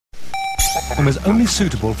and was only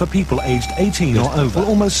suitable for people aged 18 or over, will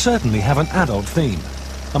almost certainly have an adult theme,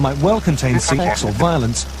 and might well contain sex or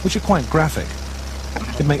violence, which are quite graphic.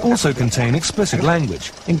 It may also contain explicit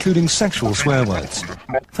language, including sexual swear words.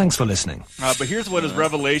 Thanks for listening. But here's what his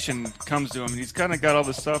revelation comes to him. He's kind of got all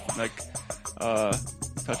this stuff like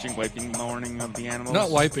touching, wiping, mourning of the animals. Not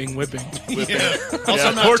wiping, whipping. Yeah.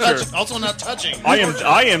 Also not touching. I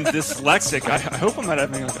am dyslexic. I hope I'm not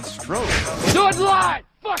having like a stroke. Do it live!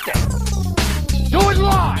 Fuck it! Do it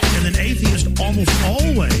live! And then atheists almost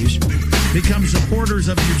always become supporters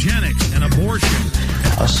of eugenics and abortion.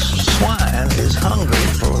 A swine is hungry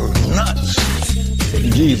for nuts.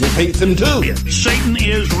 Jesus hates him too. Satan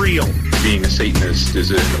is real. Being a Satanist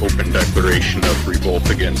is an open declaration of revolt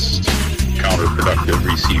against counterproductive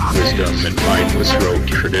received wisdom and mindless rogue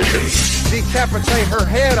tradition. Decapitate her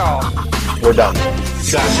head off. We're done.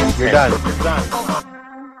 You're done.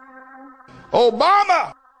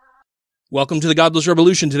 Obama! Welcome to the Godless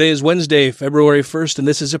Revolution. Today is Wednesday, February 1st, and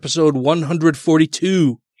this is episode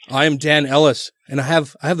 142. I am Dan Ellis, and I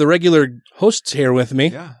have the regular hosts here with me.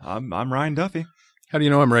 Yeah, I'm Ryan Duffy. How do you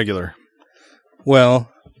know I'm regular? Well,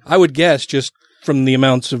 I would guess just from the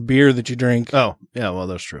amounts of beer that you drink. Oh, yeah, well,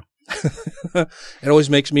 that's true. It always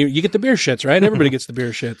makes me... You get the beer shits, right? Everybody gets the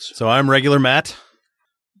beer shits. So I'm regular Matt?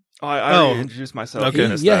 I already introduced myself. Okay.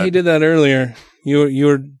 He did that earlier.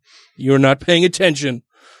 You were not paying attention.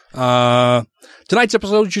 Tonight's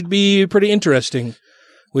episode should be pretty interesting.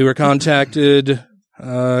 We were contacted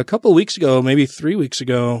a couple of weeks ago, maybe 3 weeks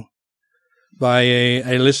ago, by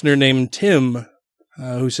a listener named Tim,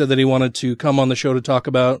 who said that he wanted to come on the show to talk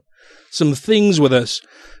about some things with us.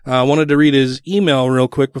 I wanted to read his email real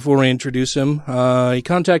quick before I introduce him. He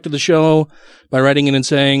contacted the show by writing in and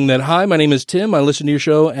saying that, "Hi, my name is Tim. I listen to your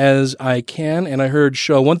show as I can, and I heard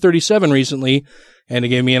show 137 recently, and it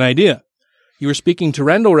gave me an idea. You were speaking to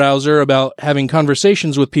Randall Rouser about having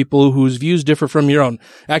conversations with people whose views differ from your own."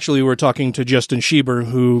 Actually, we were talking to Justin Schieber,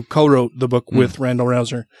 who co-wrote the book with Randall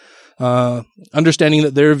Rouser. Understanding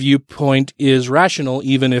that their viewpoint is rational,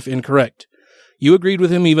 even if incorrect. You agreed with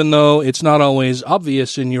him, even though it's not always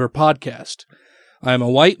obvious in your podcast. I am a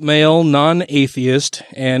white male, non-atheist,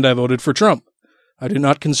 and I voted for Trump. I do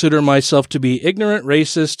not consider myself to be ignorant,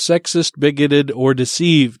 racist, sexist, bigoted, or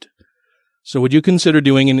deceived. So would you consider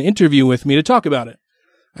doing an interview with me to talk about it?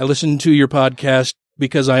 I listen to your podcast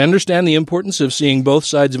because I understand the importance of seeing both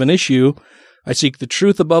sides of an issue. I seek the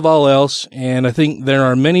truth above all else, and I think there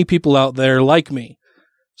are many people out there like me.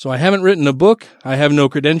 So I haven't written a book. I have no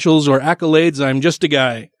credentials or accolades. I'm just a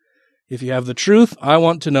guy. If you have the truth, I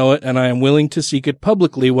want to know it, and I am willing to seek it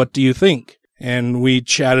publicly. What do you think? And we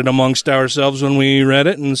chatted amongst ourselves when we read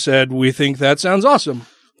it and said, we think that sounds awesome.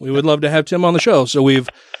 We would love to have Tim on the show. So we've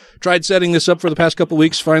tried setting this up for the past couple of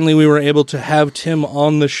weeks. Finally, we were able to have Tim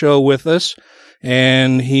on the show with us,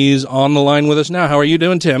 and he's on the line with us now. How are you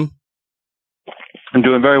doing, Tim? I'm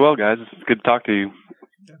doing very well, guys. It's good to talk to you.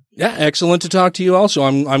 Yeah, excellent to talk to you also.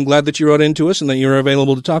 I'm glad that you wrote into us and that you're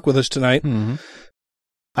available to talk with us tonight. Mm-hmm.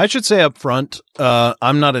 I should say up front,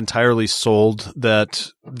 I'm not entirely sold that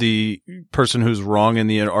the person who's wrong in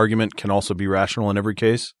the argument can also be rational in every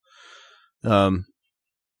case. That's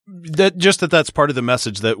part of the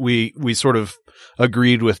message that we sort of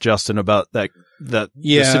agreed with Justin about the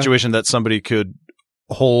situation that somebody could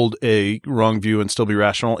hold a wrong view and still be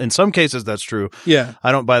rational. In some cases, that's true. Yeah.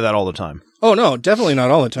 I don't buy that all the time. Oh, no, definitely not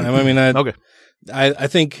all the time. I mean, okay. I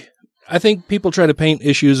think people try to paint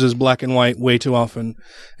issues as black and white way too often.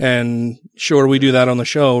 And sure, we do that on the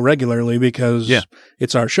show regularly because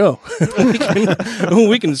it's our show.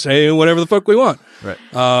 we can say whatever the fuck we want. Right.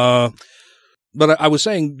 But I was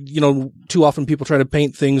saying, too often people try to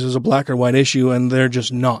paint things as a black or white issue, and they're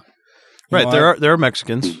just not. Right, there are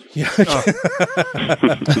Mexicans. Yeah.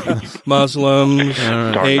 Muslims,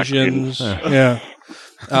 Asians. Yeah.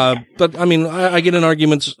 But I mean, I get in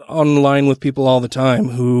arguments online with people all the time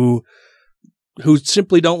who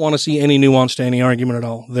simply don't want to see any nuance to any argument at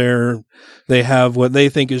all. They have what they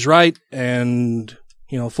think is right, and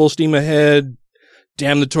full steam ahead.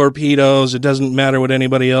 Damn the torpedoes. It doesn't matter what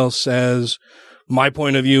anybody else says. My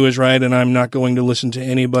point of view is right, and I'm not going to listen to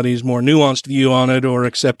anybody's more nuanced view on it or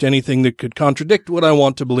accept anything that could contradict what I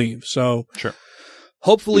want to believe. So, sure.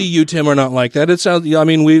 Hopefully you, Tim, are not like that. It sounds,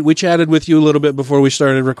 we chatted with you a little bit before we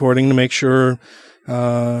started recording to make sure,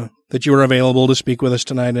 that you were available to speak with us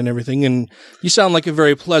tonight and everything. And you sound like a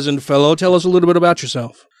very pleasant fellow. Tell us a little bit about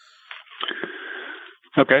yourself.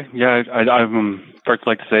 Okay. Yeah. I first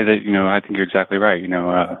like to say that, I think you're exactly right.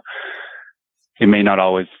 It may not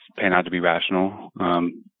always pan out to be rational,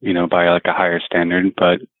 by like a higher standard,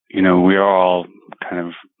 but, we are all kind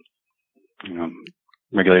of,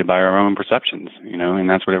 regulated by our own perceptions, and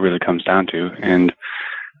that's what it really comes down to. And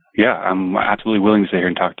yeah, I'm absolutely willing to sit here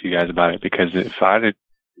and talk to you guys about it, because if I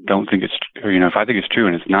don't think it's, if I think it's true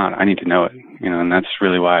and it's not, I need to know it, and that's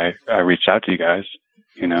really why I reached out to you guys.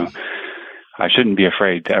 I shouldn't be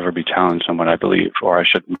afraid to ever be challenged on what I believe, or I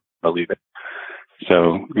shouldn't believe it.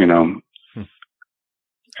 So,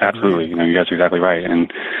 absolutely, you guys are exactly right.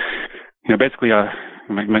 And, basically,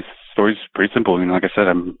 my story's pretty simple. Like I said,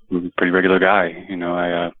 I'm a pretty regular guy.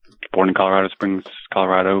 I born in Colorado Springs,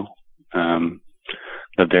 Colorado.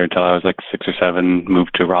 Lived there until I was like 6 or 7.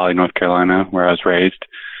 Moved to Raleigh, North Carolina, where I was raised.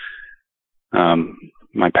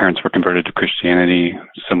 My parents were converted to Christianity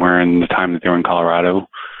somewhere in the time that they were in Colorado.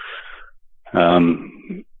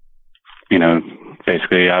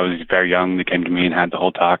 Basically, I was very young. They came to me and had the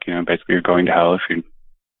whole talk. Basically, you're going to hell if you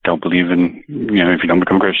don't believe in, if you don't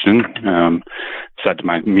become a Christian. Sat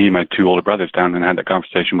to me and my 2 older brothers down and had that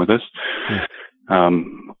conversation with us.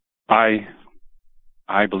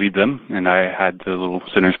 I believed them, and I had the little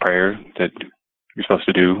sinner's prayer that you're supposed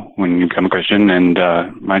to do when you become a Christian, and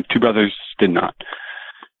my 2 brothers did not.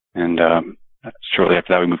 And shortly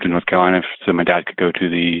after that, we moved to North Carolina so my dad could go to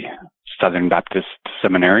the Southern Baptist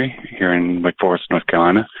Seminary here in Wake Forest, North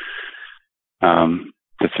Carolina.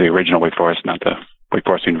 That's the original Wake Forest, not the Wake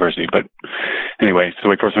Forest University. But anyway, so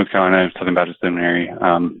Wake Forest, North Carolina, Southern Baptist Seminary.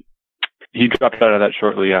 He dropped out of that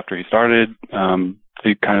shortly after he started.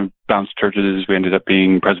 He kind of bounced churches. We ended up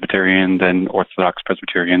being Presbyterian, then Orthodox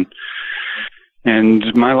Presbyterian.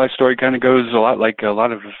 And my life story kind of goes a lot like a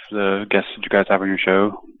lot of the guests that you guys have on your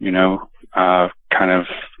show, kind of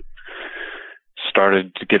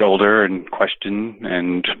started to get older and question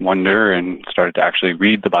and wonder, and started to actually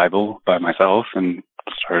read the Bible by myself, and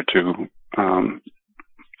started to,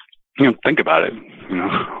 think about it,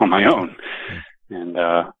 on my own, and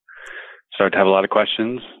started to have a lot of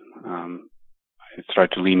questions. I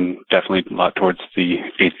started to lean definitely a lot towards the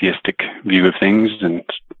atheistic view of things, and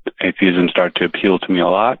atheism started to appeal to me a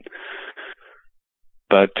lot.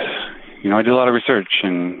 But, I did a lot of research,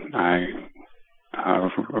 and I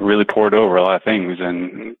really poured over a lot of things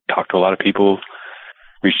and talked to a lot of people,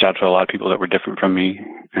 reached out to a lot of people that were different from me.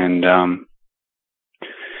 And,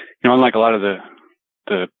 unlike a lot of the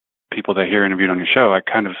people that I hear interviewed on your show,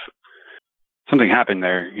 something happened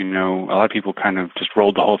there. A lot of people kind of just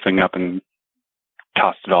rolled the whole thing up and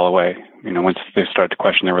tossed it all away. Once they started to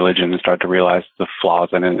question their religion and started to realize the flaws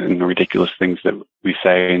in it and the ridiculous things that we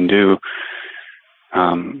say and do.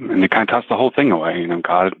 And they kind of tossed the whole thing away,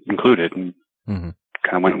 God included, and kind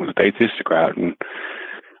of went with the atheistic route. And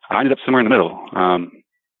I ended up somewhere in the middle.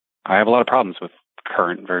 I have a lot of problems with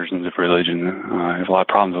current versions of religion. I have a lot of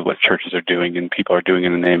problems with what churches are doing and people are doing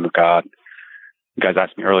in the name of God. You guys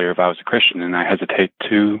asked me earlier if I was a Christian, and I hesitate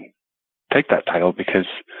to take that title because,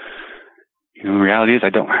 the reality is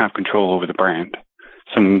I don't have control over the brand.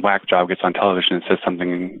 Some whack job gets on television and says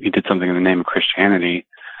something, and he did something in the name of Christianity.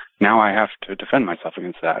 Now I have to defend myself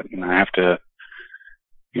against that, and I have to,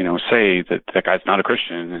 say that that guy's not a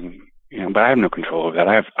Christian, and but I have no control over that.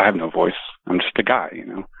 I have no voice. I'm just a guy,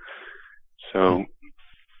 So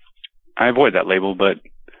I avoid that label, but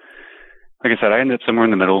like I said, I ended up somewhere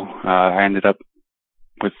in the middle. I ended up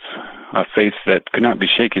with a faith that could not be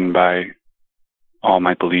shaken by all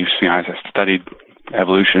my beliefs. I studied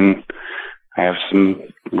evolution. I have some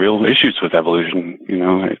real issues with evolution,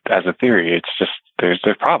 as a theory. It's just, there's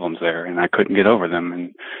problems there, and I couldn't get over them.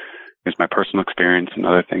 And it's my personal experience and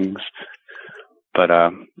other things. But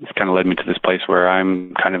it's kind of led me to this place where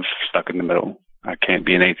I'm kind of stuck in the middle. I can't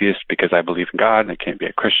be an atheist because I believe in God, and I can't be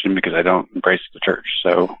a Christian because I don't embrace the church.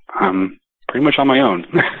 So I'm pretty much on my own.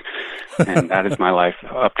 And that is my life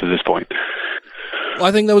up to this point. Well,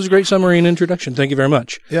 I think that was a great summary and introduction. Thank you very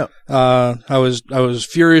much. Yeah. I was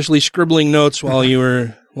furiously scribbling notes while you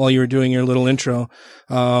were doing your little intro.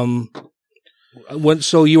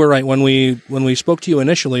 So you were right when we spoke to you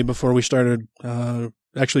initially before we started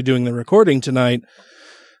actually doing the recording tonight.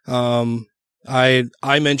 I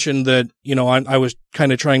mentioned that I was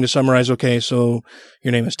kind of trying to summarize. Okay, so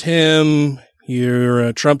your name is Tim. You're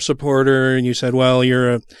a Trump supporter, and you said, well,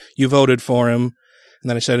 you voted for him. And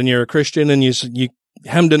then I said, and you're a Christian, and you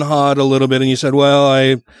hemmed and hawed a little bit, and you said,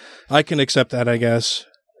 well, I can accept that, I guess.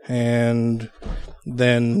 And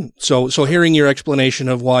then, so hearing your explanation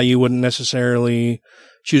of why you wouldn't necessarily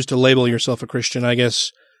choose to label yourself a Christian, I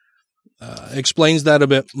guess, explains that a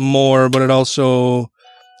bit more, but it also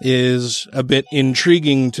is a bit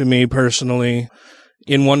intriguing to me personally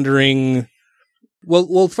in wondering,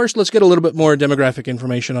 well, first let's get a little bit more demographic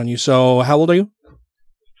information on you. So how old are you?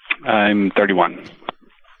 I'm 31.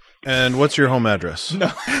 And what's your home address?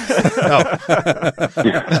 No.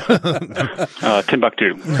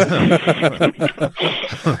 Timbuktu.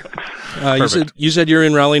 You said you're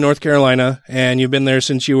in Raleigh, North Carolina, and you've been there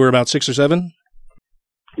since you were about 6 or 7?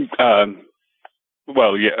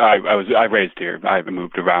 Well, yeah, I raised here. I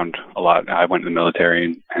moved around a lot. I went in the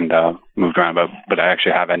military and moved around, but I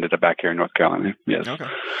actually have ended up back here in North Carolina. Yes. Okay.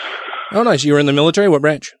 Oh, nice. You were in the military? What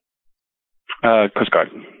branch? Coast Guard.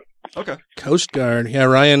 Okay. Coast Guard. Yeah,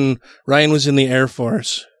 Ryan was in the Air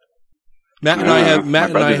Force. Matt and I have. My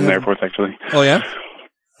brother's in the Air Force, actually. Oh yeah.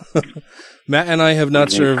 Matt and I have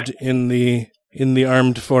not served in the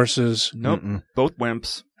armed forces. Nope. Both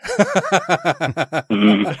wimps.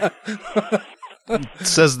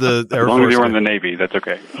 Says the Air Force. As long as you were in the Navy, that's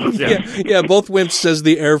okay. Yeah, both wimps, says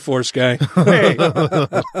the Air Force guy. Hey,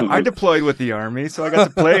 I deployed with the Army, so I got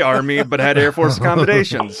to play Army, but had Air Force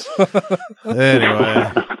accommodations.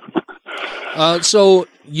 Anyway. So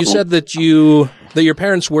you said that your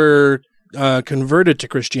parents were converted to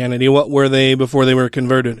Christianity. What were they before they were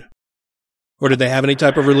converted? Or did they have any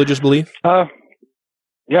type of religious belief? Yeah,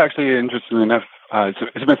 actually, interestingly enough,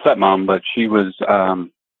 it's my stepmom, but she was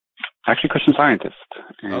actually a Christian Scientist.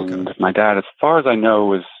 And my dad, as far as I know,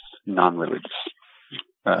 was non-religious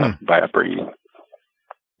by upbringing.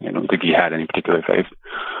 I don't think he had any particular faith.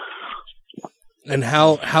 And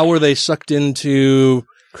how were they sucked into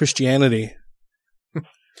Christianity?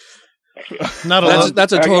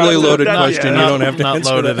 That's a totally loaded question. You don't have to not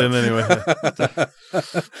answer loaded that. in anyway.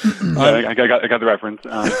 I got the reference.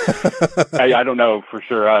 I don't know for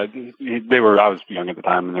sure. I was young at the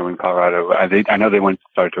time, and they were in Colorado. I know they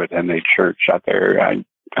started to attend a church out there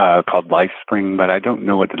called Life Spring, but I don't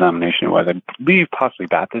know what denomination it was. I believe possibly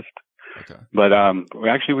Baptist. Okay. But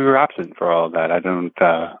we were absent for all of that. I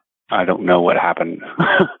don't know what happened,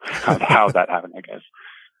 how that happened, I guess.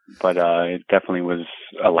 But it definitely was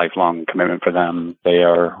a lifelong commitment for them. They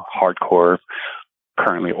are hardcore,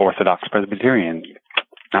 currently Orthodox Presbyterian.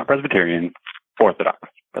 Not Presbyterian, Orthodox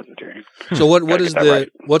Presbyterian. So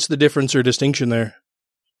what's the difference or distinction there?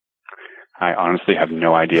 I honestly have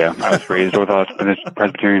no idea. I was raised Orthodox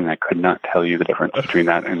Presbyterian, and I could not tell you the difference between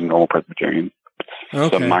that and normal Presbyterian.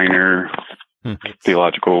 It's a minor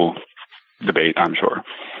theological debate, I'm sure.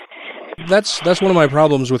 That's one of my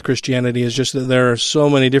problems with Christianity, is just that there are so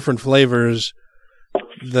many different flavors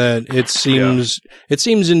that it seems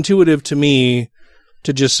intuitive to me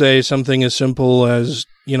to just say something as simple as,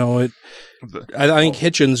 I think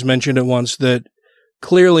Hitchens mentioned it once, that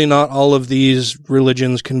clearly not all of these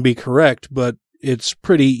religions can be correct, but it's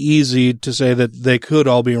pretty easy to say that they could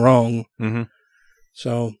all be wrong. Mm-hmm.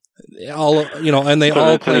 So and they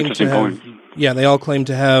all claim to have, they all claim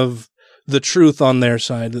to have the truth on their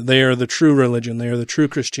side, that they are the true religion, they are the true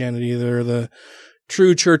Christianity, they're the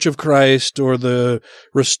true Church of Christ, or the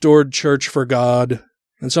restored church for God.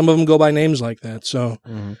 And some of them go by names like that. So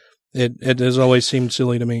it has always seemed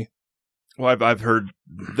silly to me. Well, I've heard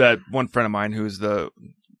that one friend of mine who's the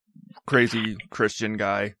crazy Christian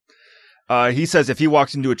guy, he says if he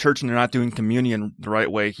walks into a church and they're not doing communion the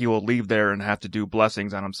right way, he will leave there and have to do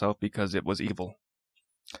blessings on himself because it was evil.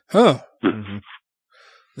 Huh. Mm-hmm.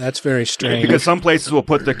 That's very strange. Because some places will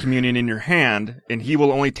put the communion in your hand, and he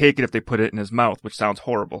will only take it if they put it in his mouth, which sounds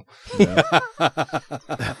horrible. Yeah.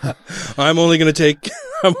 I'm only going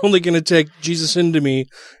to take Jesus into me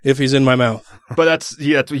if he's in my mouth. But that's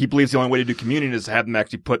what he believes the only way to do communion is to have them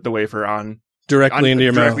actually put the wafer directly into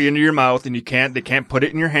your mouth, and they can't put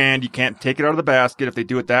it in your hand. You can't take it out of the basket. If they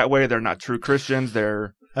do it that way, they're not true Christians.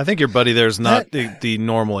 I think your buddy there is not the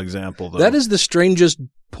normal example, though. That is the strangest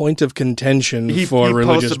point of contention for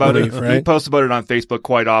religious belief, right? He posts about it on Facebook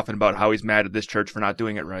quite often about how he's mad at this church for not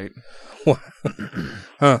doing it right.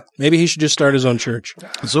 Maybe he should just start his own church.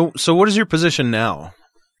 So what is your position now?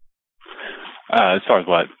 As far as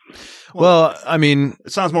what? Well, I mean,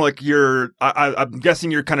 it sounds more like I'm guessing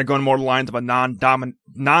you're kind of going more to the lines of a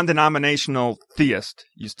non-denominational theist.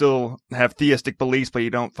 You still have theistic beliefs, but you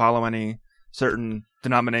don't follow any certain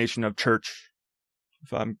denomination of church.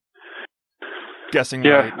 If I'm guessing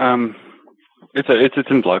right. It's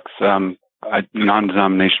in flux.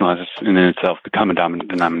 Non-denominational has in itself become a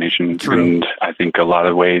denomination. True. And I think a lot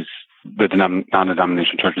of ways the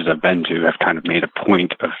non-denominational churches I've been to have kind of made a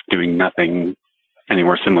point of doing nothing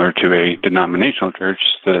anywhere similar to a denominational church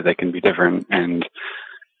so that they can be different. And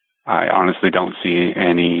I honestly don't see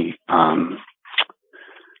any,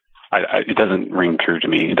 it doesn't ring true to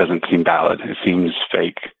me. It doesn't seem valid. It seems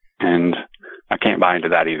fake. And I can't buy into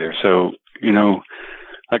that either. So,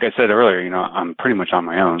 like I said earlier, I'm pretty much on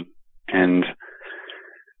my own. And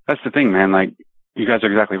that's the thing, man. Like, you guys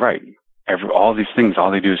are exactly right. All these things, all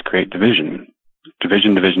they do is create division.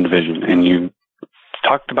 division. And you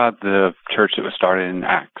talked about the church that was started in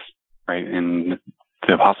Acts, right? And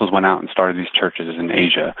the apostles went out and started these churches in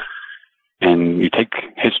Asia. And you take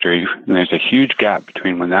history, and there's a huge gap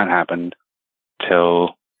between when that happened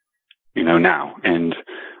till, now. And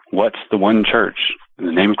what's the one church in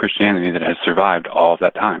the name of Christianity that has survived all of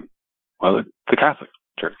that time? Well, it's the Catholic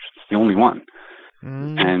Church. It's the only one.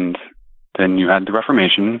 And then you had the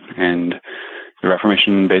Reformation, and the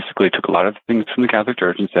Reformation basically took a lot of things from the Catholic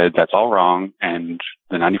Church and said, that's all wrong, and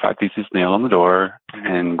the 95 Theses nailed on the door,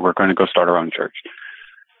 and we're going to go start our own church.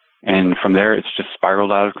 And from there, it's just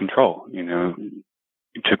spiraled out of control. You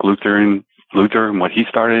took Luther and what he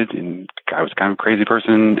started, and the guy was kind of a crazy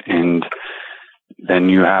person, and then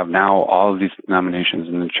you have now all of these denominations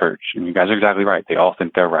in the church, and you guys are exactly right. They all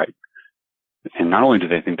think they're right. And not only do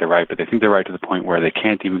they think they're right, but they think they're right to the point where they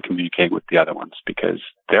can't even communicate with the other ones because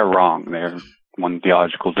they're wrong. They're one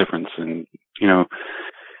theological difference. And,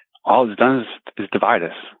 all it's done is divide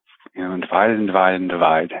us, and divide and divide and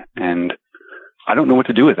divide. And I don't know what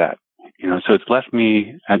to do with that, so it's left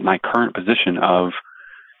me at my current position of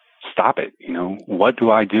stop it. What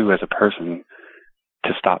do I do as a person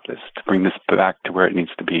to stop this, to bring this back to where it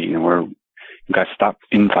needs to be? Where you guys stop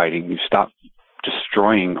infighting, you stop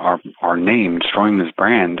destroying our name, destroying this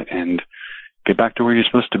brand, and get back to where you're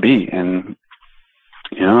supposed to be. And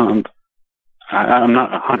I'm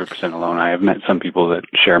not 100% alone. I have met some people that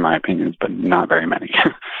share my opinions, but not very many.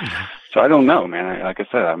 So I don't know, man. Like I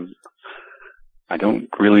said, I don't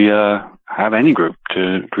really have any group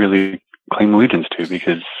to really claim allegiance to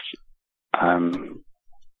because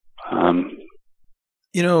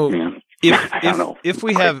if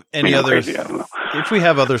we have any others, if we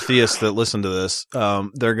have other theists that listen to this,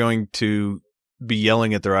 they're going to be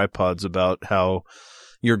yelling at their iPods about how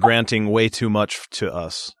you're granting way too much to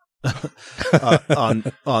us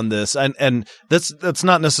on this, and that's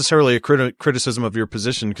not necessarily a criticism of your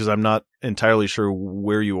position because I'm not entirely sure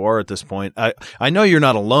where you are at this point. I know you're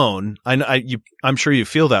not alone. I'm sure you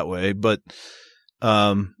feel that way, but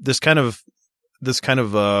this kind of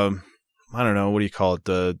I don't know, what do you call it?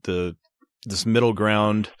 This middle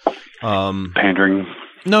ground, pandering.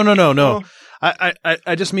 No. Oh.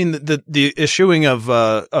 I just mean the eschewing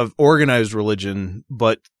of organized religion,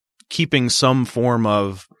 but keeping some form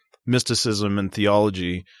of mysticism and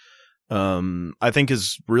theology, I think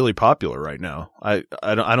is really popular right now. I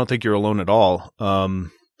don't think you're alone at all.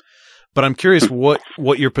 But I'm curious what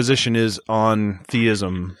your position is on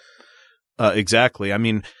theism, exactly. I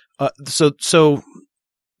mean, so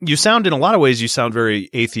you sound, in a lot of ways, you sound very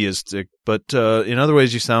atheistic, but in other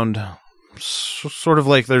ways you sound sort of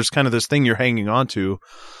like there's kind of this thing you're hanging on to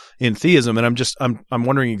in theism. And I'm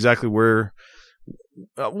wondering exactly where,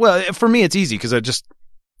 well, for me, it's easy because I just,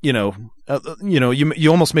 you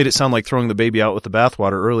almost made it sound like throwing the baby out with the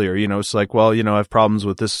bathwater earlier. It's like, well, I have problems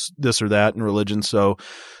with this or that in religion. So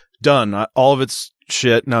done. All of it's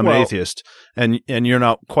shit. And I'm an atheist, and you're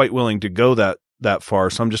not quite willing to go that far.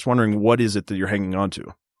 So I'm just wondering, what is it that you're hanging on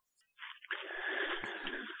to?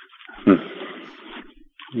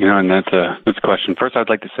 And that's a question. First, I'd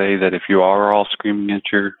like to say that if you are all screaming at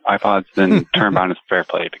your iPods, then Turnabout is fair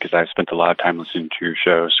play because I've spent a lot of time listening to your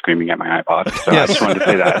show screaming at my iPod. So yes. I just wanted to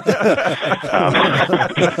say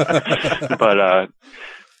that.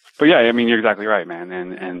 But yeah, I mean, you're exactly right, man.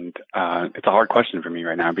 And it's a hard question for me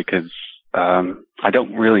right now because I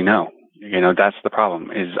don't really know. That's the problem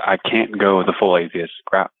is I can't go the full atheist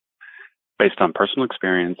route based on personal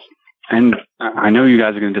experience. And I know you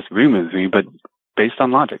guys are going to disagree with me, but based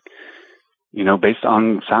on logic, based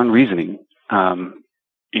on sound reasoning, I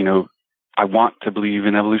want to believe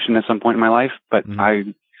in evolution at some point in my life, but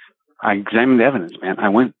I examined the evidence, man. I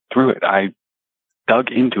went through it. I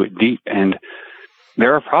dug into it deep, and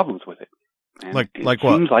there are problems with it. And like it what?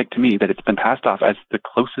 Seems like to me that it's been passed off as the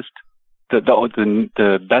closest,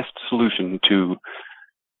 the best solution to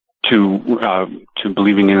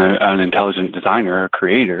believing in an intelligent designer or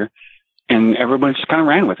creator. And everyone just kind of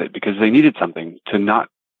ran with it because they needed something to not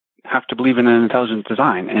have to believe in an intelligent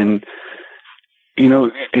design. And,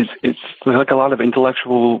 it's like a lot of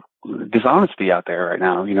intellectual dishonesty out there right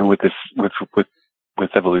now,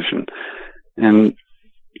 with evolution. And,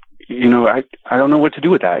 I don't know what to do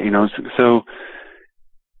with that, so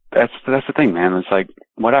that's the thing, man. It's like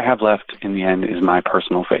what I have left in the end is my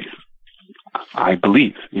personal faith. I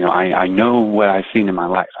believe, I know what I've seen in my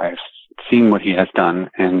life. I've seen what he has done,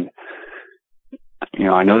 and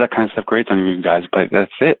I know that kind of stuff grates on you guys, but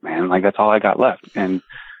that's it, man. Like, that's all I got left. And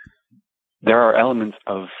there are elements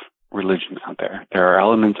of religion out there. There are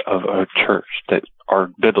elements of a church that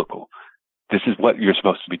are biblical. This is what you're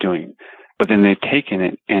supposed to be doing. But then they've taken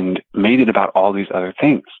it and made it about all these other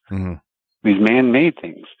things, these man-made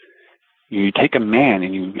things. You take a man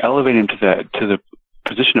and you elevate him to the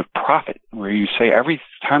position of prophet, where you say every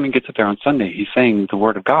time he gets up there on Sunday, he's saying the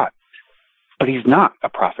word of God. But he's not a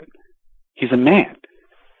prophet. He's a man.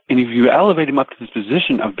 And if you elevate him up to this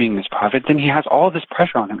position of being this prophet, then he has all this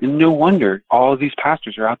pressure on him. And no wonder all of these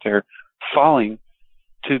pastors are out there falling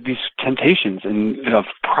to these temptations and of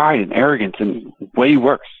pride and arrogance and way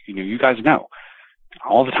worse. You guys know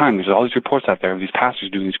all the time. There's all these reports out there of these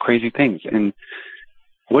pastors doing these crazy things. And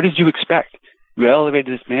what did you expect? You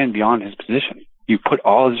elevated this man beyond his position. You put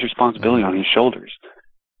all his responsibility on his shoulders.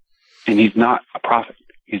 And he's not a prophet.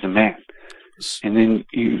 He's a man. And then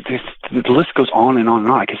the list goes on and on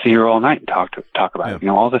and on. I could sit here all night and talk about it.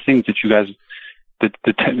 All the things that you guys,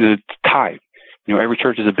 the tithe. Every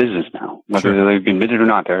church is a business now. Whether they admit it or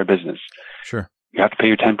not, they're a business. Sure. You have to pay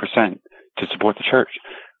your 10% to support the church.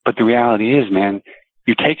 But the reality is, man,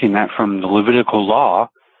 you're taking that from the Levitical law,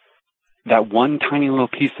 that one tiny little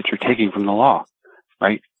piece that you're taking from the law,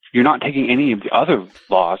 right? You're not taking any of the other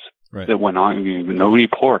laws that went on. No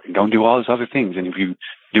eat pork and don't do all these other things. And if you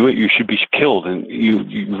do it, you should be killed. And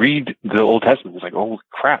you read the Old Testament. It's like, oh,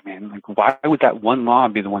 crap, man. Like, why would that one law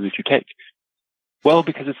be the one that you take? Well,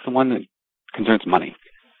 because it's the one that concerns money.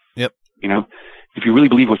 Yep. If you really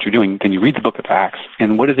believe what you're doing, then you read the book of Acts.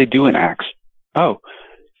 And what do they do in Acts? Oh,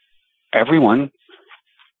 everyone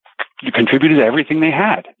contributed everything they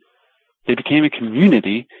had. They became a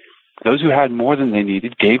community. Those who had more than they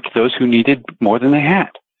needed gave to those who needed more than they had.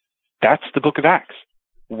 That's the book of Acts.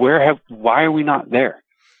 Why are we not there?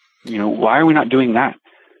 Why are we not doing that?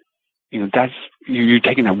 That's, you're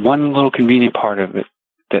taking that one little convenient part of it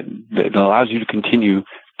that allows you to continue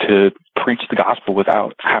to preach the gospel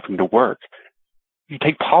without having to work. You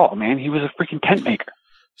take Paul, man, he was a freaking tent maker,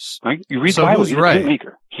 right? You read the Bible, he's a tent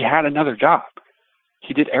maker. He had another job.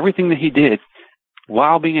 He did everything that he did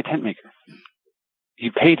while being a tent maker. He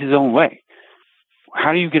paid his own way.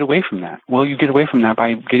 How do you get away from that? Well, you get away from that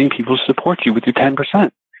by getting people to support you with your 10%.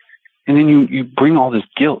 And then you bring all this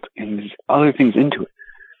guilt and these other things into it.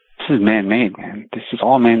 This is man-made, man. This is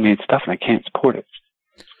all man-made stuff, and I can't support it.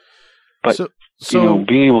 But,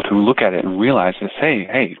 being able to look at it and realize this,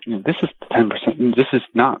 hey, this is 10%. This is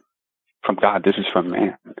not from God. This is from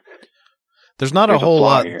man. There's not a whole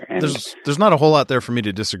lot. There's not a whole lot there for me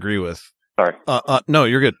to disagree with. Sorry. No,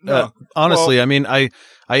 you're good. No. Honestly, I mean, I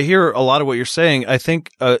hear a lot of what you're saying. I think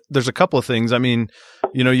there's a couple of things. I mean,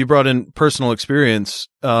 you brought in personal experience.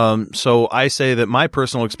 So I say that my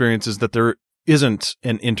personal experience is that there isn't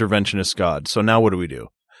an interventionist God. So now what do we do?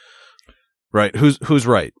 Right? Who's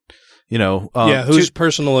right? Whose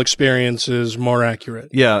personal experience is more accurate?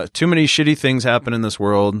 Yeah. Too many shitty things happen in this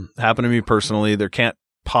world. Happen to me personally. There can't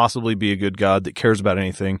possibly be a good God that cares about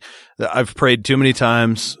anything. I've prayed too many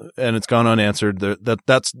times and it's gone unanswered.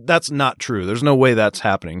 That's not true. There's no way that's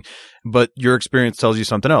happening. But your experience tells you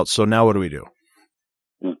something else. So now what do we do?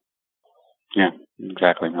 Yeah,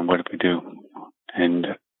 exactly. And what do we do? And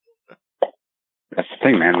that's the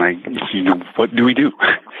thing, man. Like, what do we do?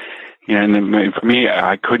 And then for me,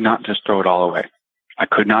 I could not just throw it all away. I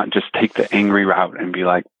could not just take the angry route and be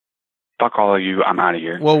like, fuck all of you, I'm out of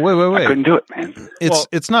here. Well, wait. I couldn't do it, man.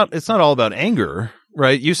 It's not all about anger,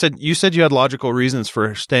 right? You said you had logical reasons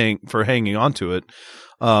for hanging on to it.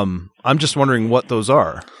 I'm just wondering what those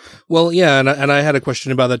are. Well, yeah, and I had a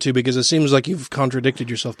question about that too, because it seems like you've contradicted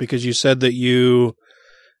yourself, because you said that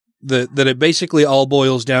that it basically all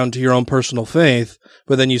boils down to your own personal faith,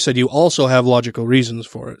 but then you said you also have logical reasons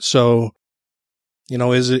for it. So,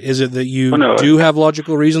 is it that you do have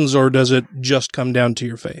logical reasons, or does it just come down to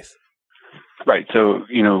your faith? Right. So,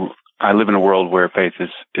 I live in a world where faith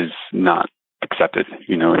is not accepted.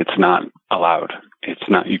 It's not allowed. It's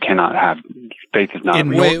not, you cannot have, faith is not.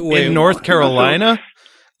 In North Carolina?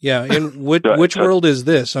 Yeah. In which world is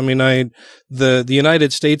this? I mean, the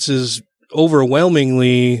United States is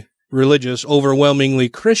overwhelmingly religious, overwhelmingly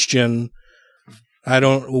Christian.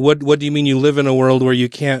 What do you mean you live in a world where you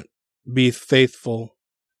can't be faithful?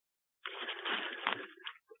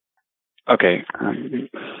 Okay.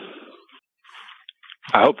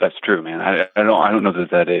 I hope that's true, man. I don't know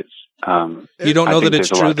that is. You don't know that it's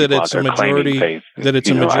true that it's a majority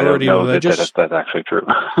religious? That's actually true.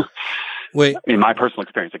 Wait. In my personal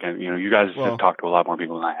experience, again, you guys have talked to a lot more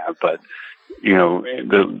people than I have, but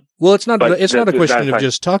it's not a question of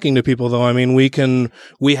just talking to people, though. I mean,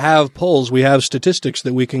 we have polls, we have statistics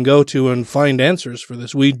that we can go to and find answers for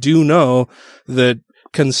this. We do know that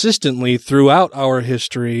consistently throughout our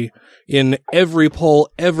history, in every poll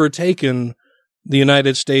ever taken, the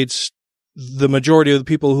United States the majority of the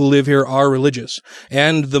people who live here are religious.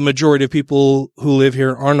 And the majority of people who live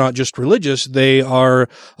here are not just religious, they are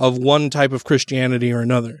of one type of Christianity or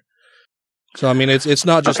another. So, I mean, it's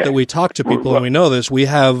not just that we talk to people and we know this. We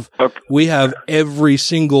have every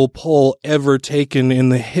single poll ever taken in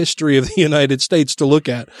the history of the United States to look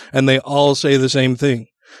at, and they all say the same thing.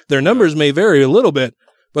 Their numbers may vary a little bit,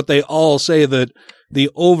 but they all say that the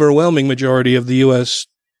overwhelming majority of the U.S.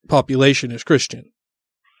 population is Christian.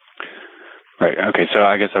 Right. Okay. So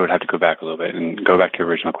I guess I would have to go back a little bit and go back to your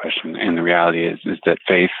original question. And the reality is that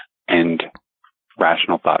faith and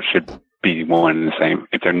rational thought should be one and the same.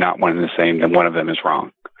 If they're not one and the same, then one of them is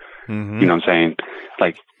wrong. Mm-hmm. You know what I'm saying?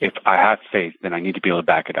 Like, if I have faith, then I need to be able to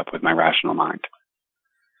back it up with my rational mind.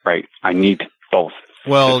 Right? I need both.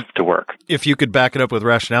 Well, to work. If you could back it up with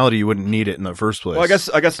rationality, you wouldn't need it in the first place. Well,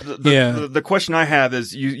 I guess the question I have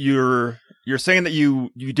is you're saying that you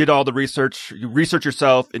did all the research, you research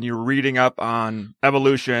yourself, and you're reading up on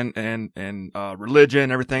evolution and religion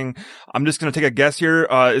and everything. I'm just going to take a guess here.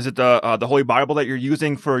 Is it the Holy Bible that you're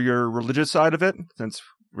using for your religious side of it? Since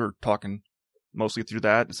we're talking mostly through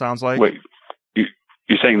that, it sounds like. Wait,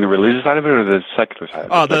 you're saying the religious side of it or the secular side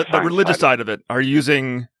of it? The religious side of it. Are you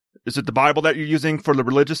using? Is it the Bible that you're using for the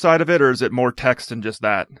religious side of it, or is it more text than just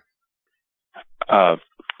that? So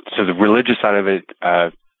the religious side of it,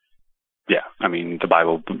 yeah. I mean, the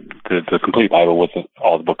Bible, the complete Bible with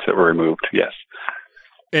all the books that were removed, yes.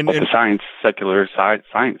 But the secular science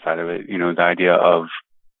side of it, you know, the idea of,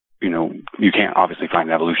 you know, you can't obviously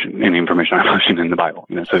find any information on evolution in the Bible.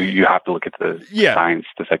 You know, so you have to look at the science,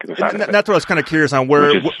 the secular side of it. That's what I was kind of curious on,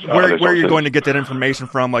 where you're going to get that information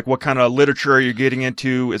from. Like, what kind of literature are you getting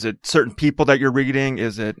into? Is it certain people that you're reading?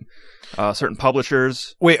 Is it certain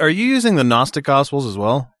publishers? Wait, are you using the Gnostic Gospels as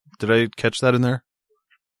well? Did I catch that in there?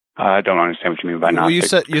 I don't understand what you mean by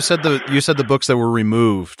Gnostic. Well, you said the books that were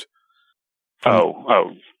removed.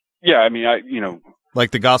 Oh, yeah. I mean,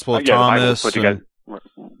 like the Gospel of Thomas.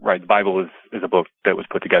 Right, the Bible is a book that was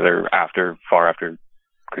put together far after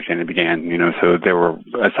Christianity began. You know, so there were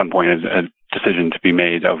at some point a decision to be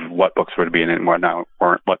made of what books were to be in it and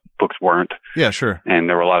what books weren't. Yeah, sure. And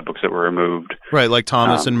there were a lot of books that were removed. Right, like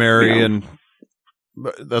Thomas and Mary, and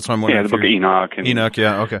that's what I'm wondering. Yeah, the book of Enoch. Enoch,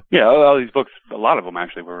 yeah, okay. Yeah, all these books, a lot of them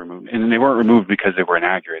actually were removed, and they weren't removed because they were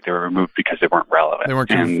inaccurate. They were removed because they weren't relevant. They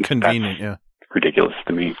weren't convenient. Yeah, ridiculous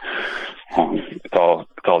to me. It's all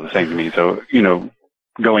the same to me. So, you know,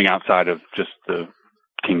 going outside of just the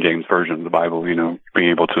King James version of the Bible, you know, being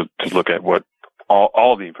able to look at what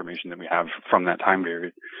all the information that we have from that time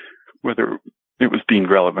period, whether it was deemed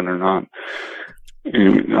relevant or not.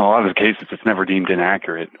 In a lot of the cases, it's never deemed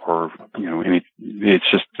inaccurate, or, you know, it's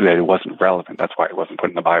just that it wasn't relevant. That's why it wasn't put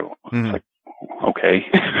in the Bible. Mm-hmm. It's like, okay.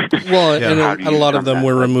 Well, and a lot of them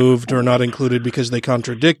were removed or not included because they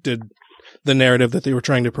contradicted the narrative that they were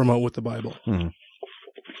trying to promote with the Bible. Mm-hmm.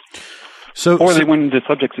 Or they went into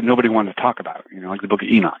subjects that nobody wanted to talk about, you know, like the book of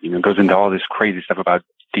Enoch, you know, it goes into all this crazy stuff about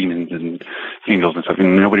demons and angels and stuff,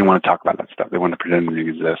 and nobody wanted to talk about that stuff. They wanted to pretend it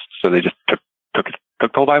didn't exist. So they just took the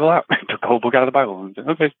whole Bible out, took the whole book out of the Bible and said,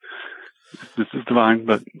 okay, this is divine,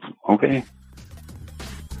 but okay.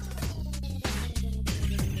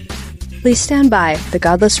 Please stand by. The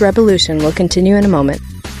Godless Revolution will continue in a moment.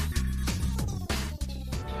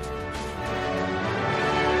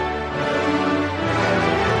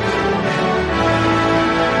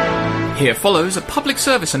 Here follows a public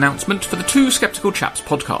service announcement for the Two Skeptical Chaps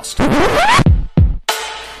podcast.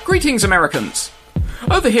 Greetings, Americans!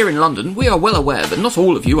 Over here in London, we are well aware that not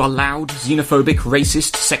all of you are loud, xenophobic,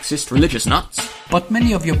 racist, sexist, religious nuts. But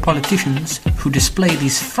many of your politicians who display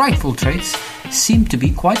these frightful traits seem to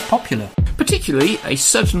be quite popular. Particularly a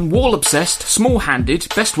certain wall-obsessed, small-handed,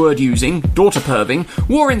 best-word-using, daughter-perving,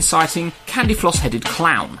 war-inciting, candy-floss-headed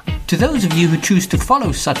clown. To those of you who choose to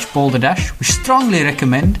follow such balderdash, we strongly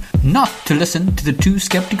recommend not to listen to the Two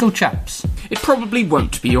Skeptical Chaps. It probably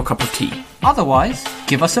won't be your cup of tea. Otherwise,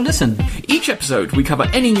 give us a listen. Each episode, we cover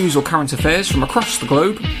any news or current affairs from across the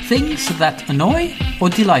globe. Things that annoy or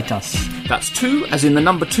delight us. That's two, as in the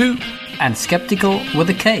number 2. And skeptical with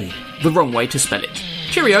a K. The wrong way to spell it.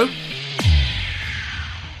 Cheerio!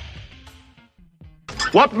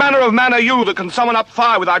 What manner of man are you that can summon up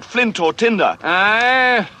fire without flint or tinder?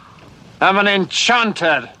 I am an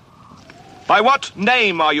enchanter. By what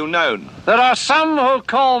name are you known? There are some who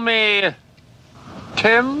call me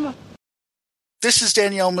Tim. This is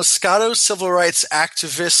Danielle Moscato, civil rights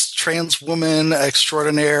activist, trans woman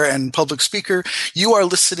extraordinaire, and public speaker. You are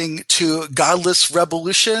listening to Godless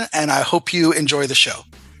Revolution, and I hope you enjoy the show.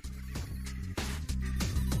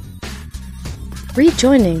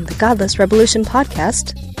 Rejoining the Godless Revolution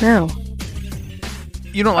podcast now.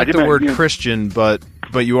 You don't like the word Christian, but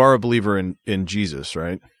you are a believer in Jesus,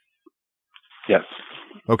 right? Yes.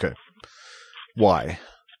 Okay. Why?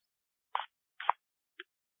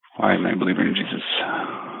 Why am I a believer in Jesus?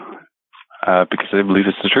 Because I believe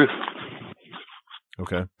it's the truth.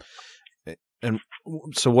 Okay. And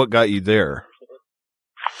so what got you there?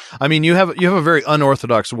 I mean, you have a very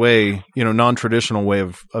unorthodox way, non-traditional way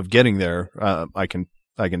of getting there. I can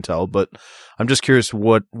tell, but I'm just curious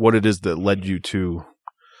what it is that led you to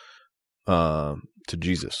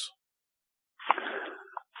Jesus.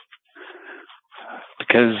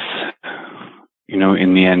 Because,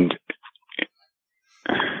 in the end,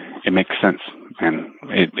 it makes sense, and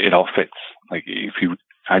it all fits. Like,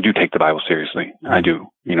 I do take the Bible seriously. I do.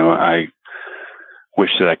 I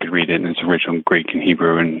wish that I could read it in its original Greek and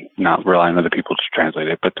Hebrew and not rely on other people to translate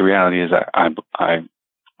it. But the reality is that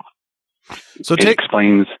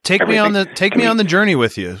take me on the journey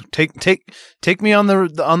with you. Take me on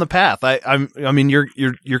the path. I mean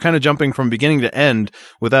you're kind of jumping from beginning to end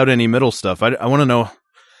without any middle stuff. I want to know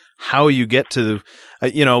how you get to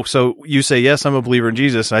so you say, yes, I'm a believer in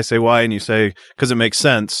Jesus. I say, why? And you say, because it makes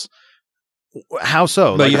sense. How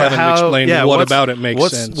so? But you haven't explained what about it makes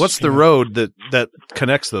sense. What's the road that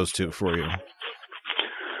connects those two for you?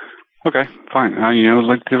 Okay, fine.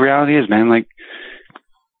 Like the reality is, man, like,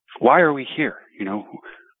 why are we here?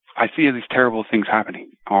 I see these terrible things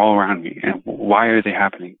happening all around me, and why are they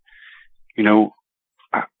happening?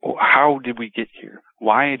 How did we get here?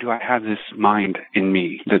 Why do I have this mind in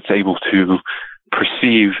me that's able to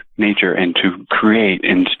perceive nature and to create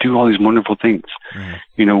and to do all these wonderful things?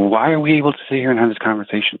 Why are we able to sit here and have this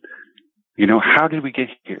conversation? How did we get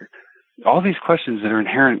here? All these questions that are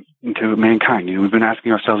inherent into mankind. We've been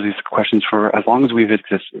asking ourselves these questions for as long as we've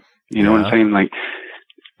existed. What I'm saying? Like,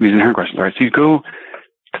 these inherent questions. All right. So you go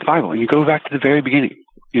to the Bible and you go back to the very beginning.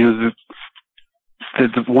 The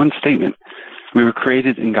one statement: we were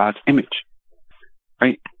created in God's image.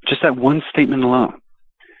 Right? Just that one statement alone.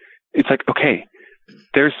 It's like, okay,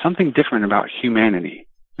 there's something different about humanity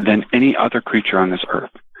than any other creature on this earth.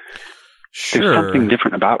 Sure. There's something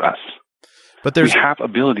different about us. But we have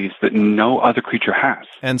abilities that no other creature has.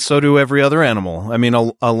 And so do every other animal. I mean,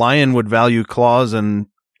 a lion would value claws and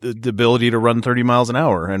the ability to run 30 miles an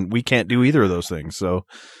hour, and we can't do either of those things. So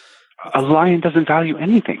a lion doesn't value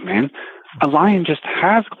anything, man. A lion just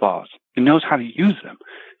has claws and knows how to use them.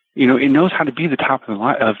 It knows how to be the top of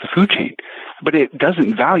the food chain, but it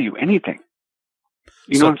doesn't value anything.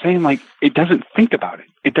 You know what I'm saying? Like, it doesn't think about it.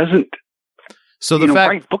 It doesn't. So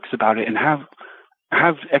write books about it and have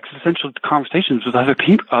existential conversations with other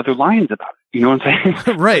people, other lions about it. You know what I'm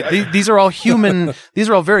saying? Right. These are all human. These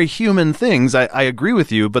are all very human things. I agree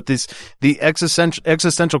with you, but the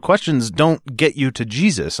existential questions don't get you to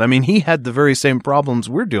Jesus. I mean, he had the very same problems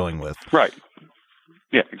we're dealing with. Right.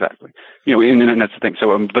 Yeah, exactly. And that's the thing.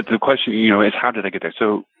 So, but the question, is how did I get there?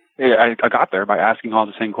 So I got there by asking all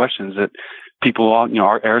the same questions that people,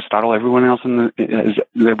 Aristotle, everyone else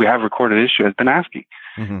that we have recorded history has been asking.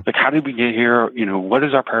 Mm-hmm. Like, how did we get here? What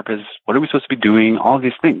is our purpose? What are we supposed to be doing? All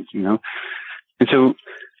these things, And so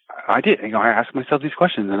I did, I asked myself these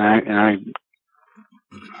questions, and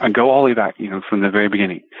I go all the way back, from the very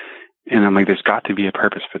beginning. And I'm like, there's got to be a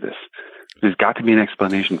purpose for this. There's got to be an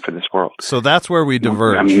explanation for this world. So that's where we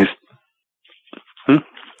diverge.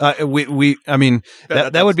 I mean,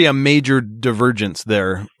 that would be a major divergence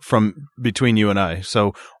there between you and I.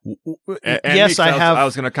 So yes, I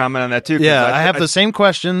was going to comment on that too. Yeah, I have the same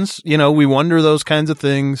questions. We wonder those kinds of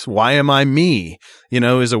things. Why am I me?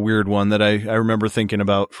 Is a weird one that I remember thinking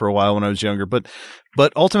about for a while when I was younger. But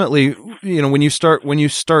ultimately, when you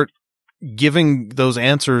start giving those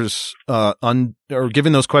answers or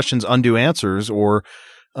giving those questions undue answers, or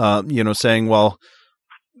saying, well,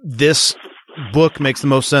 this book makes the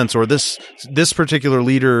most sense, or this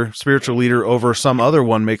particular spiritual leader over some other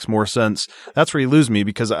one makes more sense, that's where you lose me,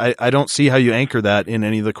 because I don't see how you anchor that in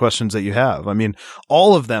any of the questions that you have. I mean,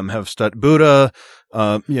 all of them have Buddha,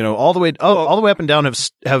 all the way up and down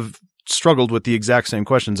have struggled with the exact same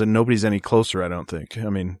questions, and nobody's any closer, I don't think. I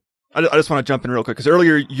mean, I just want to jump in real quick, because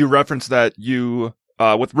earlier you referenced that you,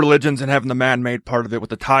 with religions and having the man-made part of it with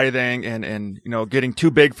the tithing and getting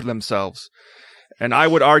too big for themselves. And I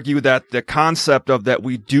would argue that the concept of that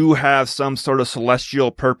we do have some sort of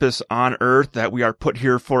celestial purpose on earth, that we are put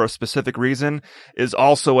here for a specific reason, is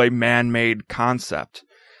also a man-made concept.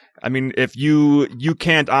 I mean, if you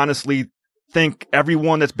can't honestly think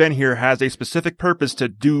everyone that's been here has a specific purpose to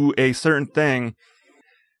do a certain thing,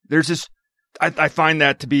 there's just, I find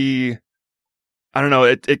that to be, I don't know,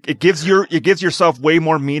 it gives yourself way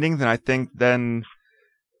more meaning than I think then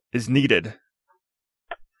is needed.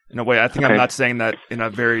 In a way, I think I'm not saying that in a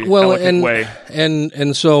very well, elegant way.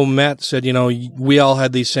 And so Matt said, we all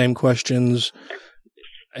had these same questions,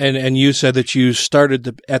 and you said that you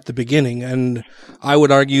started at the beginning, and I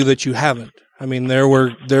would argue that you haven't. I mean, there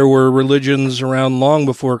were religions around long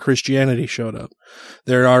before Christianity showed up.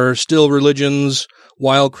 There are still religions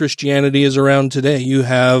while Christianity is around today. You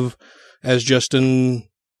have, as Justin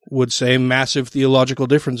would say, massive theological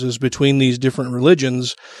differences between these different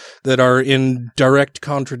religions that are in direct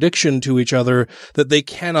contradiction to each other, that they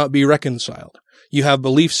cannot be reconciled. You have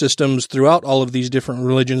belief systems throughout all of these different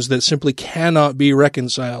religions that simply cannot be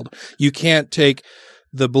reconciled. You can't take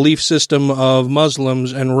the belief system of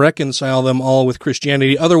Muslims and reconcile them all with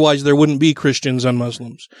Christianity. Otherwise, there wouldn't be Christians and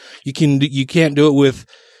Muslims. You can't do it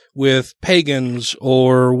with pagans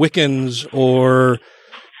or Wiccans or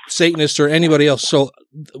Satanists or anybody else. So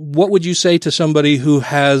what would you say to somebody who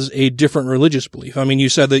has a different religious belief? I mean, you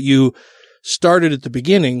said that you started at the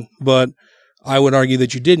beginning, but I would argue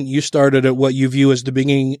that you didn't. You started at what you view as the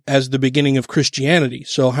beginning of Christianity.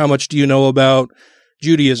 So how much do you know about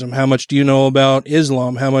Judaism? How much do you know about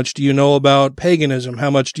Islam? How much do you know about paganism? How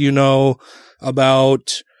much do you know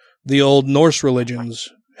about the old Norse religions?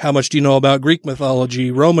 How much do you know about Greek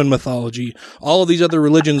mythology, Roman mythology, all of these other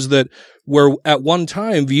religions that were at one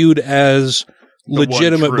time viewed as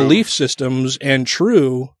legitimate belief systems and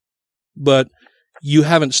true, but you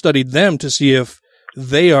haven't studied them to see if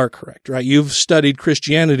they are correct, right? You've studied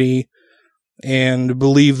Christianity and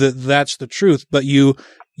believe that that's the truth, but you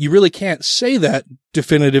really can't say that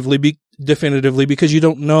definitively because you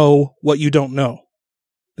don't know what you don't know.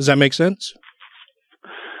 Does that make sense?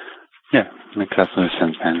 Yeah, makes absolute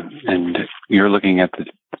sense, man. And you're looking at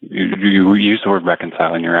you use the word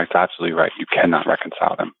reconcile, and you're absolutely right. You cannot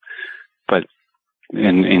reconcile them. But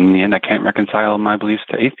in the end, I can't reconcile my beliefs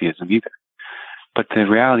to atheism either. But the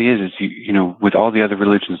reality is with all the other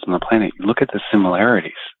religions on the planet, you look at the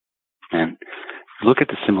similarities, man. You look at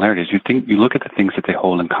the similarities. You look at the things that they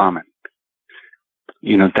hold in common.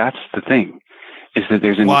 That's the thing, is that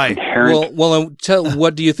there's an inherent. Well,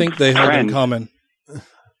 what do you think they hold in common?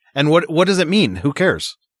 And what does it mean? Who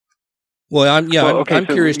cares? Well, I'm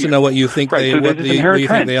curious to know what you think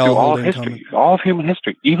they all hold in common. All of human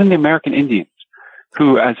history, even the American Indians,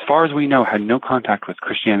 who, as far as we know, had no contact with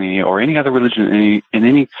Christianity or any other religion in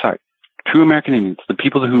any site. True American Indians, the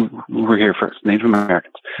people who were here first, Native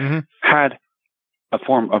Americans, had a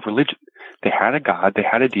form of religion. They had a god. They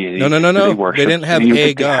had a deity. No. They didn't have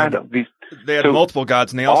a god. They had multiple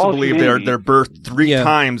gods, and they also believed they're birthed three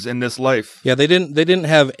times in this life. Yeah, they didn't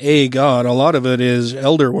have a god. A lot of it is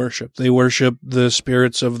elder worship. They worship the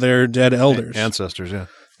spirits of their dead elders, ancestors. Yeah,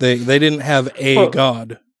 they didn't have a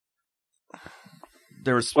god.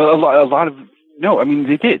 There was a lot of no. I mean,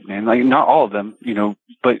 they did, man. Like not all of them,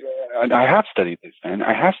 But I have studied this, man.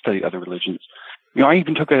 I have studied other religions. I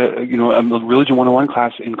even took a religion 101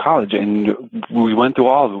 class in college, and we went through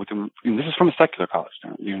all of them. And this is from a secular college,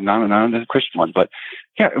 not a Christian one. But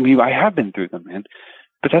yeah, I mean, I have been through them, man.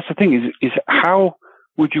 But that's the thing is how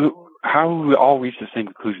would we all reach the same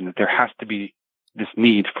conclusion that there has to be this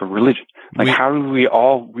need for religion? Like, how do we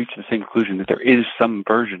all reach the same conclusion that there is some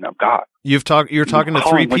version of God? You're talking to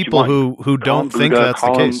three people who don't think Buddha, that's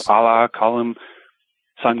the case. Call him Allah, call him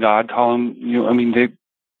Sun God, call him,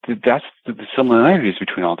 that's the similarities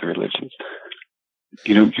between all the religions.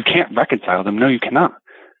 You can't reconcile them. No, you cannot.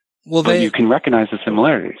 Well, but you can recognize the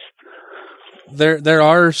similarities. There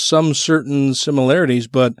are some certain similarities,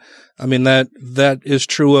 but I mean that is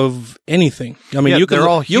true of anything. I mean, you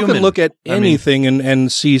can look at anything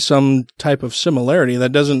and see some type of similarity.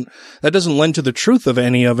 That doesn't lend to the truth of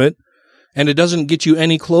any of it, and it doesn't get you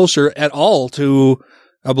any closer at all to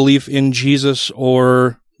a belief in Jesus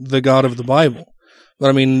or the God of the Bible. But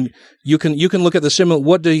I mean, you can look at the similar.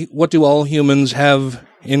 What do all humans have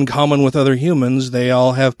in common with other humans? They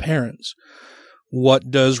all have parents.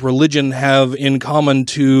 What does religion have in common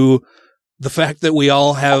to the fact that we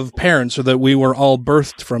all have parents, or that we were all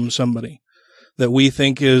birthed from somebody that we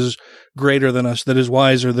think is greater than us, that is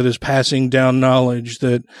wiser, that is passing down knowledge,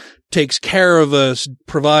 that takes care of us,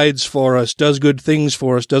 provides for us, does good things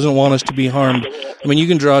for us, doesn't want us to be harmed? I mean, you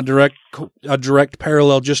can draw a direct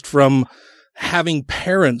parallel just from having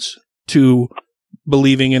parents to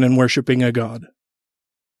believing in and worshiping a God.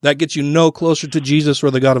 That gets you no closer to Jesus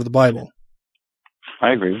or the God of the Bible.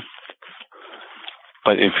 I agree.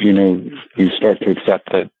 But if you start to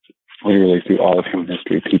accept that literally through all of human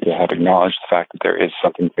history, people have acknowledged the fact that there is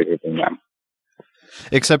something bigger than them.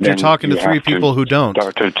 Except you're talking to three people who don't.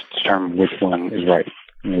 Start to determine which one is right,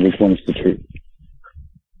 which one is the truth.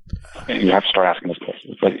 And you have to start asking those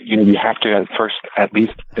questions. But you have to at first at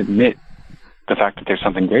least admit the fact that there's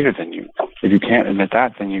something greater than you. If you can't admit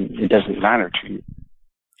that, then it doesn't matter to you,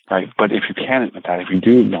 right? But if you can admit that, if you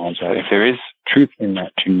do acknowledge that, if there is truth in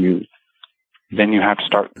that to you, then you have to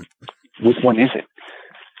start, which one is it?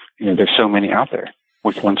 There's so many out there.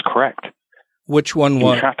 Which one's correct? Which one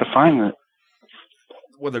was? You have to find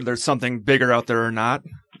whether there's something bigger out there or not.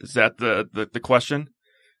 Is that the question?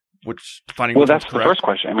 Well, that's the first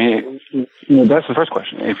question. I mean, that's the first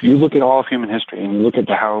question. If you look at all of human history and you look at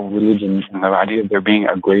how religion and the idea of there being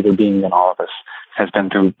a greater being than all of us has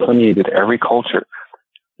been permeated every culture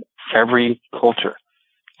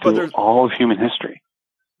through all of human history.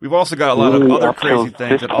 We've also got a lot of other crazy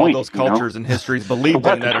things that all those cultures and histories believed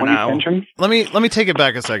in that are now. Let me take it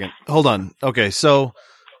back a second. Hold on. Okay, so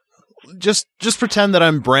just pretend that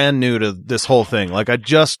I'm brand new to this whole thing. Like I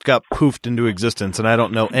just got poofed into existence and I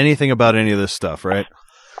don't know anything about any of this stuff, right?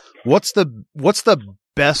 What's the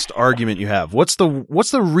best argument you have? What's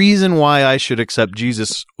the reason why I should accept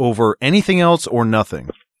Jesus over anything else or nothing?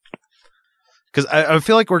 Because I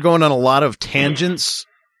feel like we're going on a lot of tangents,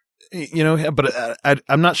 but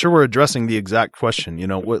I'm not sure we're addressing the exact question.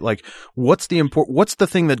 What's the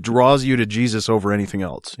thing that draws you to Jesus over anything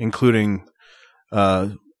else, including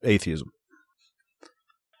atheism?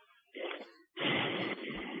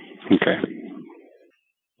 Okay.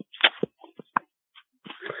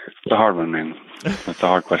 It's a hard one, man. That's a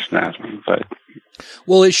hard question to ask me, but.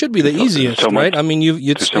 Well, it should be the easiest, right? I mean,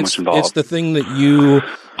 it's the thing that you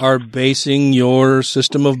are basing your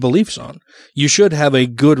system of beliefs on. You should have a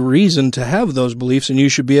good reason to have those beliefs, and you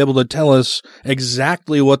should be able to tell us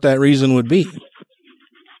exactly what that reason would be.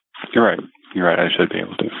 You're right. I should be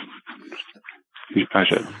able to. I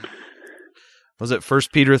should. Was it 1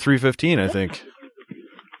 Peter 3:15, I think,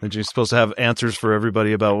 that you're supposed to have answers for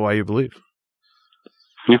everybody about why you believe?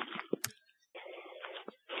 Yeah.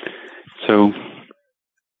 So,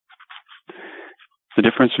 the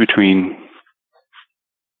difference between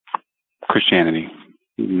Christianity,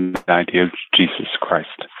 the idea of Jesus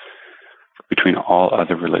Christ, between all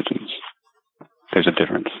other religions, there's a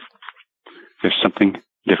difference. There's something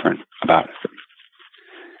different about it.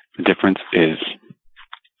 The difference is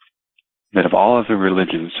that of all other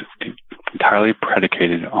religions, it's entirely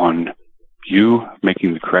predicated on you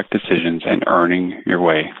making the correct decisions and earning your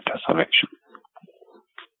way to salvation.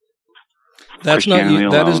 That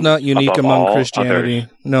is not unique among Christianity.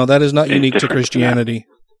 No, that is not unique to Christianity.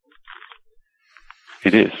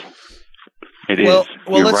 It is. It is. Well,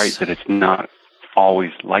 you're right that it's not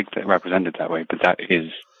always represented that way, but that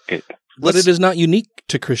is it. But it is not unique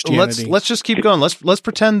to Christianity. Let's just keep going. Let's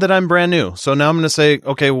pretend that I'm brand new. So now I'm going to say,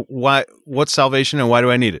 okay, what's salvation and why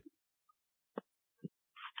do I need it?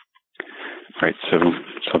 Right. So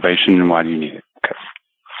salvation and why do you need it? Okay.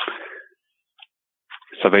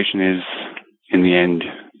 Salvation is, in the end,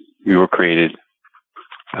 you were created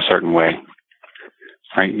a certain way.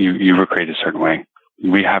 Right? You were created a certain way.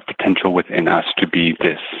 We have potential within us to be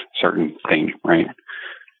this certain thing, right?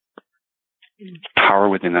 Power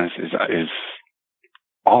within us is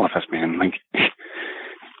all of us, man. Like,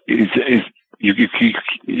 it's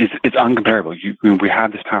uncomparable. We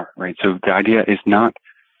have this power, right? So the idea is not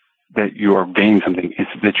that you are gaining something; it's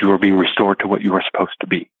that you are being restored to what you are supposed to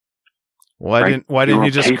be. Why didn't he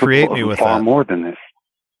just create me with far that? More than this.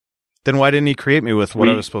 Then why didn't he create me with what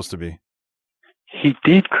I was supposed to be? He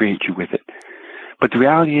did create you with it. But the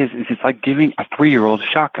reality is it's like giving a 3-year-old a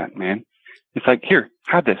shotgun, man. It's like, here,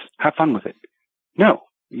 have this. Have fun with it. No,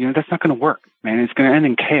 that's not going to work, man. It's going to end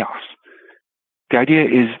in chaos. The idea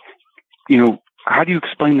is, how do you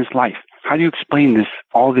explain this life? How do you explain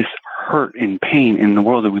all this hurt and pain in the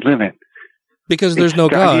world that we live in? Because there's no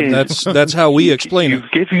God. That's how we explain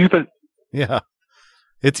it. Yeah.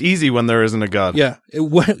 It's easy when there isn't a God. Yeah.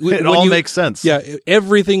 It all makes sense. Yeah.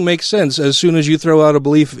 Everything makes sense as soon as you throw out a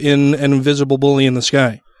belief in an invisible bully in the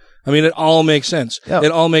sky. I mean, it all makes sense. Yeah.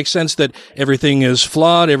 It all makes sense that everything is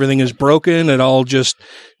flawed. Everything is broken. It all just,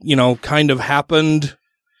 kind of happened.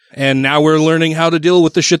 And now we're learning how to deal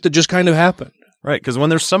with the shit that just kind of happened. Right. Because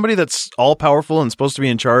when there's somebody that's all powerful and supposed to be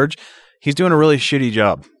in charge, he's doing a really shitty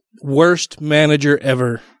job. Worst manager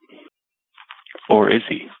ever. Or is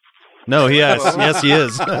he? No, yes, he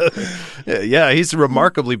is. Yeah, he's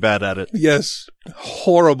remarkably bad at it. Yes,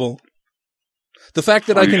 horrible. The fact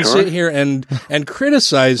that I can sit here and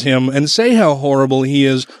criticize him and say how horrible he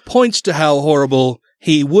is points to how horrible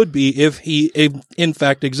he would be if he in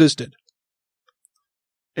fact existed.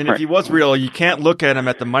 And if he was real, you can't look at him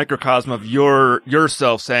at the microcosm of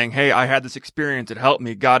yourself saying, hey, I had this experience, it helped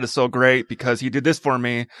me, God is so great because he did this for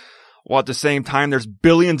me. While at the same time, there's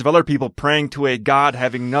billions of other people praying to a God,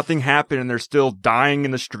 having nothing happen, and they're still dying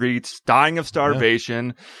in the streets, dying of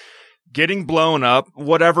starvation, getting blown up,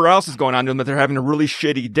 whatever else is going on to them, that they're having a really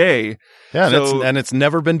shitty day. Yeah, So- and it's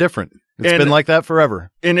never been different. It's And- been like that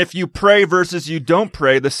forever. And if you pray versus you don't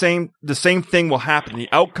pray, the same thing will happen. The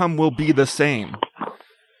outcome will be the same.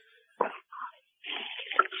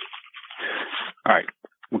 All right.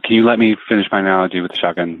 Well, can you let me finish my analogy with the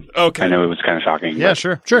shotgun? Okay. I know it was kind of shocking. Yeah, but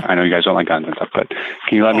sure. I know you guys don't like guns and stuff, but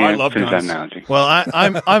can you let me I love finish guns. that analogy? Well,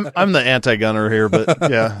 I'm the anti-gunner here, but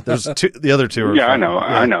yeah, there's the other two are. Yeah, fine.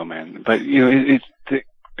 I know, man. But you know,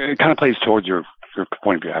 it kind of plays towards your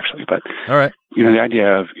point of view, actually. But All right. you know, the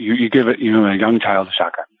idea of you give it, you know, a young child a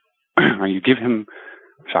shotgun, or you give him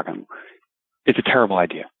a shotgun. It's a terrible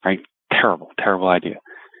idea, right? Terrible idea,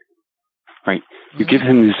 right? You give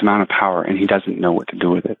him this amount of power, and he doesn't know what to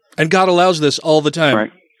do with it. And God allows this all the time.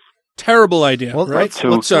 Right. Terrible idea, Well, right?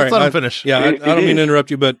 let's let him finish. Yeah, It I don't mean to is.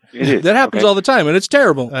 interrupt you, but It is, that happens okay? all the time, and it's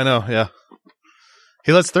terrible. I know. Yeah.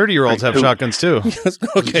 He lets 30-year-olds have so- shotguns too.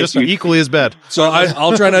 Okay, Just equally as bad. so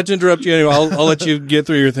I'll try not to interrupt you anyway. I'll let you get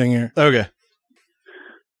through your thing here. Okay.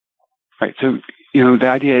 Right. So, you know, the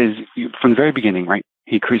idea is from the very beginning, right?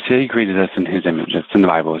 He created us in his image. It's in the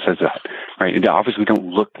Bible. It says that, right? And obviously, we don't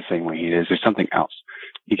look the same way he is. There's something else.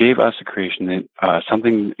 He gave us a creation that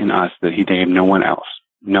something in us that he gave no one else,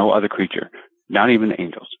 no other creature, not even the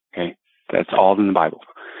angels. Okay, that's all in the Bible.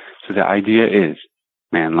 So the idea is,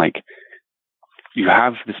 man, like you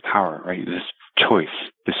have this power, right? This choice,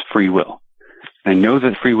 this free will. And I know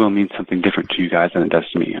that free will means something different to you guys than it does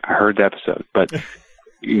to me. I heard the episode, but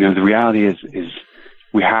you know, the reality is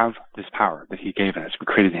we have this power that he gave us. We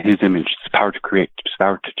created in his image, this power to create, this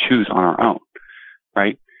power to choose on our own,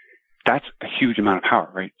 right? That's a huge amount of power,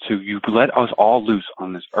 right? So you let us all loose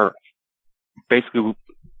on this earth. Basically, we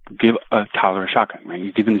give a toddler a shotgun, right?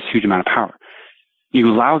 You give them this huge amount of power.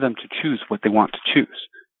 You allow them to choose what they want to choose.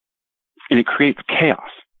 And it creates chaos,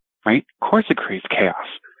 right? Of course it creates chaos.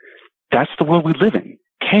 That's the world we live in,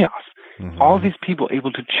 chaos. Mm-hmm. All these people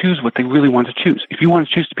able to choose what they really want to choose. If you want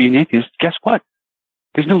to choose to be an atheist, guess what?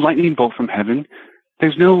 There's no lightning bolt from heaven.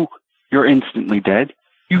 There's no, you're instantly dead.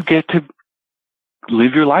 You get to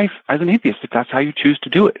live your life as an atheist if that's how you choose to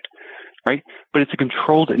do it, right? But it's a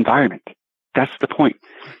controlled environment. That's the point,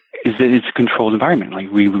 is that it's a controlled environment.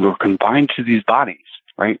 Like we were confined to these bodies,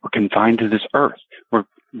 right? We're confined to this earth. We're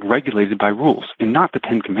regulated by rules and not the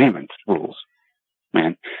 10 Commandments rules,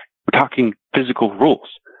 man. We're talking physical rules.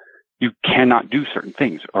 You cannot do certain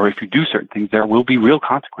things, or if you do certain things, there will be real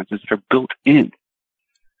consequences that are built in,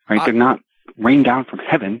 right? They're not rained down from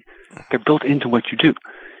heaven. They're built into what you do.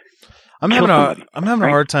 I'm having a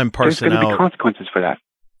hard time parsing There's going to be out. consequences for that.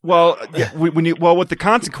 Well, yeah, with the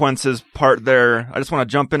consequences part there, I just want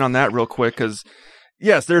to jump in on that real quick because,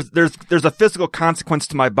 yes, there's a physical consequence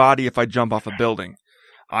to my body if I jump off a building.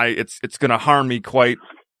 It's going to harm me quite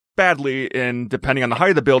badly, and depending on the height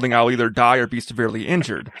of the building, I'll either die or be severely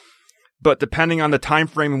injured. But depending on the time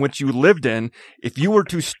frame in which you lived in, if you were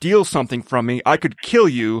to steal something from me, I could kill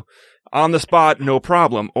you on the spot, no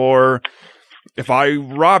problem. Or if I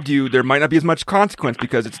robbed you, there might not be as much consequence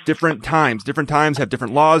because it's different times. Different times have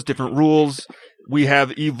different laws, different rules. We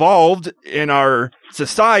have evolved in our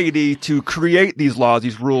society to create these laws,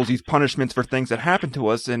 these rules, these punishments for things that happen to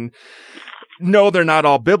us. And no, they're not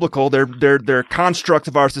all biblical. They're constructs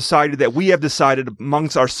of our society that we have decided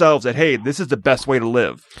amongst ourselves that, hey, this is the best way to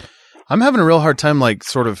live. I'm having a real hard time, like,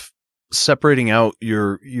 sort of separating out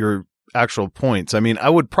your actual points. I mean, I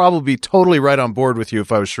would probably be totally right on board with you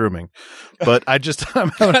if I was shrooming, but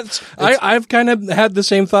I've kind of had the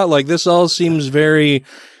same thought. Like, this all seems very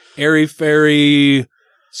airy-fairy,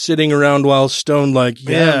 sitting around while stoned. Like,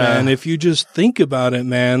 yeah, man, if you just think about it,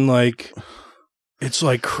 man, like, it's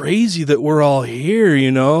like crazy that we're all here,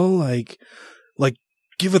 you know, like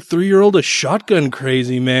give a 3-year-old a shotgun,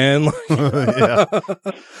 crazy, man. Yeah.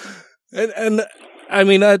 And I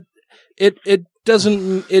mean, it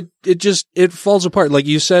doesn't, it falls apart. Like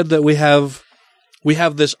you said, that we have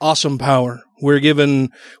this awesome power. We're given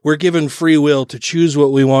free will to choose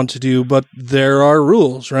what we want to do, but there are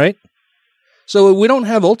rules, right? So we don't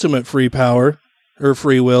have ultimate free power or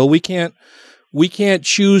free will. We can't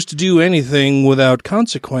choose to do anything without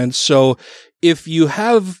consequence. So if you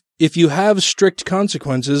have strict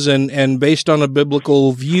consequences and based on a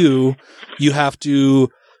biblical view, you have to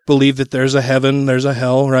believe that there's a heaven, there's a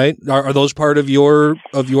hell, right? Are those part of your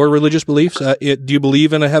religious beliefs? Do you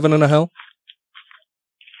believe in a heaven and a hell?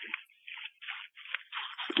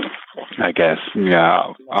 I guess,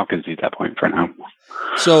 yeah, I'll concede that point for now.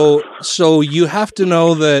 So you have to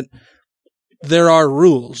know that there are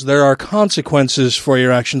rules, there are consequences for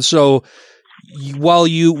your actions. So while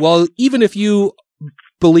even if you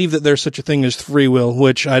believe that there's such a thing as free will,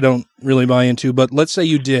 which I don't really buy into, but let's say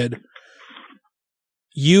you did,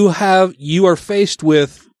 you are faced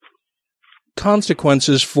with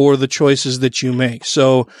consequences for the choices that you make.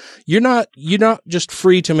 So you're not just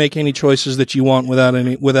free to make any choices that you want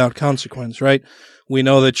without consequence, right? We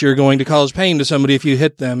know that you're going to cause pain to somebody if you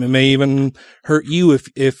hit them. It may even hurt you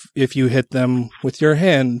if you hit them with your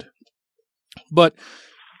hand. But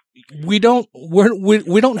we don't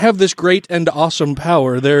have this great and awesome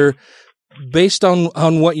power. They're based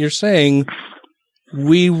on what you're saying.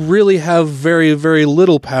 We really have very, very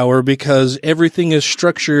little power because everything is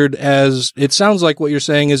structured as, it sounds like what you're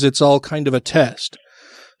saying is it's all kind of a test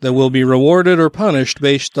that will be rewarded or punished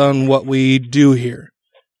based on what we do here.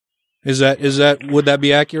 Would that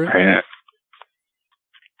be accurate?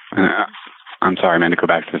 I'm sorry, man, to go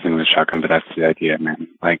back to the thing with the shotgun, but that's the idea, man.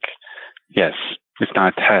 Like, yes, it's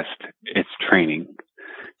not a test, it's training.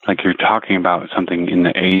 Like, you're talking about something in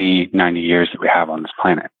the 80, 90 years that we have on this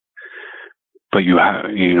planet. But you have,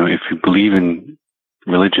 if you believe in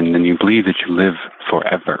religion, then you believe that you live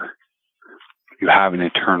forever. You have an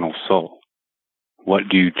eternal soul. What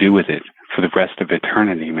do you do with it for the rest of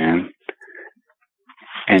eternity, man?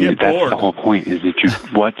 And that's the whole point, is that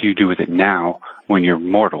what do you do with it now when you're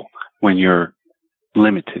mortal, when you're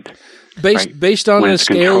limited? Based on a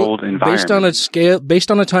scale, based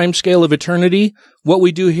on a time scale of eternity, what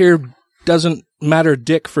we do here doesn't matter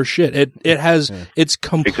dick for shit. It's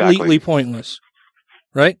completely pointless,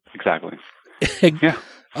 right? Exactly. Yeah.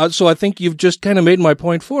 So I think you've just kind of made my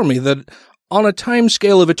point for me that on a time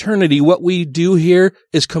scale of eternity, what we do here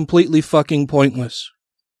is completely fucking pointless.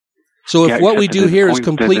 So if what we do here is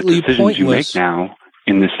completely pointless, you make now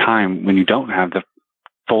in this time when you don't have the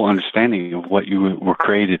full understanding of what you were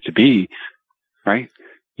created to be, right?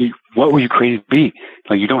 What were you created to be?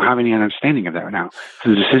 Like, you don't have any understanding of that now. So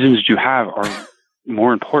the decisions that you have are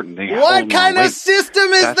more important. What kind of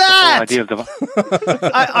system is that? The whole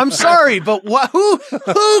idea of I'm sorry, but who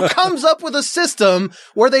comes up with a system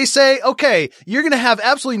where they say, okay, you're going to have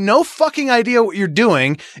absolutely no fucking idea what you're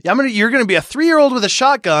doing. You're going to be a 3-year-old with a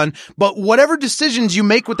shotgun, but whatever decisions you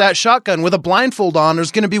make with that shotgun with a blindfold on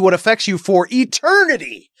is going to be what affects you for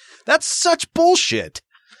eternity. That's such bullshit.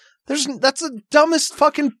 That's the dumbest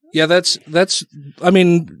fucking. Yeah, that's. I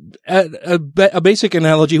mean, a basic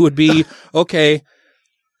analogy would be, okay,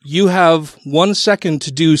 you have 1 second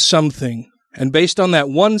to do something, and based on that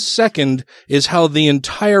 1 second is how the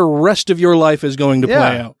entire rest of your life is going to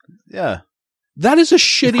play out. Yeah, that is a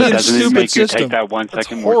shitty and stupid system. Take that 1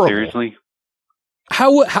 second more seriously. I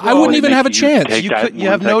wouldn't even have a chance. You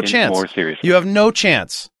have no chance. More seriously. You have no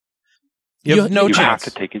chance. You have no chance. You have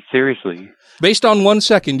to take it seriously. Based on 1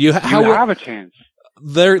 second, you have a chance.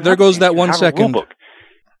 There goes that 1 second.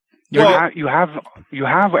 You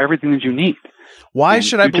have everything that you need. Why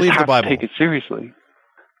should I believe the Bible? Take it seriously.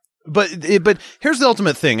 But here's the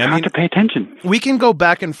ultimate thing. You have to pay attention. We can go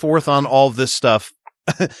back and forth on all of this stuff,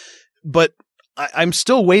 but I'm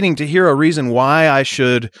still waiting to hear a reason why I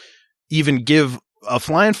should even give a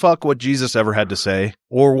flying fuck what Jesus ever had to say,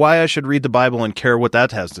 or why I should read the Bible and care what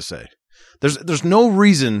that has to say. There's no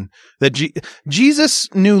reason that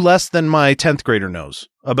Jesus knew less than my 10th grader knows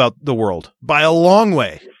about the world by a long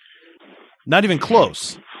way. Not even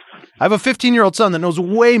close. I have a 15-year-old son that knows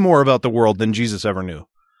way more about the world than Jesus ever knew.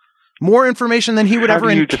 More information than he would ever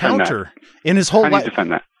encounter in his whole life. How do you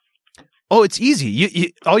defend that? Oh, it's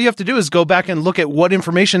easy. All you have to do is go back and look at what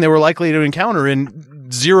information they were likely to encounter in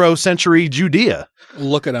 0th century Judea.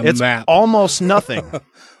 Look at a map. It's almost nothing.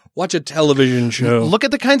 Watch a television show. Look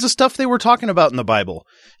at the kinds of stuff they were talking about in the Bible.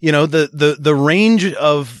 The range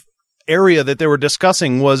of area that they were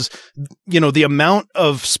discussing was, the amount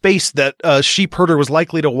of space that a sheep herder was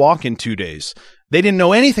likely to walk in 2 days. They didn't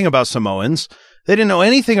know anything about Samoans. They didn't know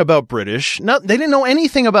anything about British. They didn't know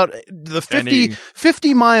anything about the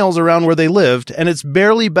 50 miles around where they lived. And it's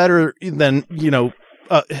barely better than,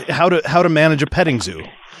 how to manage a petting zoo.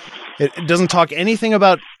 It doesn't talk anything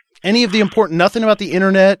about any of the important, nothing about the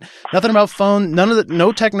internet, nothing about phone,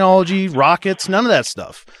 no technology, rockets, none of that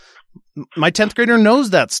stuff. My 10th grader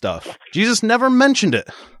knows that stuff. Jesus never mentioned it.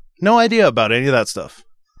 No idea about any of that stuff.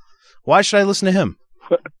 Why should I listen to him?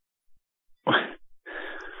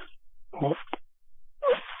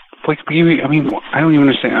 I don't even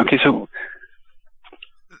understand. Okay, so,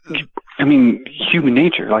 human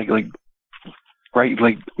nature, right? Like,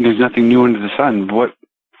 there's nothing new under the sun. What?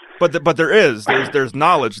 But there's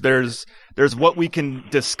knowledge. There's what we can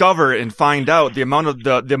discover and find out. The amount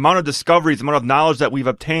of discoveries, the amount of knowledge that we've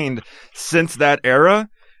obtained since that era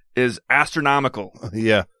is astronomical.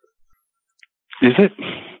 Yeah. Is it?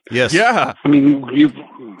 Yes. Yeah.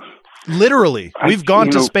 Literally, we've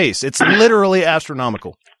gone to space. It's literally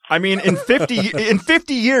astronomical. I mean, in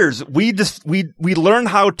 50 years, we learned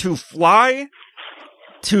how to fly,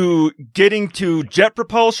 to getting to jet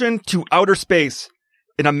propulsion, to outer space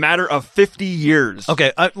in a matter of 50 years.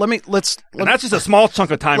 Okay, and that's just a small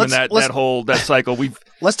chunk of time in that cycle.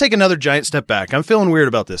 Let's take another giant step back. I'm feeling weird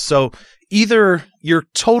about this. So either you're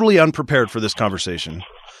totally unprepared for this conversation,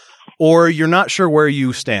 or you're not sure where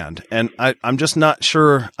you stand. And I'm just not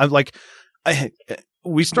sure.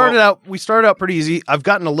 We started out pretty easy. I've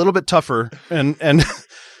gotten a little bit tougher, and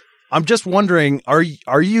I'm just wondering, are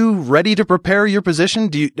you ready to prepare your position?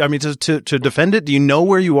 To defend it? Do you know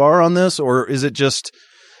where you are on this, or is it just,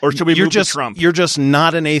 or should we move to Trump? You're just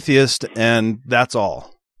not an atheist, and that's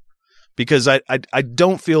all. Because I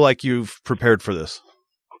don't feel like you've prepared for this.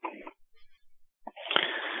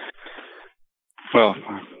 Well,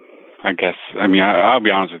 I guess, I'll be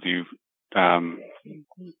honest with you.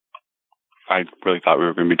 I really thought we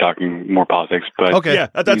were going to be talking more politics, but okay, yeah,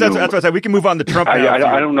 that's what I said. We can move on to Trump. I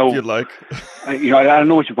don't know if you'd like. I don't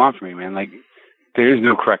know what you want from me, man. Like, there is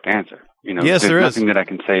no correct answer. Yes, there's nothing that I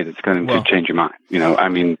can say that's going to change your mind.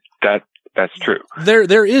 That's true.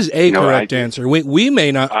 There is a correct answer. We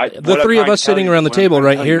may not. The three of us sitting around the table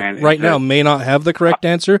right here, right now, may not have the correct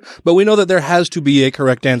answer, but we know that there has to be a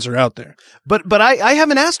correct answer out there. But I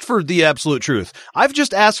haven't asked for the absolute truth. I've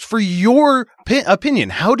just asked for your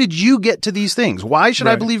opinion. How did you get to these things? Why should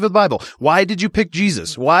I believe the Bible? Why did you pick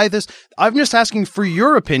Jesus? Why this? I'm just asking for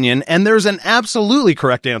your opinion, and there's an absolutely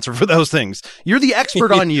correct answer for those things. You're the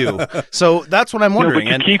expert on you, so that's what I'm wondering.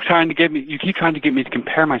 No, but you keep trying to get me to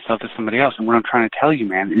compare myself to somebody else, and what I'm trying to tell you,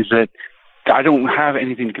 man, is that I don't have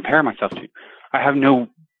anything to compare myself to. I have no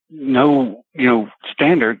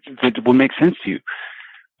standard that will make sense to you.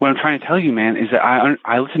 What I'm trying to tell you, man, is that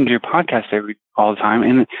I listen to your podcast all the time,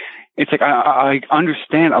 and it's like I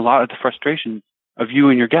understand a lot of the frustration of you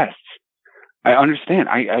and your guests. I understand.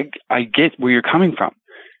 I get where you're coming from.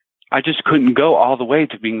 I just couldn't go all the way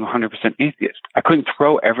to being 100% atheist. I couldn't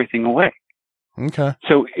throw everything away. Okay.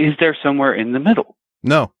 So is there somewhere in the middle?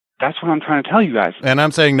 No. That's what I'm trying to tell you guys. And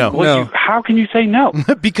I'm saying no. No. How can you say no?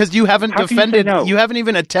 Because you haven't defended. You haven't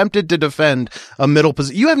even attempted to defend a middle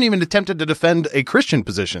position. You haven't even attempted to defend a Christian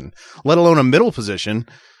position, let alone a middle position.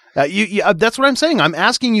 That's what I'm saying. I'm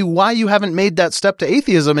asking you why you haven't made that step to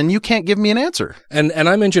atheism, and you can't give me an answer. And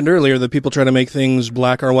I mentioned earlier that people try to make things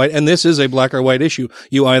black or white, and this is a black or white issue.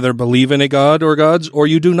 You either believe in a god or gods, or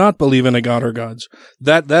you do not believe in a god or gods.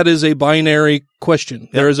 That is a binary question.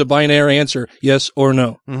 Yep. There is a binary answer, yes or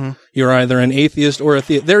no. Mm-hmm. You're either an atheist or a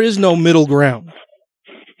theist. There is no middle ground.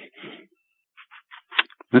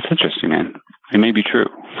 That's interesting, man. It may be true.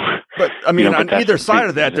 But, on either side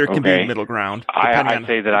of that, there can be a middle ground. I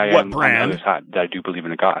say that I am on the other side, that I do believe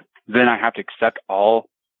in a God. Then I have to accept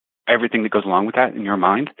everything that goes along with that in your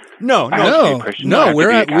mind? No.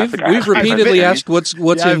 We've repeatedly asked what's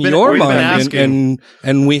in your mind,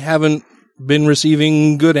 and we haven't been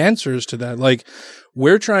receiving good answers to that. Like,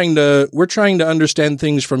 we're trying to understand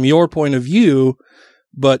things from your point of view,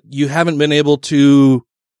 but you haven't been able to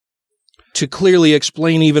clearly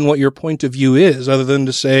explain even what your point of view is, other than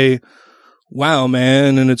to say, wow,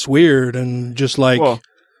 man, and it's weird, and just like... Well,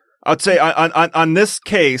 I'd say on this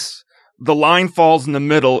case, the line falls in the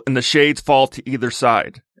middle, and the shades fall to either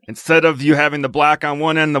side. Instead of you having the black on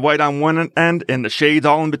one end, the white on one end, and the shades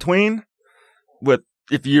all in between,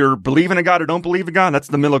 if you're believing in God or don't believe in God, that's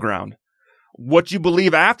the middle ground. What you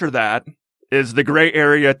believe after that is the gray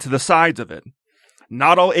area to the sides of it.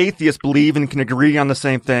 Not all atheists believe and can agree on the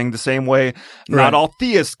same thing the same way. Right. Not all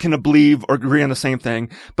theists can believe or agree on the same thing,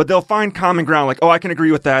 but they'll find common ground like, oh, I can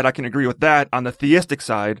agree with that. I can agree with that on the theistic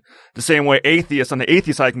side. The same way atheists on the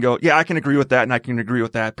atheist side can go, yeah, I can agree with that and I can agree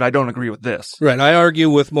with that, but I don't agree with this. Right. I argue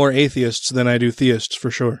with more atheists than I do theists for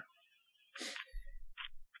sure.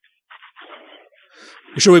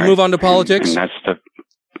 Should we move on to politics? And that's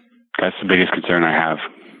the biggest concern I have.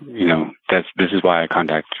 This is why I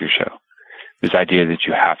contacted your show. This idea that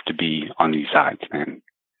you have to be on these sides, man.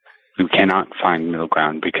 You cannot find middle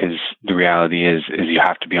ground because the reality is you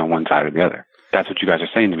have to be on one side or the other. That's what you guys are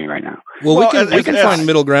saying to me right now. Well, we can find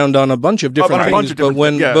middle ground on a bunch of different things, but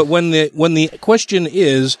when the question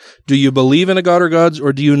is, do you believe in a god or gods,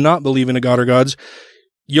 or do you not believe in a god or gods?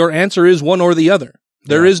 Your answer is one or the other.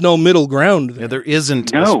 There is no middle ground there. Yeah, there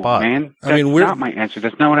isn't a spot. Man. That's not my answer.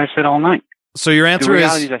 That's not what I said all night. So your answer is... The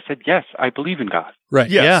reality is I said, yes, I believe in God. Right.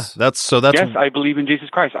 Yes. Yeah, that's... Yes, I believe in Jesus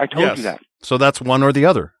Christ. I told you that. So that's one or the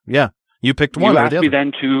other. Yeah. You picked one. You or asked the me other.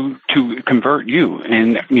 then to convert you,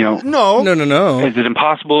 and no. Is it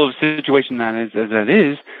impossible of a situation that is as it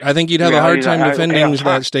is? I think you'd have a hard time defending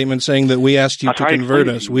that statement, saying that we asked you to convert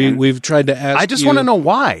us. We've tried to ask. I just want to know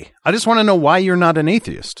why. I just want to know why you're not an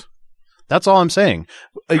atheist. That's all I'm saying.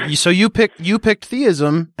 So you picked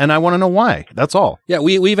theism, and I want to know why. That's all. Yeah,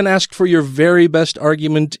 we even asked for your very best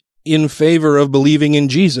argument in favor of believing in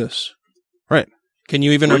Jesus. Right. Can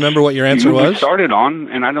you even remember what your answer was? We started on,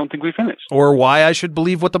 and I don't think we finished. Or why I should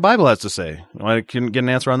believe what the Bible has to say. I couldn't get an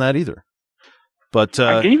answer on that either. But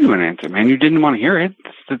I gave you an answer, man. You didn't want to hear it.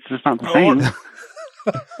 It's just not the same.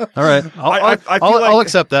 All right. I'll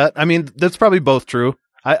accept that. I mean, that's probably both true.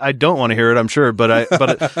 I don't want to hear it, I'm sure, but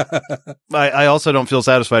I also don't feel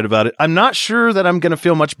satisfied about it. I'm not sure that I'm going to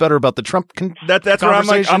feel much better about the Trump that's where I'm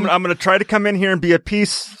like, I'm going to try to come in here and be a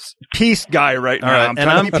peace guy right now. Right. I'm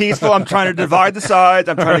trying to be peaceful. I'm trying to divide the sides.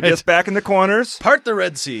 I'm trying to get us back in the corners. Part the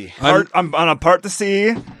Red Sea. I'm going to part the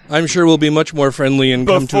sea. I'm sure we'll be much more friendly and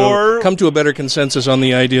come to a better consensus on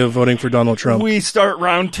the idea of voting for Donald Trump. We start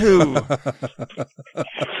round 2.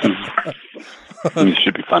 This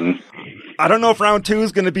should be fun. I don't know if round 2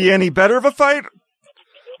 is going to be any better of a fight.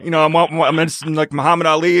 I'm like Muhammad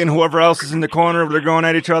Ali and whoever else is in the corner. They're going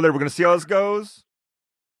at each other. We're going to see how this goes.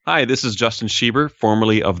 Hi, this is Justin Schieber,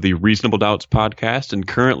 formerly of the Reasonable Doubts podcast and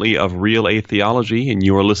currently of Real Atheology, and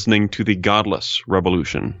you are listening to the Godless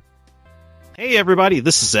Revolution. Hey everybody,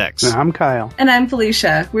 this is X. And I'm Kyle. And I'm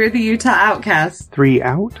Felicia. We're the Utah Outcasts. 3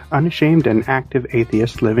 out, unashamed, and active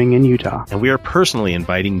atheists living in Utah. And we are personally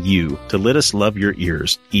inviting you to let us love your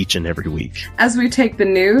ears each and every week. As we take the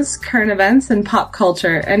news, current events, and pop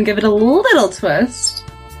culture and give it a little twist.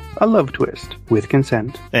 A love twist, with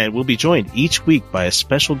consent. And we'll be joined each week by a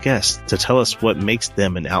special guest to tell us what makes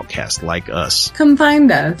them an outcast like us. Come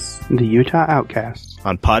find us. The Utah Outcasts.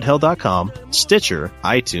 On podhell.com, Stitcher,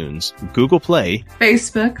 iTunes, Google Play,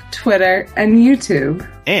 Facebook, Twitter, and YouTube.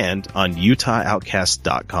 And on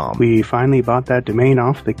UtahOutcast.com. We finally bought that domain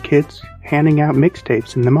off the kids handing out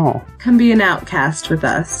mixtapes in the mall. Come be an outcast with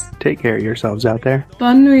us. Take care of yourselves out there.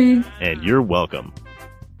 Bonne nuit. And you're welcome.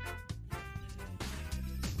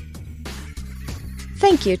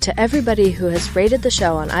 Thank you to everybody who has rated the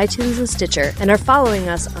show on iTunes and Stitcher and are following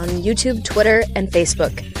us on YouTube, Twitter, and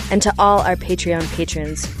Facebook. And to all our Patreon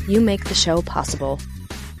patrons, you make the show possible.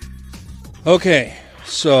 Okay,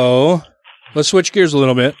 so let's switch gears a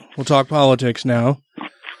little bit. We'll talk politics now.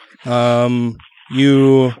 You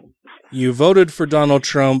voted for Donald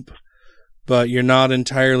Trump, but you're not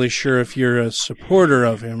entirely sure if you're a supporter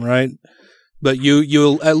of him, right? But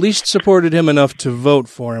you at least supported him enough to vote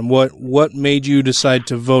for him. What made you decide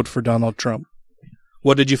to vote for Donald Trump?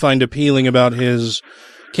 What did you find appealing about his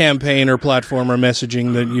campaign or platform or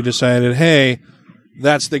messaging that you decided, hey,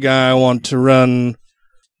 that's the guy I want to run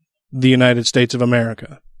the United States of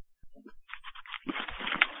America?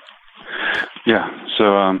 Yeah,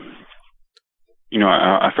 so, I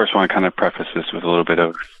first want to kind of preface this with a little bit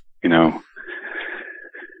of,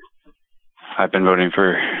 I've been voting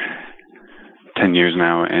for 10 years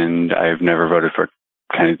now, and I've never voted for a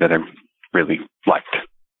candidate that I really liked.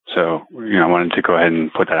 So, I wanted to go ahead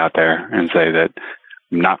and put that out there and say that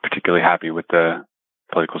I'm not particularly happy with the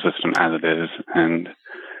political system as it is, and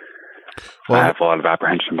I have a lot of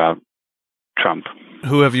apprehension about Trump.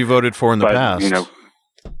 Who have you voted for in the past?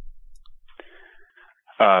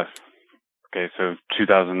 Okay, so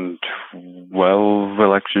 2012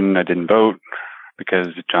 election, I didn't vote because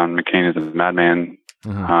John McCain is a madman.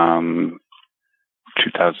 Mm-hmm.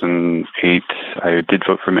 2008, I did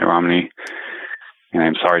vote for Mitt Romney, and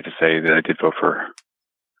I'm sorry to say that I did vote for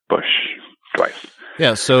Bush twice.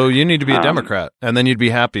 Yeah, so you need to be a Democrat, and then you'd be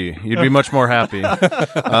happy. You'd be much more happy.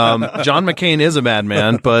 John McCain is a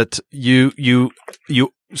madman, but you.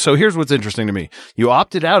 So here's what's interesting to me: you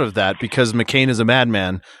opted out of that because McCain is a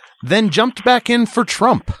madman, then jumped back in for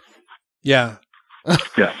Trump. Yeah.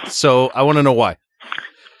 Yes. So I want to know why.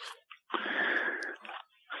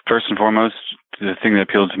 First and foremost, the thing that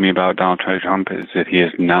appealed to me about Donald Trump is that he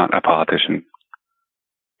is not a politician.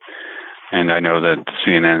 And I know that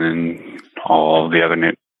CNN and all the other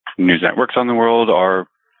news networks on the world are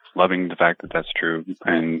loving the fact that that's true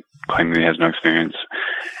and claiming that he has no experience.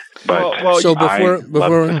 But so I love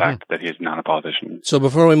the fact that he is not a politician. So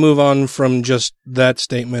before we move on from just that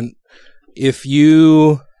statement, if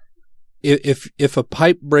a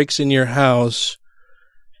pipe breaks in your house,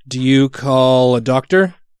 do you call a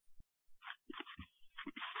doctor?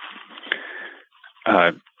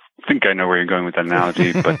 I think I know where you're going with that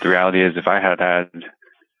analogy, but the reality is if I had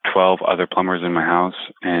 12 other plumbers in my house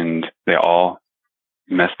and they all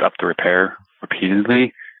messed up the repair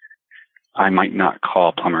repeatedly, I might not call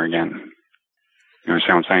a plumber again. You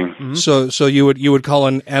understand what I'm saying? Mm-hmm. So you would call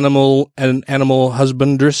an animal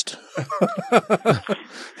husbandrist?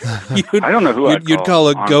 I don't know who you'd call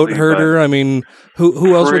a goat honestly, herder. I mean,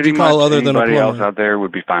 who else would you call other than a anybody else plumber? out there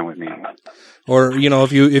would be fine with me. Or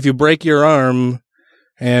if you break your arm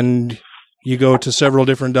and you go to several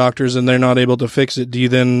different doctors and they're not able to fix it, do you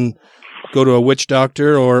then go to a witch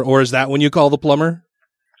doctor, or is that when you call the plumber?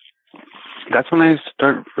 That's when I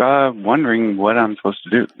start wondering what I'm supposed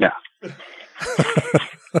to do. Yeah.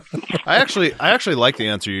 I actually like the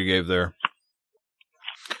answer you gave there.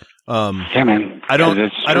 Yeah, man. I don't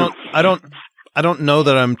know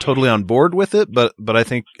that I'm totally on board with it, but I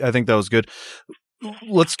think that was good.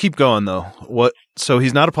 Let's keep going though. So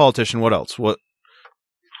he's not a politician. What else? What?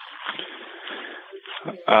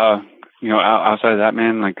 Outside of that,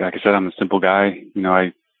 man, like I said, I'm a simple guy.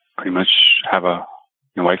 I pretty much have a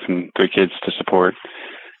wife and 3 kids to support.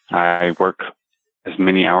 I work as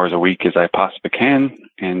many hours a week as I possibly can,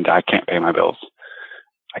 and I can't pay my bills.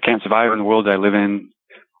 I can't survive in the world that I live in.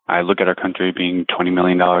 I look at our country being $20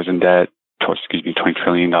 million in debt, $20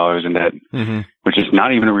 trillion in debt, which is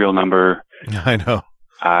not even a real number. I know.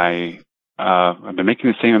 I've been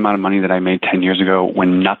making the same amount of money that I made 10 years ago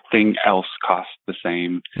when nothing else cost the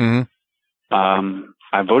same.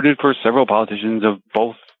 I voted for several politicians of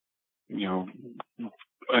both,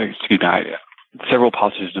 several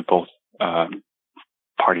politicians of both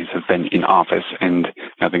parties have been in office, and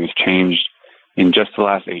nothing has changed. In just the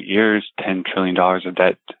last 8 years, $10 trillion of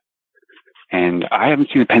debt, and I haven't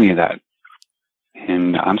seen a penny of that.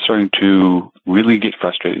 And I'm starting to really get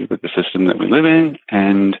frustrated with the system that we live in,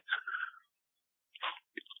 and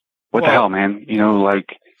what the hell, man?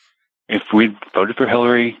 If we'd voted for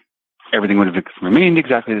Hillary, everything would have remained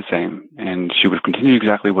exactly the same, and she would have continued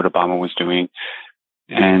exactly what Obama was doing.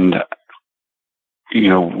 And,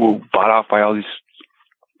 bought off by all these,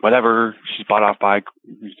 whatever, she's bought off by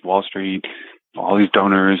Wall Street, all these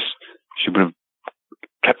donors. She would have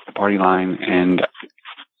kept the party line, and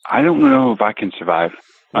I don't know if I can survive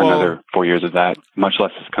another 4 years of that, much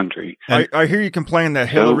less this country. I hear you complain that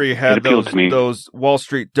Hillary had those Wall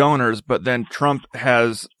Street donors, but then Trump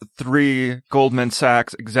has 3 Goldman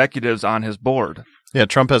Sachs executives on his board. Yeah,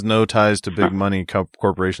 Trump has no ties to big money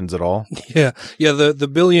corporations at all. Yeah. The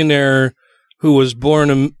billionaire who was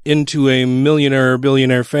born into a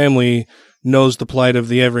billionaire family knows the plight of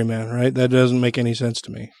the everyman, right? That doesn't make any sense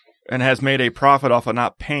to me. And has made a profit off of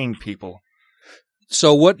not paying people.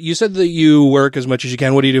 So what you said that you work as much as you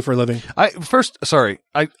can. What do you do for a living? I just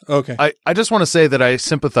want to say that I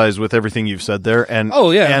sympathize with everything you've said there, and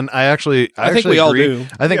and I think we all do.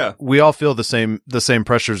 I think we all feel the same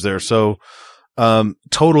pressures there. So,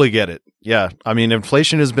 totally get it. Yeah, I mean,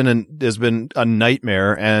 inflation has been a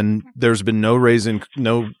nightmare, and there's been no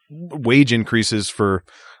wage increases for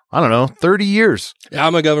 30 years. Yeah,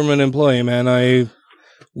 I'm a government employee, man.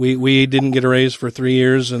 We didn't get a raise for 3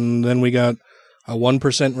 years, and then we got a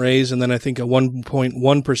 1% raise, and then I think a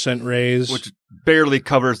 1.1% raise. Which barely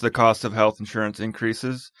covers the cost of health insurance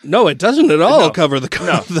increases. No, it doesn't at all cover the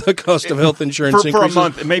cost of health insurance increases. For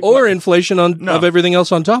a month. Or inflation of everything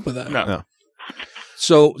else on top of that. No.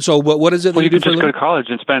 So what is it that you do can for a just go living? to college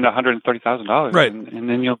and spend $130,000. Right. And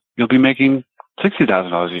then you'll be making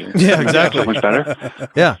 $60,000 a year. Yeah, exactly. So much better.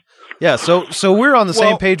 Yeah. Yeah, so we're on the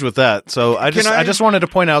same page with that. So I just wanted to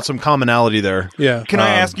point out some commonality there. Yeah. Can I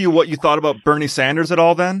ask you what you thought about Bernie Sanders at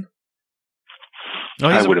all then?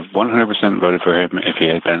 I would have 100% voted for him if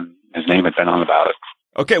his name had been on the ballot.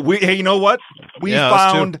 Okay, hey, you know what? We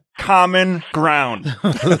found common ground.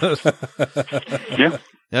 Yeah.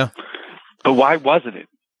 Yeah. But why wasn't it?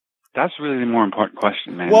 That's really the more important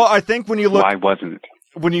question, man. Well, I think when you look, why wasn't it?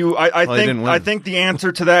 I think the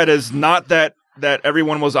answer to that is not that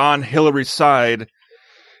everyone was on Hillary's side.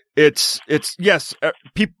 It's yes,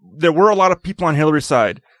 there were a lot of people on Hillary's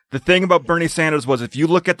side. The thing about Bernie Sanders was, if you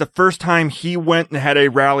look at the first time he went and had a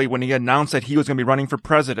rally when he announced that he was going to be running for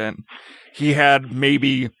president, he had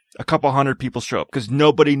maybe a couple hundred people show up because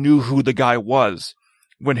nobody knew who the guy was.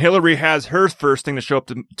 When Hillary has her first thing to show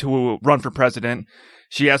up to run for president,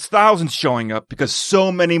 she has thousands showing up because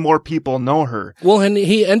so many more people know her. Well, and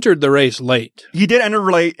he entered the race late. He did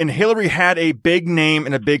enter late, and Hillary had a big name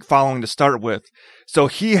and a big following to start with. So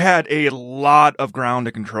he had a lot of ground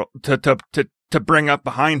to control, to bring up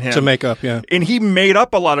behind him. To make up, yeah. And he made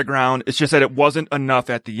up a lot of ground. It's just that it wasn't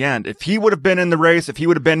enough at the end. If he would have been in the race, if he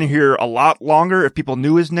would have been here a lot longer, if people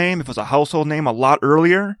knew his name, if it was a household name a lot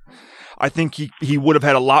earlier, I think he would have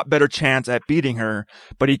had a lot better chance at beating her,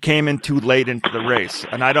 but he came in too late into the race.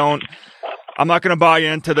 And I'm not going to buy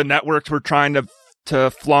into the networks who are trying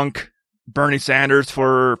to flunk Bernie Sanders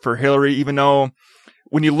for Hillary, even though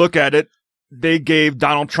when you look at it, they gave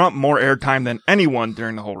Donald Trump more airtime than anyone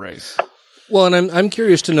during the whole race. Well, and I'm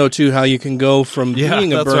curious to know too how you can go from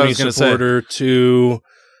being a Bernie supporter to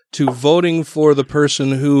voting for the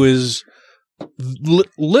person who is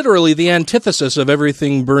literally the antithesis of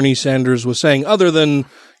everything Bernie Sanders was saying, other than,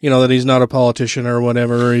 that he's not a politician or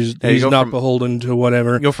whatever, he's not beholden to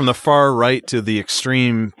whatever. You go from the far right to the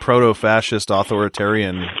extreme proto-fascist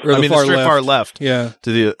authoritarian, or far left, yeah,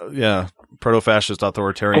 to the proto-fascist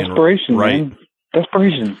authoritarian desperation, right. Man.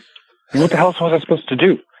 Desperation. What the hell was I supposed to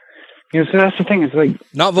do? So that's the thing. It's like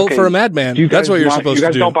not vote for a madman. That's what you're supposed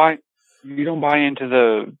to do. You don't buy into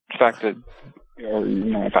the fact that, or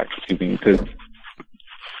not fact, the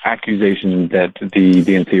accusation that the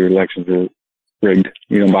DNC elections were rigged.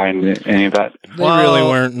 You don't buy into any of that. They really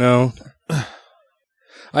weren't. No.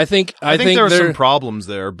 I think there were some problems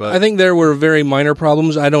there, but I think there were very minor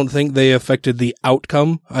problems. I don't think they affected the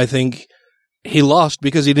outcome. I think he lost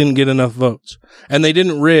because he didn't get enough votes, and they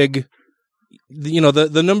didn't rig.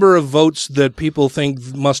 The number of votes that people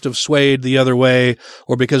think must have swayed the other way,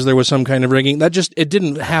 or because there was some kind of rigging, it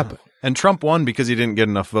didn't happen. And Trump won because he didn't get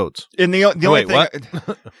enough votes. And the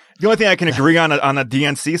only thing I can agree on the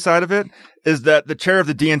DNC side of it is that the chair of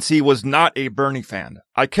the DNC was not a Bernie fan.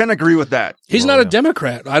 I can agree with that. He's not a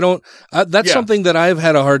Democrat. That's something that I've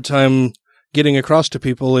had a hard time getting across to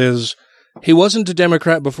people is he wasn't a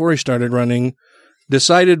Democrat before he started running,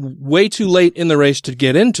 decided way too late in the race to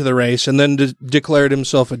get into the race, and then declared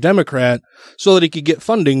himself a Democrat so that he could get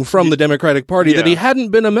funding from the Democratic Party that he hadn't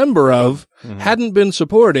been a member of, hadn't been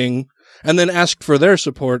supporting, and then asked for their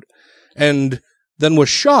support, and then was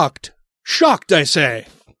shocked, I say,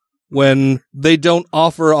 when they don't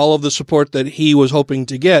offer all of the support that he was hoping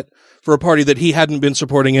to get for a party that he hadn't been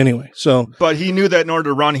supporting anyway. But he knew that in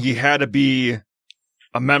order to run, he had to be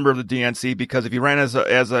a member of the DNC, because if he ran as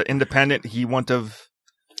an independent, he wouldn't have.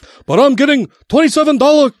 But I'm getting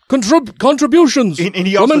 $27 contributions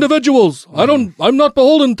from individuals. I'm not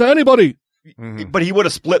beholden to anybody. But he would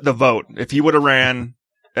have split the vote. If he would have ran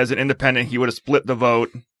as an independent, he would have split the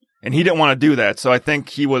vote, and he didn't want to do that. So I think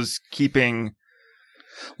he was keeping.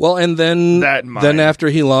 Well, and then after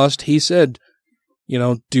he lost, he said,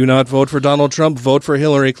 do not vote for Donald Trump, vote for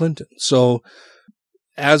Hillary Clinton. So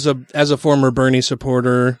as a former Bernie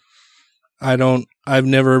supporter, I've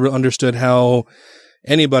never understood how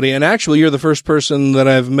anybody, and actually you're the first person that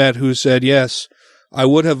I've met who said, yes, I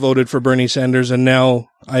would have voted for Bernie Sanders, and now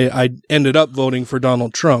I ended up voting for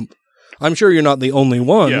Donald Trump. I'm sure you're not the only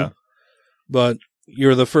one, but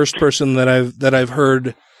you're the first person that I've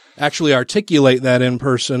heard actually articulate that in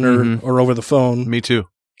person or over the phone. Me too.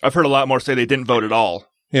 I've heard a lot more say they didn't vote at all.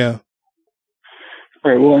 Yeah.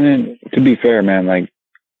 Right. Well, and then to be fair, man,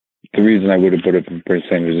 the reason I would have voted for Bernie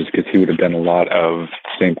Sanders is because he would have done a lot of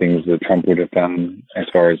the same things that Trump would have done as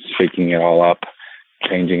far as shaking it all up,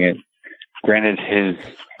 changing it. Granted, his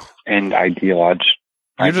end ideology,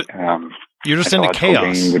 you're just into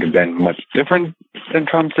chaos. Would have been much different than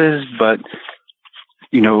Trump's is, but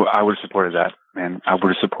I would have supported that, man. I would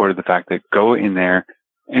have supported the fact that go in there,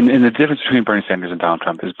 and the difference between Bernie Sanders and Donald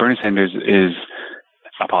Trump is Bernie Sanders is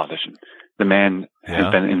a politician. The man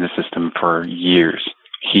has been in the system for years.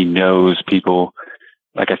 He knows people.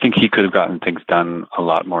 I think he could have gotten things done a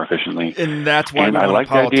lot more efficiently. And that's why I like a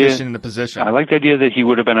politician in the position. I like the idea that he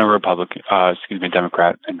would have been a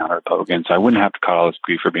Democrat and not a Republican. So I wouldn't have to cut all this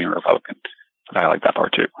grief for being a Republican. But I like that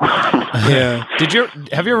part too. Yeah.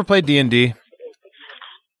 Have you ever played D&D?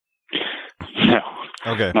 No.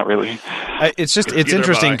 Okay. Not really. It's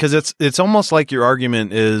interesting because it's almost like your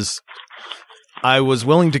argument is, I was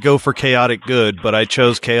willing to go for chaotic good, but I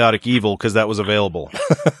chose chaotic evil because that was available.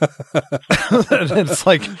 It's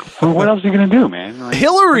like, well, what else are you going to do, man? Hillary.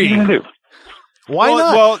 What are you going to do? Why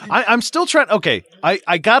not? Well, I'm still trying. Okay,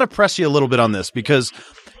 I got to press you a little bit on this because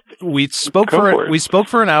we spoke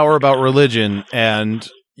for an hour about religion, and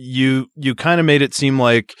you kind of made it seem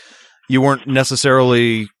like you weren't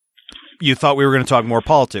necessarily. You thought we were going to talk more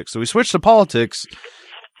politics, so we switched to politics,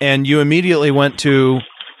 and you immediately went to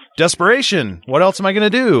desperation. What else am I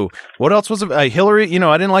going to do? What else was Hillary?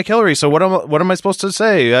 I didn't like Hillary, so what am I supposed to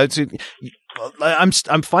say? I'm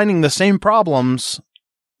finding the same problems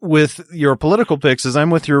with your political picks as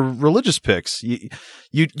I'm with your religious picks.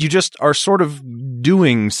 You just are sort of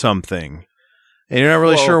doing something, and you're not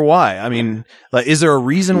really sure why. I mean, is there a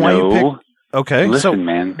reason why you pick? Okay, listen,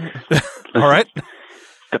 man. All right.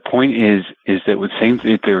 The point is that with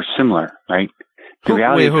they're similar, right? The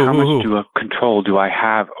reality is how much control do I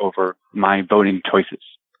have over my voting choices?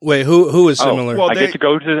 Wait, who is similar? I get to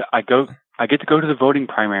go to the voting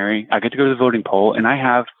primary. I get to go to the voting poll, and I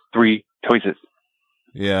have 3 choices.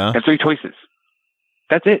 Yeah, I have 3 choices.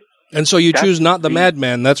 That's it. And so you choose not the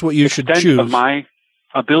madman. That's what you should choose. Of my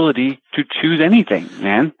ability to choose anything,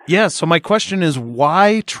 man. Yeah, so my question is,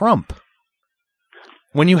 why Trump?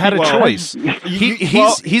 When you had a choice.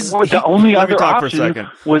 The only other option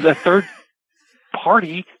was a third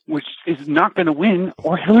party, which is not going to win,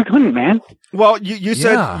 or Hillary Clinton, man. Well, you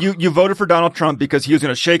said you voted for Donald Trump because he was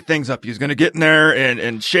going to shake things up. He was going to get in there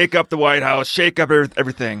and shake up the White House, shake up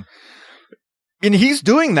everything. And he's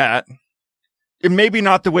doing that. It may be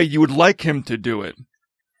not the way you would like him to do it.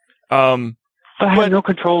 But I have no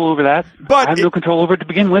control over that. But I have no control over it to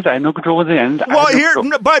begin with. I have no control over the end.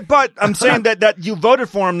 But I'm saying that you voted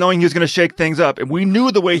for him knowing he was going to shake things up, and we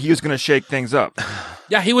knew the way he was going to shake things up.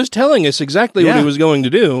 Yeah, he was telling us exactly what he was going to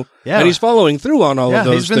do, and he's following through on all of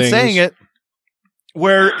those things. He's been saying it.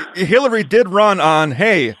 Where Hillary did run on,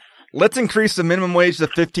 hey, let's increase the minimum wage to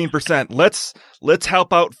 15%. Let's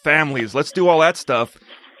help out families. Let's do all that stuff.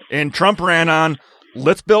 And Trump ran on,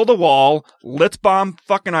 let's build a wall. Let's bomb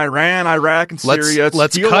fucking Iran, Iraq, and Syria.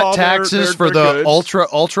 Let's cut taxes for the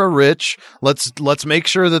ultra rich. Let's make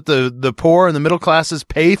sure that the poor and the middle classes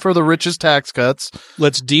pay for the richest tax cuts.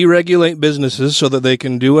 Let's deregulate businesses so that they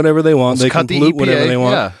can do whatever they want. They can pollute whatever they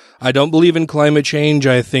want. Yeah. I don't believe in climate change.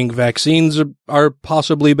 I think vaccines are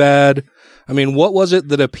possibly bad. I mean, what was it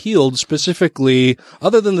that appealed specifically,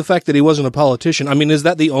 other than the fact that he wasn't a politician? I mean, is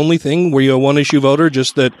that the only thing? Were you a one-issue voter,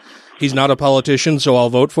 just that he's not a politician, so I'll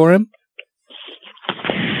vote for him?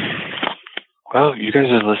 Well, you guys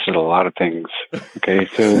have listed a lot of things. Okay,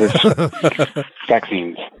 so there's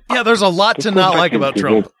vaccines. Yeah, there's a lot to not like about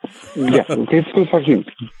Trump. Yeah, okay, let's go to vaccines.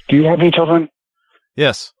 Do you have any children?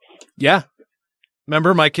 Yes. Yeah.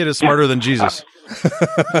 Remember, my kid is smarter than Jesus.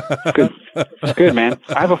 Good. Good, man.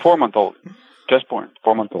 I have a 4-month-old. Just born.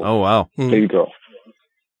 4-month-old. Oh, wow. Baby girl.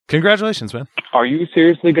 Congratulations, man. Are you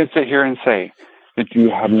seriously going to sit here and say that you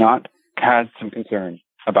have not had some concern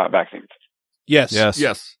about vaccines? Yes.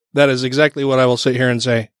 Yes. That is exactly what I will sit here and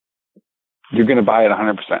say. You're going to buy it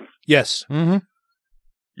 100%? Yes. Mm-hmm.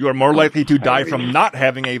 You are more likely to die from not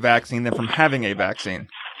having a vaccine than from having a vaccine.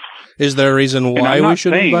 Is there a reason why we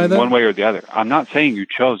shouldn't buy that? One way or the other. I'm not saying you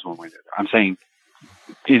chose one way or the other. I'm saying,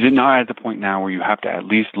 is it not at the point now where you have to at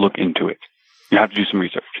least look into it? You have to do some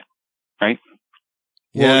research, right?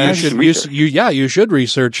 Yeah, you should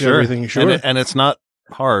research everything. Sure, and it's not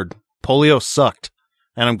hard. Polio sucked,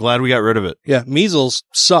 and I'm glad we got rid of it. Yeah, measles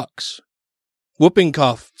sucks. Whooping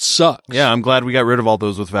cough sucks. Yeah, I'm glad we got rid of all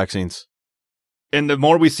those with vaccines. And the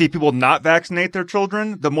more we see people not vaccinate their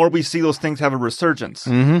children, the more we see those things have a resurgence.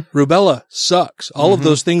 Mm-hmm. Rubella sucks. All of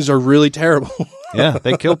those things are really terrible. Yeah,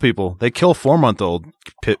 they kill people. They kill 4-month-old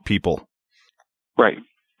people. Right.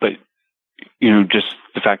 But, just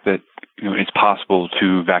the fact that, it's possible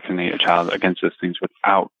to vaccinate a child against those things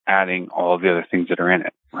without adding all of the other things that are in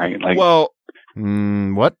it, right? Like, well,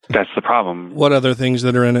 what? That's the problem. What other things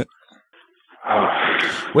that are in it?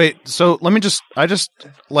 Wait, so let me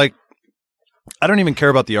I don't even care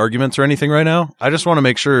about the arguments or anything right now. I just want to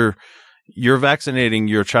make sure you're vaccinating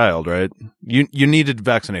your child, right? You need to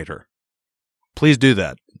vaccinate her. Please do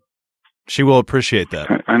that. She will appreciate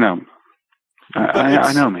that. I know.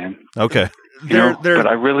 I know, man. Okay. But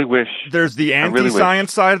I really wish there's the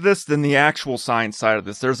anti-science side of this, then the actual science side of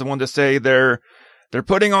this. There's the one to say they're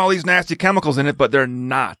putting all these nasty chemicals in it, but they're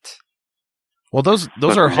not. Well, those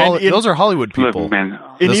are Hollywood people. Look, man,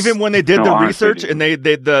 and even when they did the research and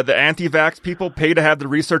the anti-vax people pay to have the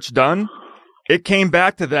research done, it came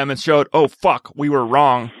back to them and showed, oh fuck, we were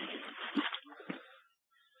wrong.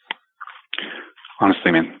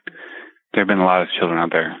 Honestly, man, there have been a lot of children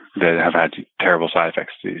out there that have had terrible side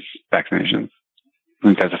effects to these vaccinations. I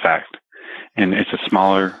think that's a fact. And it's a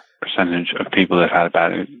smaller percentage of people that have had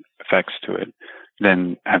bad effects to it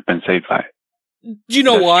than have been saved by it. Do you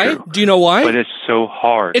know why? True. Do you know why? But it's so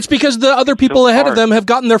hard. It's because the other people ahead of them have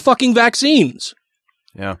gotten their fucking vaccines.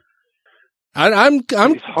 Yeah. I'm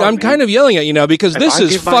kind of yelling at you now because this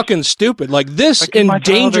is fucking stupid. Like, this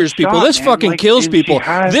endangers people. This fucking kills people.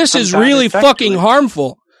 This is really fucking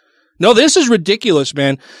harmful. No, this is ridiculous,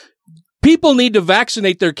 man. People need to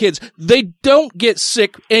vaccinate their kids. They don't get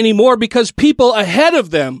sick anymore because people ahead of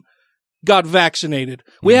them got vaccinated.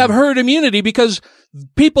 We have herd immunity because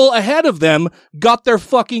people ahead of them got their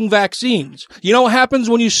fucking vaccines. You know what happens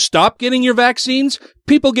when you stop getting your vaccines?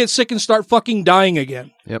 People get sick and start fucking dying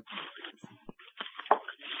again. Yep.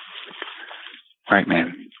 Right,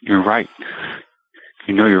 man. You're right.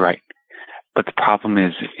 You're right. But the problem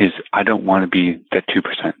is I don't want to be that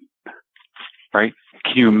 2%. Right?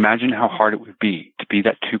 Can you imagine how hard it would be to be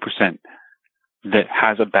that 2% that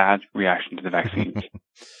has a bad reaction to the vaccines?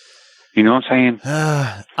 You know what I'm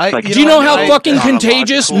saying? Do you know how fucking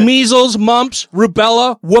contagious measles, mumps,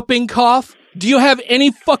 rubella, whooping cough? Do you have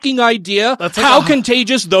any fucking idea how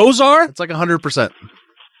contagious those are? It's like 100%.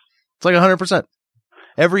 It's like 100%.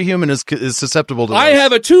 Every human is susceptible to those. I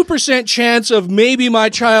have a 2% chance of maybe my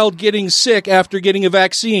child getting sick after getting a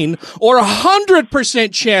vaccine, or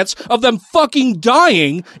 100% chance of them fucking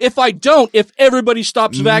dying if everybody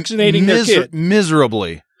stops vaccinating their kid.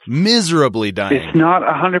 Miserably dying. It's not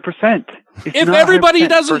 100%. If everybody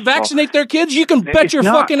doesn't vaccinate their kids, you can bet your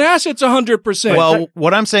fucking ass it's 100%. Well,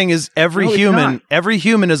 what I'm saying is every human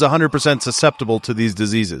is 100% susceptible to these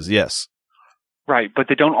diseases. Yes. Right, but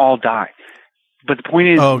they don't all die. But the point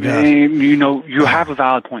is, you have a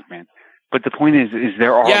valid point, man. But the point is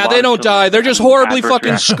there are. Yeah, they don't die. They're just horribly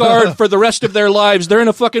fucking scarred for the rest of their lives. They're in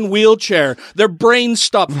a fucking wheelchair. Their brains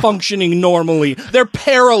stop functioning normally. They're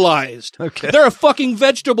paralyzed. Okay. They're a fucking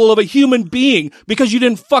vegetable of a human being because you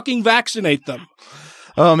didn't fucking vaccinate them.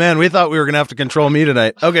 Oh man, we thought we were going to have to control me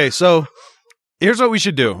tonight. Okay, so here's what we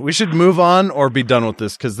should do. We should move on or be done with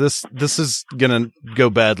this because this is going to go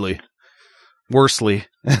badly. Worsely.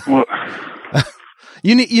 Well,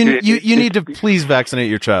 You need to please vaccinate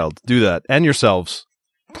your child. Do that. And yourselves.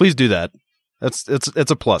 Please do that. It's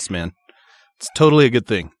a plus, man. It's totally a good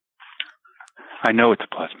thing. I know it's a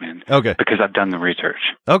plus, man. Okay. Because I've done the research.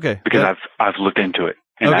 Okay. Because I've looked into it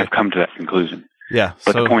and I've come to that conclusion. Yeah.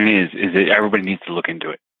 But the point is that everybody needs to look into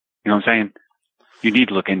it. You know what I'm saying? You need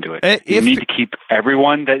to look into it. You need to keep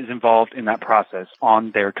everyone that is involved in that process on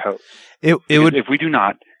their toes. If we do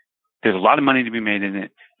not, there's a lot of money to be made in it.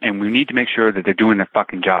 And we need to make sure that they're doing their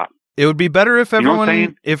fucking job. It would be better if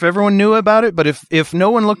everyone knew about it, but if no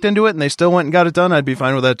one looked into it and they still went and got it done, I'd be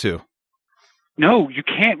fine with that too. No, you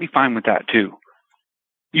can't be fine with that too.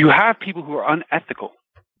 You have people who are unethical.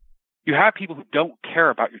 You have people who don't care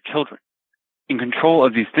about your children in control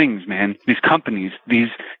of these things, man. These companies, these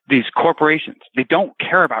corporations, they don't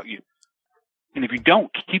care about you. And if you don't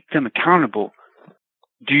keep them accountable,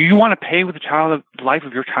 do you want to pay with the life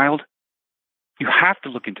of your child? You have to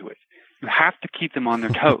look into it. You have to keep them on their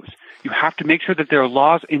toes. You have to make sure that there are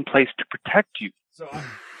laws in place to protect you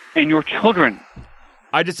and your children.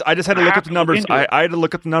 I just had to look up the numbers. I had to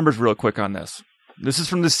look up the numbers real quick on this. This is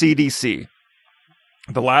from the CDC.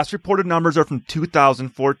 The last reported numbers are from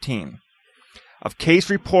 2014. Of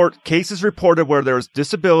cases reported where there was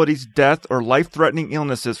disabilities, death, or life-threatening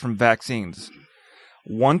illnesses from vaccines.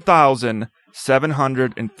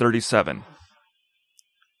 1,737.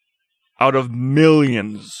 Out of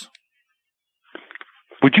millions.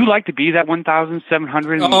 Would you like to be that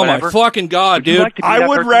 1,700? Oh my fucking god, dude! I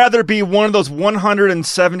would rather be one of those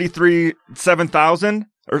 173,700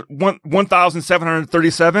 or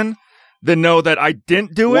 1,737 than know that I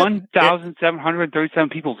didn't do it. 1,737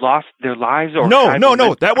 people lost their lives, or no,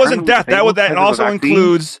 that wasn't death. That also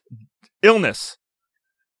includes illness.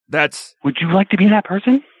 Would you like to be that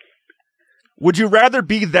person? Would you rather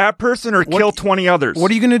be that person or kill 20 others?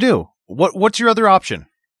 What are you going to do? What's your other option?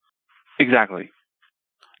 Exactly.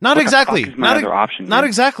 Not what exactly. The fuck is my other option? Not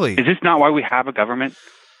exactly. Is this not why we have a government?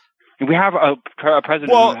 And we have a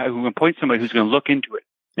president who appoints somebody who's going to look into it.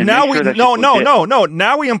 Now we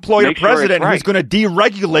Now we employ a president who's going to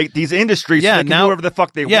deregulate these industries so they can do whatever the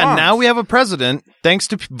fuck they want. Yeah, now we have a president, thanks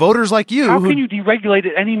to voters like you. How can you deregulate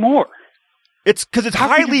it anymore? It's because it's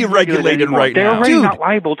highly regulated right They're now. already not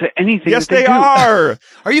liable to anything. Yes, that they do. are.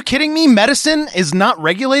 Are you kidding me? Medicine is not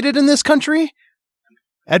regulated in this country?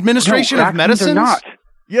 Administration of medicines? Not.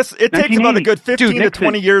 Yes, it takes about a good 15 to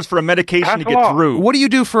 20 years for a medication to get through. What do you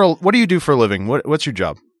do for a living? What's your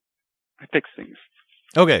job? I fix things.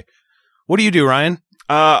 Okay. What do you do, Ryan?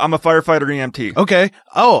 I'm a firefighter EMT. Okay.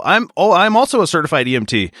 I'm also a certified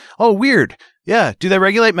EMT. Oh, weird. Yeah. Do they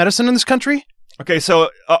regulate medicine in this country? Okay, so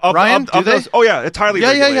Ryan, do they? Oh yeah, it's highly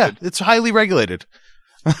regulated. Yeah. It's highly regulated.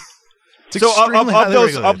 So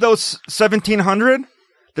of those 1,700,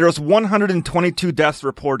 there was 122 deaths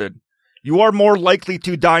reported. You are more likely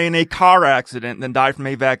to die in a car accident than die from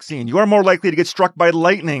a vaccine. You are more likely to get struck by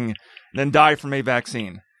lightning than die from a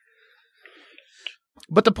vaccine.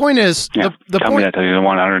 But the point is, tell me that. Tell you the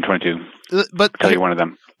 122. But tell you one of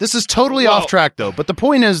them. This is totally off track, though. But the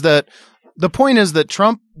point is that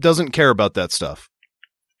Trump doesn't care about that stuff.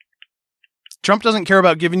 Trump doesn't care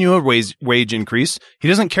about giving you a wage increase. He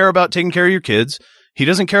doesn't care about taking care of your kids. He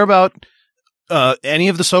doesn't care about any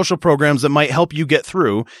of the social programs that might help you get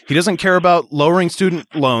through. He doesn't care about lowering student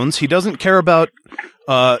loans. He doesn't care about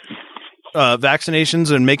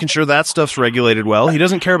vaccinations and making sure that stuff's regulated well. He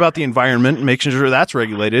doesn't care about the environment and making sure that's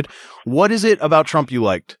regulated. What is it about Trump you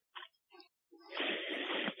liked?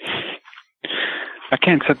 I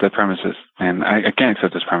can't accept the premises, man. I can't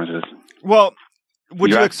accept those premises. Well,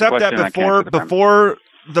 would you asked the accept that question, I can't answer the premise. before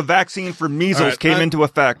the vaccine for measles came into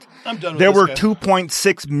effect, I'm done with there this were guy.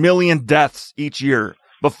 2.6 million deaths each year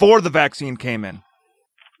before the vaccine came in.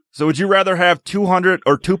 So would you rather have 200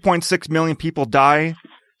 or 2.6 million people die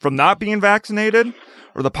from not being vaccinated,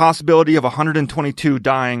 or the possibility of 122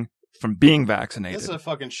 dying from being vaccinated? This is a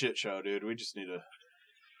fucking shit show, dude. We just need to.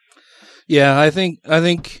 Yeah, I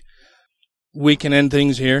think we can end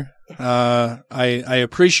things here. I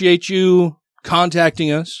appreciate you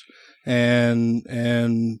contacting us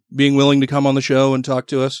and being willing to come on the show and talk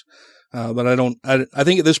to us. But I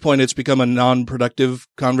think at this point it's become a non-productive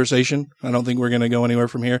conversation. I don't think we're going to go anywhere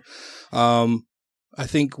from here. I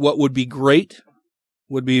think what would be great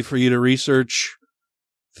would be for you to research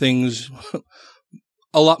things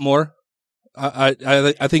a lot more.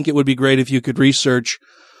 I think it would be great if you could research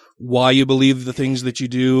why you believe the things that you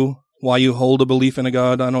do, why you hold a belief in a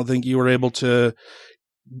God. I don't think you were able to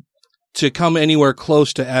come anywhere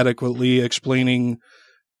close to adequately explaining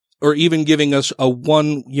or even giving us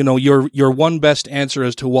your one best answer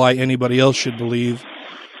as to why anybody else should believe.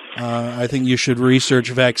 I think you should research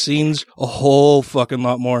vaccines a whole fucking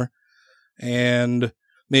lot more and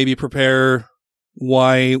maybe prepare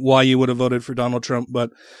why you would have voted for Donald Trump.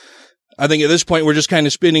 But I think at this point we're just kind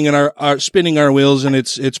of spinning our wheels, and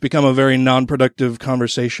it's become a very non-productive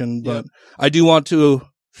conversation. But I do want to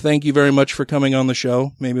thank you very much for coming on the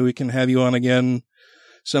show. Maybe we can have you on again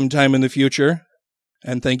sometime in the future.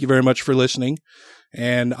 And thank you very much for listening.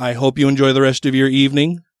 And I hope you enjoy the rest of your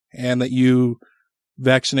evening and that you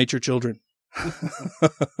vaccinate your children.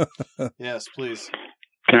 Yes, please.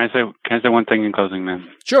 Can I say one thing in closing, man?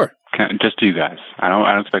 Sure. Just to you guys. I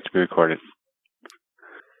don't expect to be recorded.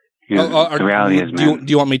 You know, the reality is, man.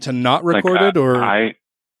 Do you want me to not record it, or? I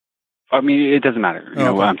mean, it doesn't matter. You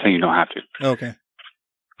know what I'm saying? You don't have to. Okay.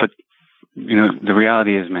 But the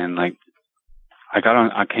reality is, man. Like,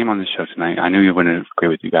 I came on this show tonight. I knew you wouldn't agree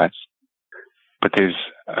with you guys, but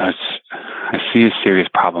I see a serious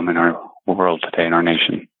problem in our world today, in our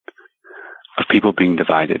nation, of people being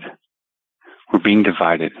divided. We're being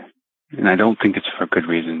divided, and I don't think it's for a good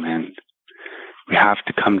reason, man. We have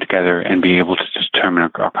to come together and be able to determine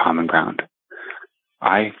our common ground.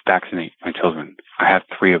 I vaccinate my children. I have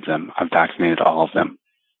 3 of them. I've vaccinated all of them.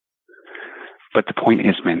 But the point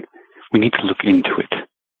is, man, we need to look into it.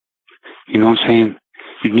 You know what I'm saying?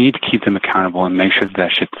 You need to keep them accountable and make sure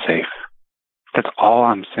that shit's safe. That's all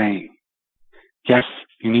I'm saying. Yes,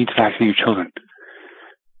 you need to vaccinate your children.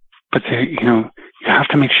 But, you have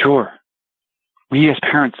to make sure. We as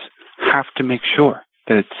parents have to make sure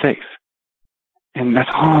that it's safe. And that's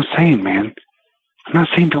all I'm saying, man. I'm not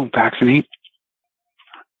saying don't vaccinate.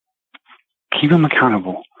 Keep them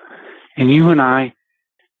accountable. And you and I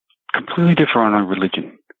completely differ on our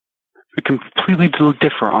religion. We completely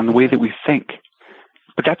differ on the way that we think.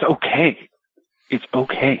 But that's okay. It's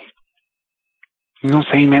okay. You know what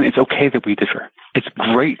I'm saying, man? It's okay that we differ. It's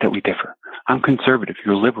great that we differ. I'm conservative.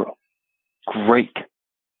 You're liberal. Great.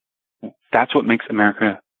 That's what makes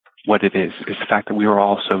America what it is the fact that we are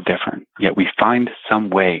all so different. Yet we find some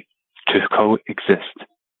way to coexist.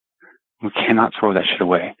 We cannot throw that shit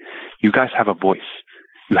away. You guys have a voice.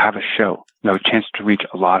 You have a show. You have a chance to reach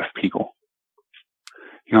a lot of people.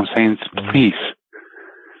 You know what I'm saying? So please,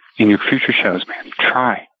 in your future shows, man,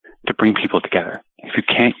 try to bring people together. If you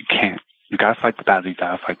can't, you can't. You gotta fight the battle. You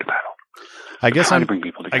gotta fight the battle. I guess I'm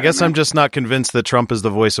man. just not convinced that Trump is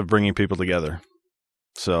the voice of bringing people together.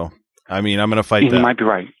 So, I mean, I'm going to fight that. You might be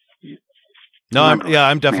right. No,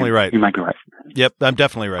 I'm definitely right. You might be right. Yep, I'm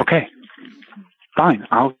definitely right. Okay. Fine.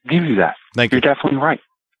 I'll give you that. Thank you. You're definitely right.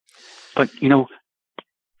 But,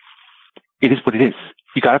 it is what it is.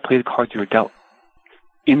 You got to play the cards you're dealt.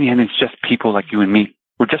 In the end, it's just people like you and me.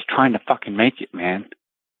 We're just trying to fucking make it, man.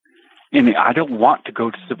 And I don't want to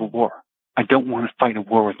go to civil war. I don't want to fight a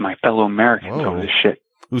war with my fellow Americans over this shit.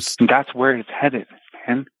 And that's where it's headed,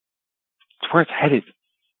 man. It's where it's headed.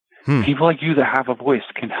 People like you that have a voice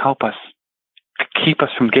can help us, keep us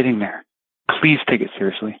from getting there. Please take it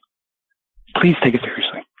seriously. Please take it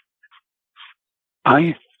seriously.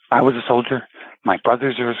 I was a soldier. My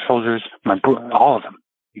brothers are soldiers. All of them.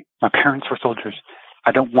 My parents were soldiers.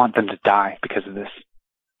 I don't want them to die because of this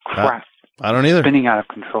crap. I don't either. Spinning out of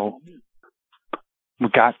control. We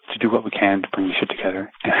got to do what we can to bring this shit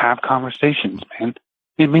together and have conversations, man.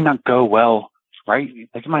 It may not go well, right?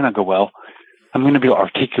 Like, it might not go well. I'm going to be able to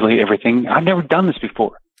articulate everything. I've never done this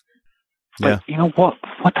before. But you know what?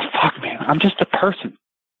 What the fuck, man? I'm just a person.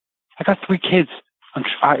 I got 3 kids.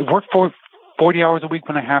 I work for 40 hours a week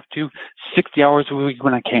when I have to, 60 hours a week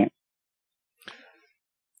when I can't.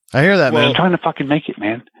 I hear that, man. I'm trying to fucking make it,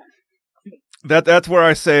 man. That's where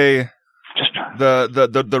I say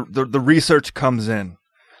the research comes in.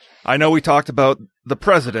 I know we talked about the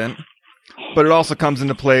president, but it also comes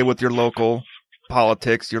into play with your local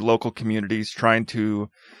politics, your local communities, trying to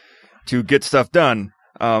get stuff done.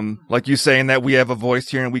 Like you saying that we have a voice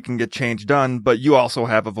here and we can get change done, but you also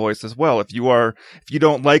have a voice as well. If you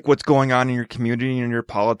don't like what's going on in your community and your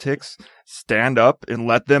politics, stand up and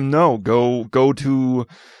let them know. Go to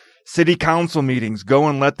city council meetings. Go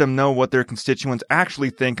and let them know what their constituents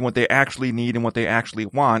actually think and what they actually need and what they actually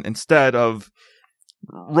want, instead of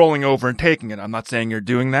rolling over and taking it. I'm not saying you're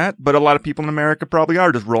doing that, but a lot of people in America probably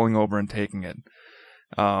are just rolling over and taking it.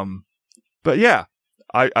 But yeah,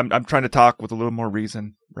 I'm trying to talk with a little more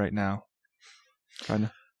reason right now. All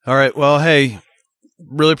right. Well, hey,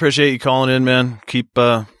 really appreciate you calling in, man. Keep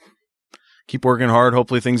working hard.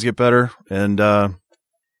 Hopefully things get better. And,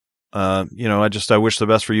 I wish the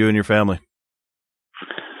best for you and your family.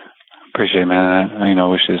 Appreciate it, man. I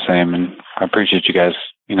wish you the same. And I appreciate you guys.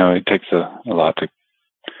 It takes a lot to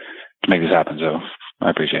make this happen. So I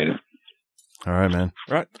appreciate it. All right, man.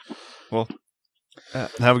 All right. Well,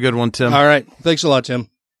 have a good one, Tim. All right. Thanks a lot, Tim.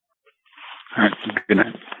 All right. Good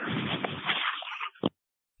night.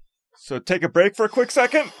 So take a break for a quick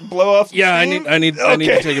second. Blow off. Yeah, steam? I need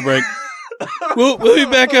to take a break. We'll be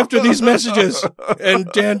back after these messages,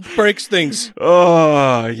 and Dan breaks things.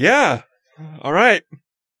 Oh, yeah. All right.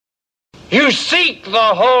 You seek the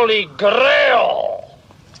Holy Grail.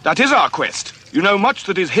 That is our quest. You know much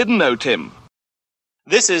that is hidden, O Tim.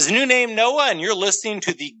 This is New Name Noah, and you're listening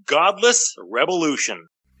to the Godless Revolution.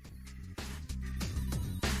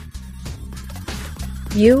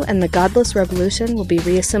 You and the Godless Revolution will be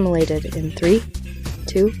reassimilated in 3,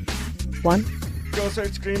 2, 1. Go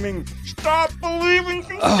start screaming, stop believing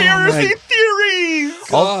conspiracy theories!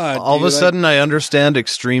 All of a sudden, I understand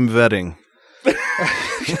extreme vetting.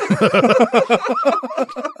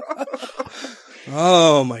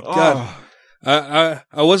 Oh, my God. I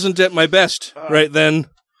wasn't at my best right then,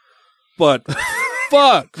 but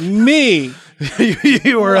fuck me.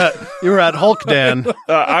 you were at Hulk Dan.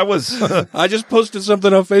 I just posted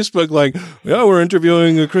something on Facebook like, yeah, we're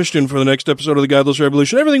interviewing a Christian for the next episode of the Godless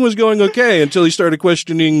Revolution. Everything was going okay until he started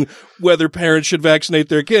questioning whether parents should vaccinate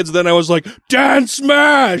their kids. Then I was like, Dan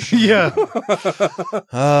Smash! Yeah.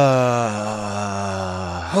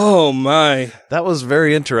 Oh my. That was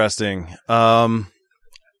very interesting. That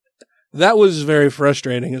was very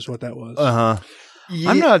frustrating is what that was.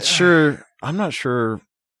 Yeah. I'm not sure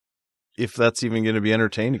if that's even going to be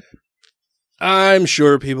entertaining. I'm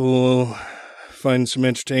sure people will find some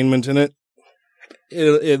entertainment in it.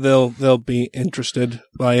 They'll be interested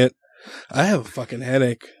by it. I have a fucking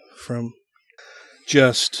headache from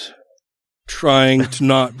just trying to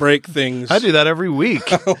not break things. I do that every week.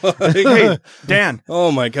 Hey, Dan.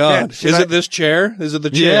 Oh my God. Dan, is it this chair? Is it the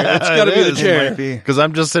chair? Yeah, it's got to be the chair. Because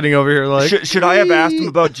I'm just sitting over here like... Should I have asked him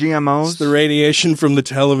about GMOs? It's the radiation from the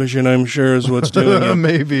television, I'm sure, is what's doing it.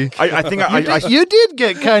 Maybe. I think you did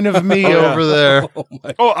get kind of me over there.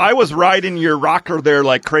 I was riding your rocker there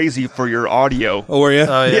like crazy for your audio. Oh, were you? Yeah,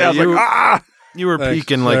 I was like, ah! You were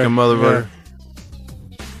peeking like a motherfucker. Yeah.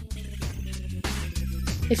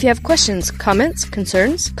 If you have questions, comments,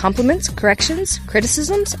 concerns, compliments, corrections,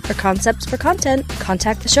 criticisms, or concepts for content,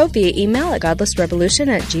 contact the show via email at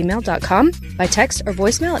godlessrevolution@gmail.com, by text or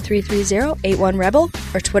voicemail at 330-81-REBEL,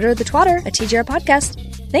 or Twitter the Twatter at TGR Podcast.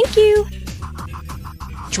 Thank you!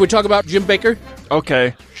 Should we talk about Jim Baker?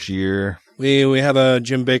 Okay. Sure. We have a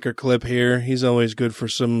Jim Baker clip here. He's always good for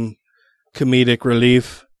some comedic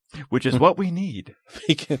relief. Which is what we need.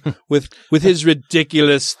 with his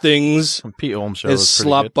ridiculous things. Pete Holmes show his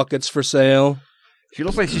slop good. Buckets for sale. She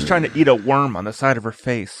looks like she's trying to eat a worm on the side of her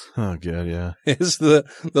face. Oh, God, yeah.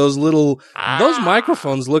 Those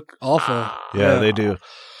microphones look awful. Yeah, they do.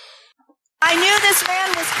 I knew this man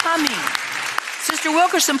was coming. Sister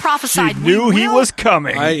Wilkerson prophesied. She knew he was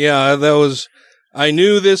coming. I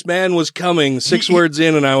knew this man was coming. 6 words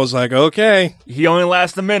in, and I was like, okay. He only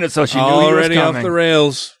lasts a minute, so she knew already he was coming. Off the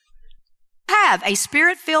rails. Have a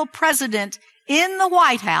spirit-filled president in the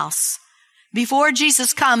White House before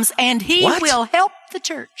Jesus comes, and he will help the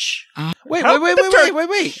church.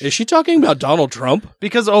 Wait. Is she talking about Donald Trump?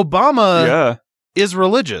 Because Obama is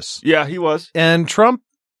religious. Yeah, he was. And Trump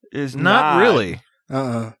is not really.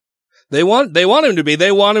 They want him to be.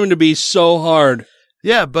 They want him to be so hard.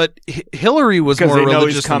 Yeah, but Hillary was more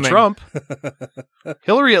religious than Trump.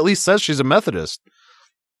 Hillary at least says she's a Methodist.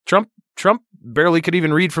 Trump barely could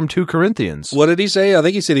even read from 2 Corinthians. What did he say? I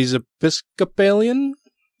think he said he's Episcopalian.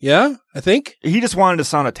 Yeah, I think. He just wanted to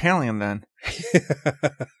sound Italian then.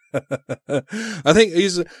 I think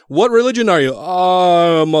he's... What religion are you?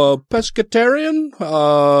 I'm a pescatarian.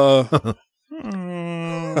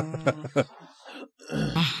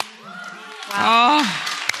 God.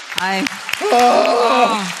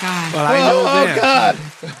 Well, I know this. God.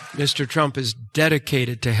 Mr. Trump is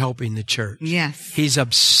dedicated to helping the church. Yes. He's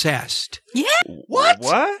obsessed. Yeah. What?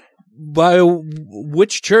 By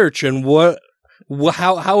which church and what?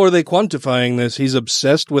 How are they quantifying this? He's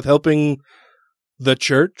obsessed with helping the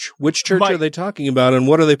church? Which church are they talking about, and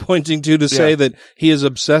what are they pointing to say that he is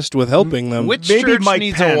obsessed with helping them? Which church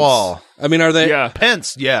needs a wall? I mean, are they... Yeah.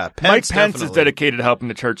 Pence, Mike Pence definitely. is dedicated to helping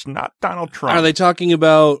the church, not Donald Trump. Are they talking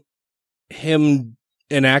about him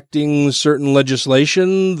enacting certain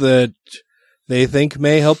legislation that they think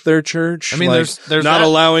may help their church? I mean, like there's not that.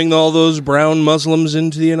 allowing all those brown Muslims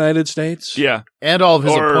into the United States? Yeah. And all of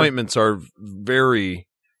his appointments are very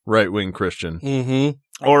right-wing Christian. Mm-hmm.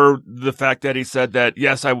 Or the fact that he said that,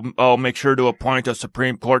 yes, I'll make sure to appoint a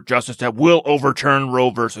Supreme Court justice that will overturn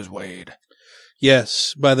Roe versus Wade.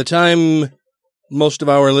 Yes. By the time most of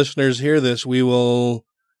our listeners hear this, we will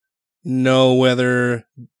know whether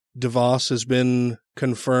DeVos has been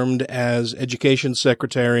confirmed as Education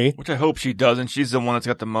Secretary. Which I hope she doesn't. She's the one that's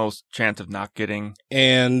got the most chance of not getting.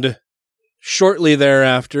 And shortly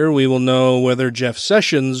thereafter, we will know whether Jeff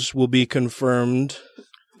Sessions will be confirmed.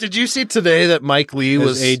 Did you see today that Mike Lee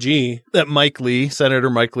was AG? That Senator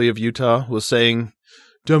Mike Lee of Utah was saying,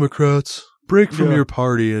 Democrats, break from your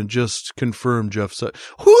party and just confirm Jeff Sessions.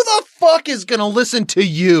 Who the fuck is going to listen to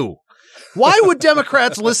you? Why would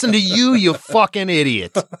Democrats listen to you, you fucking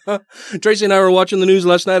idiot? Tracy and I were watching the news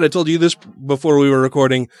last night. I told you this before we were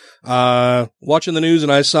recording. Watching the news,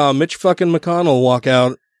 and I saw Mitch fucking McConnell walk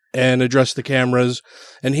out and address the cameras,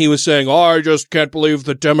 and he was saying, I just can't believe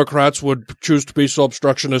that Democrats would choose to be so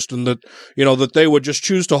obstructionist, and that, that they would just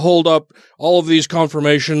choose to hold up all of these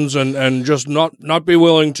confirmations and just not be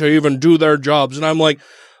willing to even do their jobs. And I'm like,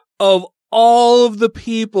 of all of the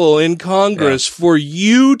people in Congress for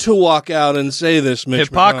you to walk out and say this, Mitch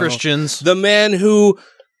Hypocristians. McConnell, the man who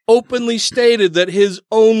openly stated that his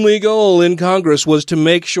only goal in Congress was to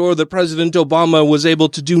make sure that President Obama was able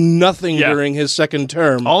to do nothing during his second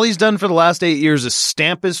term. All he's done for the last 8 years is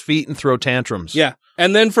stamp his feet and throw tantrums. Yeah.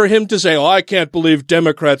 And then for him to say, I can't believe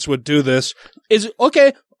Democrats would do this, is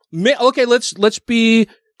okay. Okay, let's be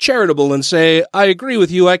charitable and say, I agree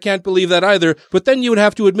with you. I can't believe that either. But then you would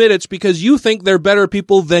have to admit it's because you think they're better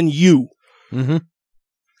people than you. Mm-hmm.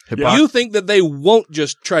 You think that they won't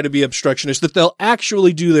just try to be obstructionists, that they'll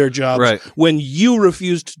actually do their jobs when you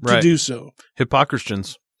refused to do so.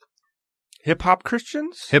 Hypocristians. Hip-hop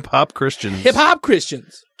Christians? Hip-hop Christians. Hip-hop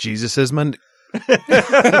Christians. Jesus is my... Have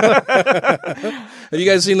you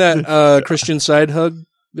guys seen that Christian Side Hug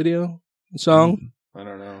video song? I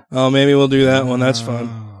don't know. Oh, maybe we'll do that one. That's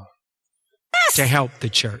fun. To help the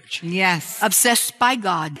church. Yes. Obsessed by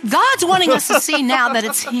God. God's wanting us to see now that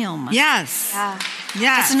it's Him. Yes.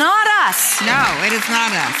 Yes. It's not us. No, it is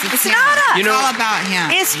not us. It's not us. It's all about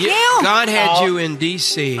Him. It's Him. God had you in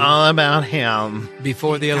D.C. All about Him.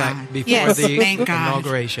 Before the Thank God.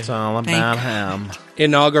 inauguration. It's all about Him.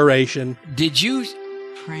 Inauguration. Did you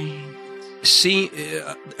see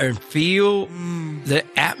and feel the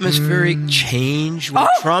atmospheric change when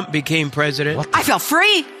Trump became president? I felt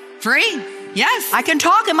free. Free? Yes. I can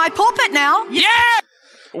talk in my pulpit now. Yeah.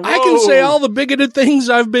 I can say all the bigoted things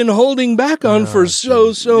I've been holding back on for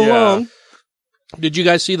so long. Did you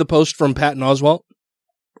guys see the post from Patton Oswalt?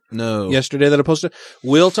 No. Yesterday that I posted?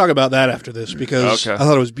 We'll talk about that after this because I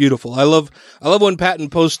thought it was beautiful. I love when Patton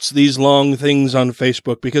posts these long things on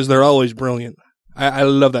Facebook because they're always brilliant. I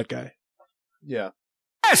love that guy. Yeah.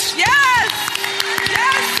 Yes. Yes.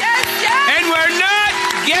 Yes, yes, yes. And we're not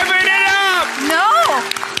giving it up. No.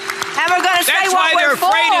 And we're going to say That's what why they're we're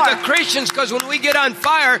afraid for. of the Christians, because when we get on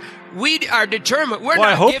fire, we are determined. We're Well, not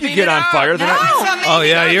I hope giving you get it on up. fire. No. Oh,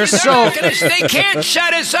 yeah, you're so... They can't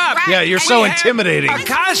shut us up. Yeah, you're We so have intimidating. a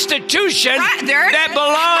constitution that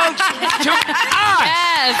belongs to us.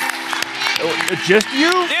 Yes. Just you?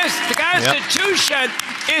 The Constitution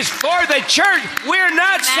is for the church. We're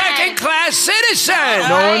not second-class citizens.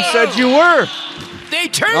 No one said you were. They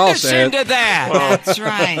turned I'll us say it. into that. That's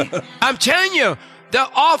right. I'm telling you, the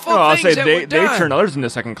awful I'll things say that they were done. turn others into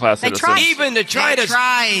second-class citizens. tried. Even to try They to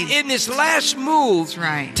tried. in this last move That's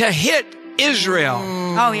right. to hit Israel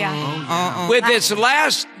Oh, yeah. with this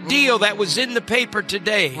last deal that was in the paper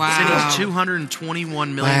today. Wow. Sending $221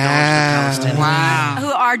 million to Palestinians. Wow. Who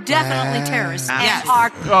are definitely terrorists. Yes.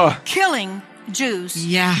 Are killing Jews.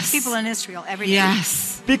 Yes. People in Israel every day.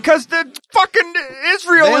 Yes. Because the fucking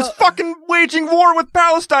Israel is fucking waging war with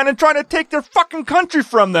Palestine and trying to take their fucking country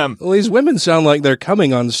from them. Well, these women sound like they're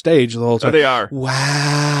coming on stage the whole time. Oh, they are.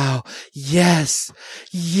 Wow. Yes.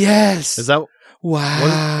 Yes. Is that...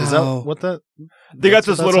 Wow. Is that what that? They got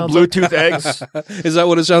those little Bluetooth eggs. Is that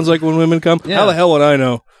what it sounds like when women come? Yeah. How the hell would I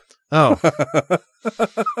know? Oh.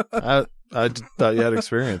 I thought you had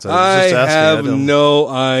experience. I was just asking. have no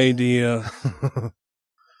idea.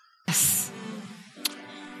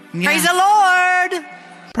 Praise the Lord.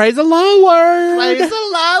 Praise the Lord. Praise the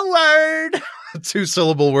Lord.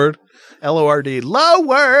 2-syllable word. L-O-R-D.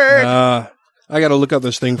 Lord. I got to look up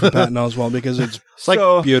this thing from Patton Oswalt because it's like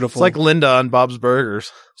beautiful. It's like Linda on Bob's Burgers.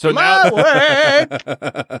 So now that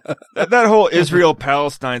whole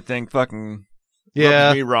Israel-Palestine thing fucking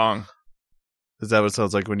rubs me wrong. Is that what it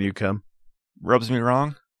sounds like when you come? Rubs me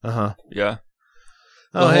wrong? Uh-huh. Yeah.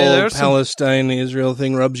 The whole Palestine-Israel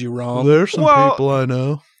thing rubs you wrong. There's some people I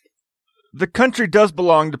know. The country does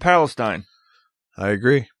belong to Palestine. I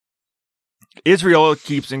agree. Israel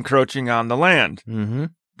keeps encroaching on the land. Mm-hmm.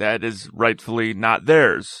 That is rightfully not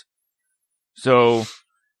theirs. So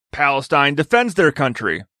Palestine defends their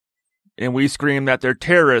country. And we scream that they're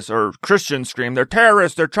terrorists, or Christians scream they're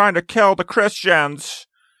terrorists. They're trying to kill the Christians.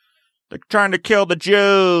 They're trying to kill the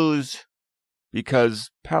Jews. Because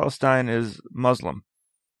Palestine is Muslim.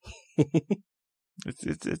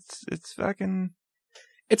 It's fucking...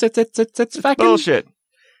 It's fucking... bullshit.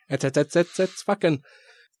 It's fucking...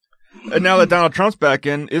 And now that Donald Trump's back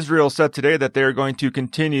in, Israel said today that they're going to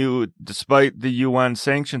continue, despite the UN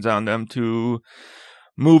sanctions on them, to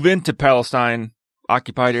move into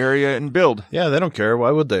Palestine-occupied area and build. Yeah, they don't care.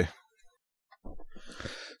 Why would they?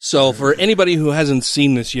 So for anybody who hasn't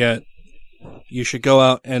seen this yet, you should go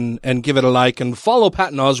out and give it a like and follow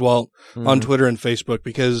Patton Oswalt on Twitter and Facebook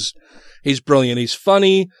because he's brilliant. He's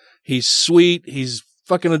funny. He's sweet. He's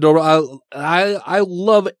fucking adorable. I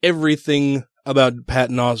love everything about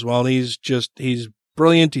Patton Oswalt. He's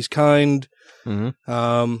brilliant. He's kind.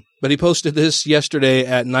 Mm-hmm. But he posted this yesterday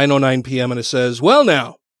at 9:09 p.m. and it says, "Well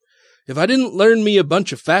now, if I didn't learn me a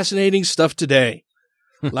bunch of fascinating stuff today,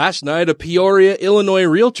 last night a Peoria, Illinois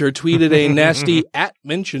realtor tweeted a nasty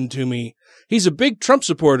mention to me. He's a big Trump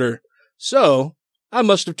supporter. So I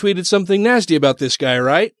must have tweeted something nasty about this guy,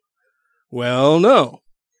 right? Well, no.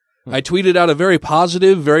 I tweeted out a very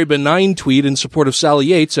positive, very benign tweet in support of Sally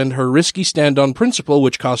Yates and her risky stand on principle,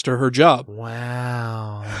 which cost her job."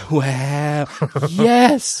 Wow. Wow.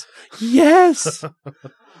 Yes. Yes.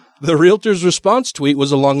 The realtor's response tweet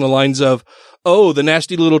was along the lines of, "Oh, the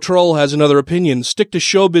nasty little troll has another opinion. Stick to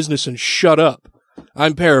show business and shut up."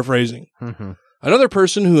 I'm paraphrasing. Mm-hmm. Another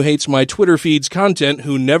person who hates my Twitter feed's content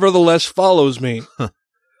who nevertheless follows me.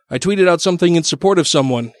 I tweeted out something in support of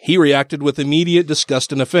someone. He reacted with immediate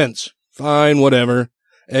disgust and offense. Fine, whatever.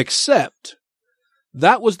 Except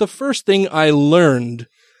that was the first thing I learned,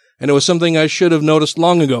 and it was something I should have noticed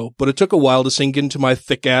long ago, but it took a while to sink into my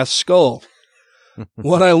thick-ass skull.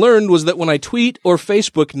 What I learned was that when I tweet or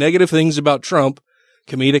Facebook negative things about Trump,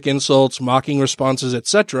 comedic insults, mocking responses,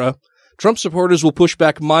 etc., Trump supporters will push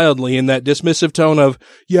back mildly in that dismissive tone of,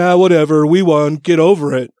 "Yeah, whatever, we won, get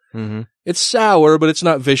over it." Mm-hmm. It's sour, but it's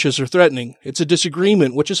not vicious or threatening. It's a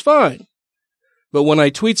disagreement, which is fine. But when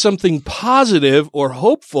I tweet something positive or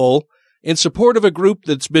hopeful in support of a group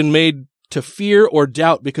that's been made to fear or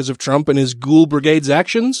doubt because of Trump and his Ghoul Brigade's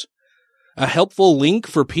actions, a helpful link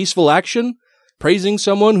for peaceful action, praising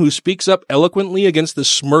someone who speaks up eloquently against the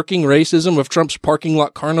smirking racism of Trump's parking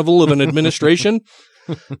lot carnival of an administration,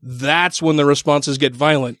 that's when the responses get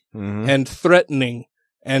violent and threatening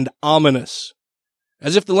and ominous.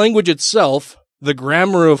 As if the language itself, the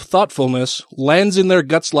grammar of thoughtfulness, lands in their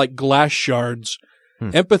guts like glass shards.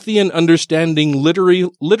 Empathy and understanding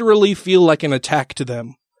literally feel like an attack to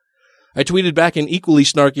them. I tweeted back an equally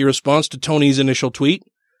snarky response to Tony's initial tweet.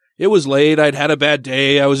 It was late, I'd had a bad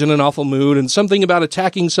day, I was in an awful mood, and something about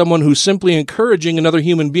attacking someone who's simply encouraging another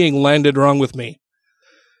human being landed wrong with me.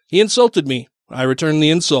 He insulted me. I returned the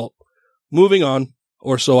insult. Moving on,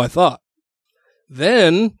 or so I thought.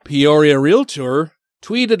 Then, Peoria Realtor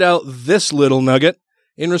tweeted out this little nugget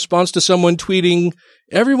in response to someone tweeting,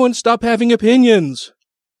 "Everyone stop having opinions.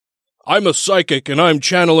 I'm a psychic and I'm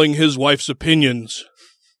channeling his wife's opinions."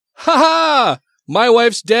 Ha ha! My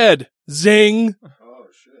wife's dead. Zing. Oh,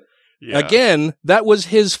 shit. Yeah. Again, that was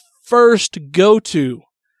his first go-to.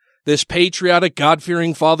 This patriotic,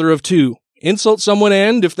 God-fearing father of two. Insult someone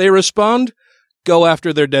and, if they respond, go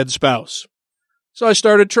after their dead spouse. So I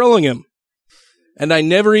started trolling him. And I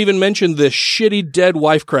never even mentioned this shitty dead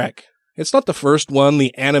wife crack. It's not the first one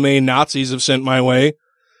the anime Nazis have sent my way.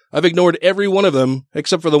 I've ignored every one of them,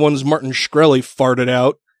 except for the ones Martin Shkreli farted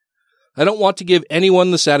out. I don't want to give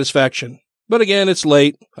anyone the satisfaction. But again, it's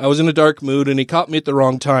late, I was in a dark mood, and he caught me at the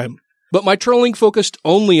wrong time. But my trolling focused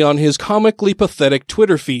only on his comically pathetic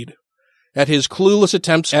Twitter feed, at his clueless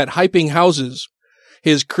attempts at hyping houses,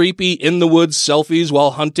 his creepy in-the-woods selfies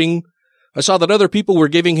while hunting. I saw that other people were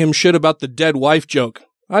giving him shit about the dead wife joke.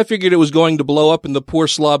 I figured it was going to blow up in the poor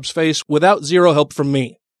slob's face without zero help from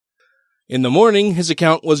me. In the morning, his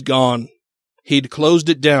account was gone. He'd closed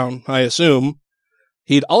it down, I assume.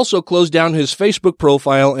 He'd also closed down his Facebook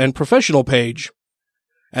profile and professional page.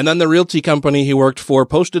 And then the realty company he worked for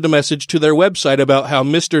posted a message to their website about how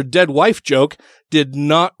Mr. Dead Wife Joke did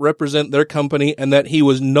not represent their company and that he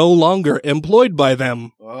was no longer employed by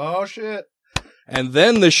them. Oh, shit. And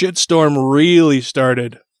then the shitstorm really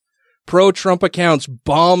started. Pro-Trump accounts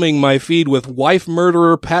bombing my feed with wife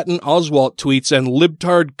murderer Patton Oswalt tweets and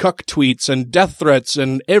libtard cuck tweets and death threats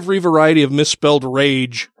and every variety of misspelled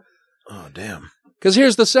rage. Oh, damn. Because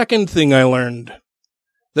here's the second thing I learned.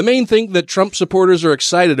 The main thing that Trump supporters are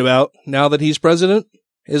excited about, now that he's president,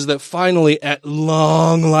 is that finally, at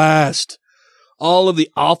long last, all of the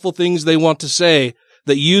awful things they want to say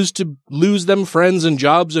that used to lose them friends and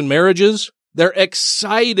jobs and marriages, they're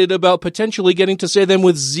excited about potentially getting to say them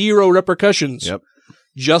with zero repercussions. Yep.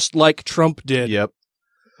 Just like Trump did. Yep.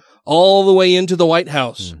 All the way into the White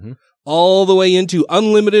House. Mm-hmm. All the way into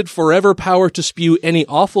unlimited forever power to spew any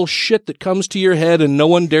awful shit that comes to your head and no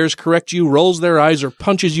one dares correct you, rolls their eyes, or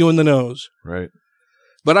punches you in the nose. Right.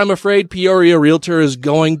 But I'm afraid Peoria Realtor is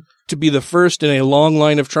going to be the first in a long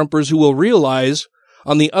line of Trumpers who will realize,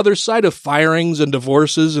 on the other side of firings and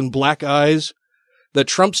divorces and black eyes, that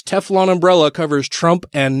Trump's Teflon umbrella covers Trump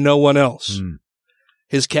and no one else. Mm.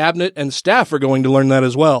 His cabinet and staff are going to learn that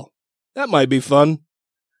as well. That might be fun.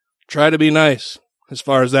 Try to be nice. As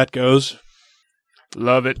far as that goes.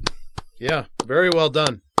 Love it. Yeah, very well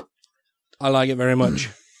done. I like it very much.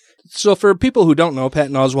 So for people who don't know,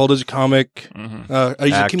 Patton Oswalt is a comic. Mm-hmm.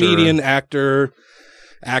 He's a comedian, actor,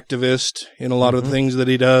 activist in a lot of the things that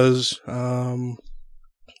he does. Been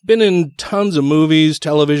in tons of movies,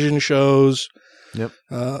 television shows. Yep.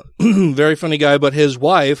 Very funny guy, but his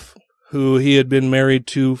wife, who he had been married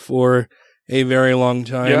to for a very long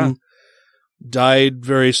time, died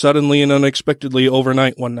very suddenly and unexpectedly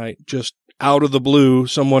overnight one night, just out of the blue,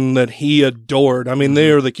 someone that he adored. I mean,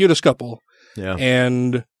 they are the cutest couple. Yeah.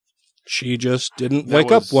 And she just didn't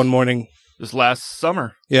wake up one morning. This last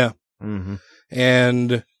summer. Yeah. Mm-hmm.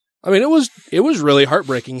 And I mean, it was really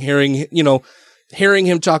heartbreaking hearing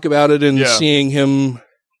him talk about it and seeing him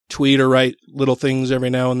tweet or write little things every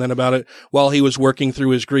now and then about it while he was working through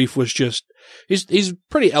his grief was just, he's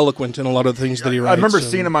pretty eloquent in a lot of the things that he writes. I remember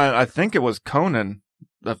seeing him on, I think it was Conan,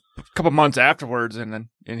 a couple months afterwards, and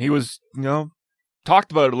he was,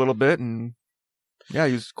 talked about it a little bit, and he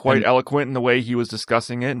was quite eloquent in the way he was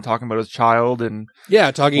discussing it and talking about his child and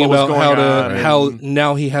talking about how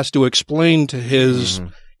now he has to explain to his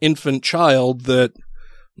infant child that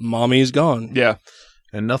mommy's gone. Yeah.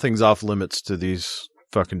 And nothing's off limits to these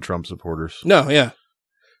fucking Trump supporters. No, yeah.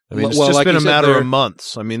 I mean, it's just been a matter of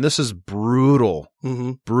months. I mean, this is brutal,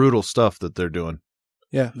 brutal stuff that they're doing.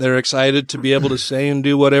 Yeah, they're excited to be able to say and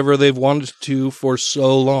do whatever they've wanted to for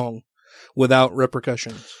so long without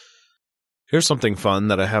repercussions. Here's something fun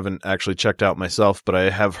that I haven't actually checked out myself, but I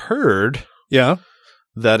have heard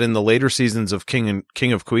that in the later seasons of King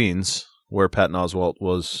of Queens, where Patton Oswalt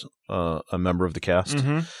was a member of the cast,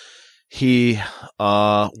 he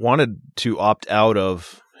wanted to opt out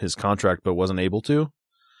of his contract but wasn't able to,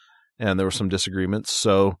 and there were some disagreements.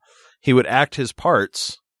 So he would act his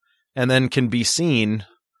parts and then can be seen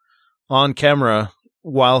on camera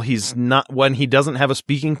while when he doesn't have a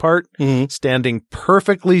speaking part, standing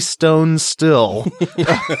perfectly stone still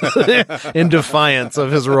in defiance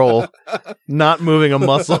of his role, not moving a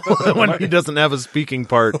muscle when he doesn't have a speaking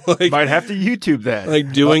part. Might have to YouTube that.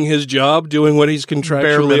 Like doing his job, doing what he's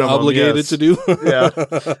contractually obligated to do.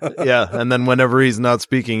 Yeah. And then whenever he's not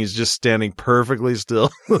speaking, he's just standing perfectly still.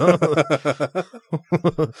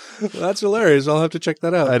 That's hilarious. I'll have to check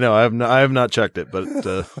that out. I know. I have not checked it, but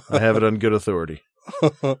I have it on good authority.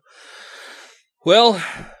 Well,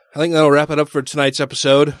 I think that'll wrap it up for tonight's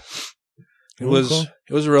episode. It was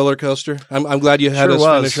a roller coaster. I'm glad you had us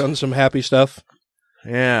finish on some happy stuff.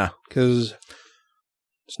 Yeah, because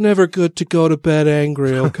it's never good to go to bed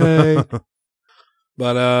angry. Okay,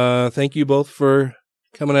 but thank you both for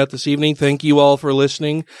coming out this evening. Thank you all for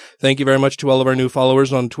listening. Thank you very much to all of our new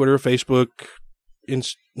followers on Twitter, Facebook.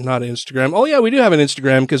 Not Instagram. Oh yeah, we do have an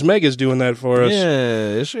Instagram because Meg is doing that for us. Yeah,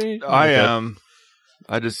 is she? I am.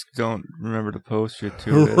 I just don't remember to post shit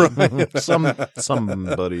to it.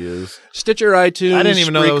 Somebody is. Stitcher, iTunes. I didn't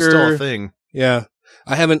even know that was still a thing. Yeah,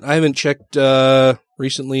 I haven't checked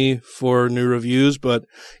recently for new reviews, but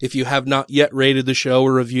if you have not yet rated the show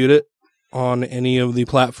or reviewed it, on any of the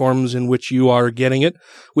platforms in which you are getting it.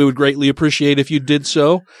 We would greatly appreciate if you did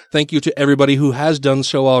so. Thank you to everybody who has done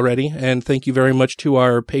so already, and thank you very much to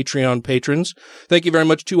our Patreon patrons. Thank you very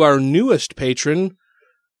much to our newest patron,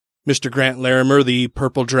 Mr. Grant Larimer, the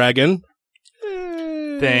Purple Dragon.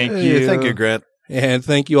 Thank you. Thank you, Grant. And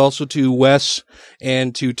thank you also to Wes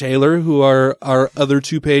and to Taylor, who are our other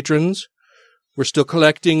two patrons. We're still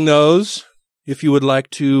collecting those. If you would like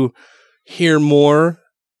to hear more,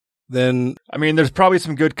 then... I mean, there's probably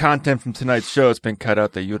some good content from tonight's show that's been cut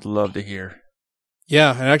out that you'd love to hear.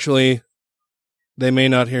 Yeah, actually, they may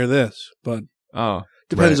not hear this, but...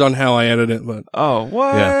 Depends on how I edit it, but... Oh,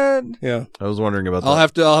 what? Yeah. I was wondering about that.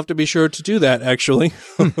 I'll have to be sure to do that, actually,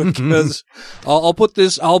 because I'll put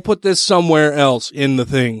this somewhere else in the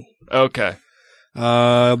thing. Okay.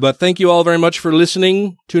 But thank you all very much for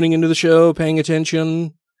listening, tuning into the show, paying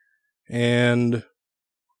attention, and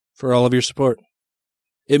for all of your support.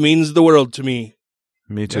 It means the world to me.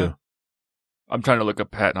 Me too. Yeah. I'm trying to look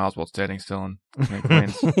up Patton Oswalt standing still and make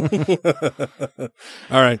plans.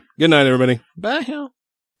 All right. Good night, everybody. Bye. Hell.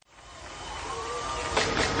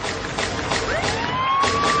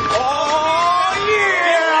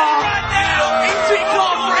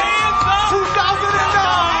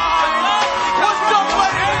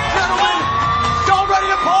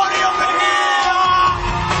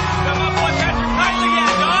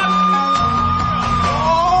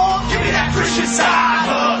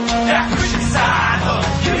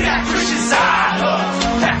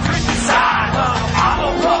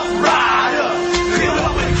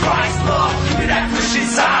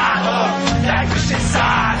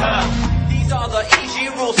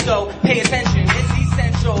 So pay attention, it's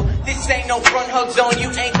essential. This ain't no front hug zone. You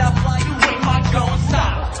ain't that fly, you ain't my drone.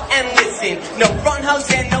 Stop and listen. No front hugs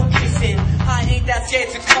and no kissing. I ain't that scared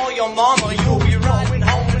to call your mama. You'll be riding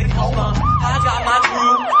home in a coma. I got my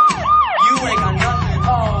crew. You ain't got nothing.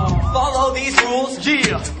 Follow these rules,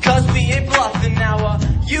 yeah. Cause we ain't bluffing now.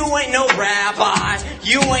 You ain't no rabbi.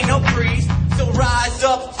 You ain't no priest. So rise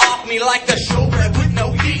up off me like the showbread with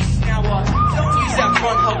no yeast. Now don't use that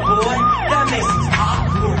front hug, boy. That makes it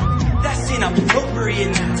awkward. That's inappropriate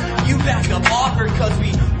now. You back up awkward cause we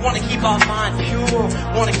want to keep our mind pure,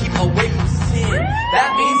 want to keep away from sin. That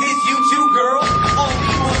means it's you too, girl. All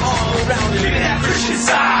people all around. Give me that Christian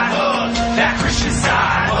side hug. That Christian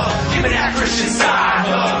side hug. Give me that Christian side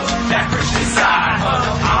hug. That Christian side hug.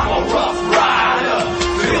 I'm a rough rider,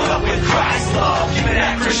 filled up with Christ's love. Give me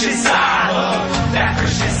that Christian side hug. That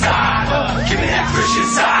Christian side hug. Give me that Christian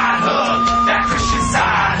side hug. That Christian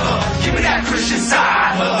side hug. Give me that Christian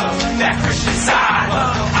side hug. That Christian side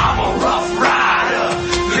hug. I'm a rough rider,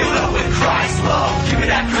 filled up with Christ's love. Give me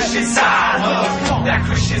that Christian side hug. That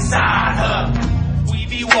Christian side hug. We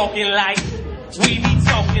be walking like, we be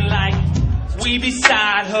talking like, we be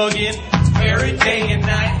side hugging every day and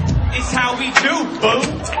night. It's how we do, boo.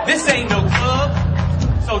 This ain't no club,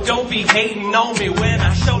 so don't be hating on me when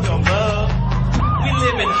I show no love. We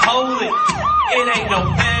living holy, it ain't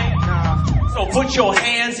no thing. So put your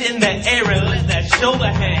hands in the air and let that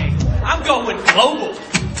shoulder hang. I'm going global,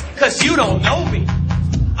 cause you don't know me.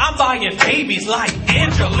 I'm buying babies like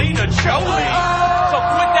Angelina Jolie. So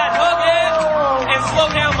quit that hugging and slow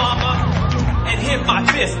down, mama, and hit my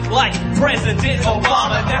fist like President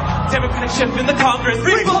Obama. Now, Democratic shift in the Congress,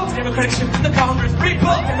 Republic. Democratic shift in the Congress,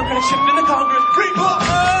 Republic. Democratic shift in the Congress, Republic.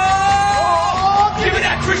 Give me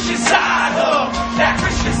that Christian side hug. That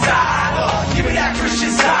Christian side hug. Give me that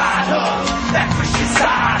Christian side hug. That Christian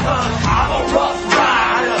side hug. I'm a rough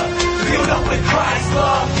rider, filled up with Christ's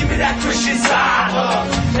love. Give me that Christian side hug.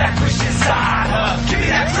 That Christian side hug. Give me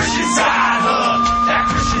that Christian side hug. That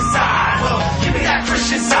Christian side hug. Give me that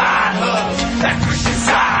Christian side hug. That Christian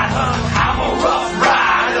side hug. I'm a rough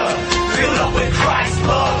rider, filled up with Christ's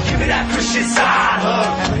love. Give me that Christian side hug.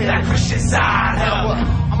 That Christian side hug.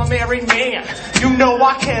 I'm a married man, you know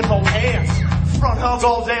I can't hold hands. Front hug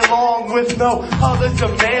all day long with no other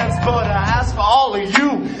demands. But I ask for all of you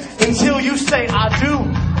until you say I do.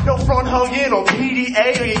 No front hugging or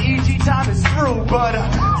PDA or your EG time is through. But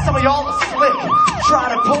some of y'all are slick, try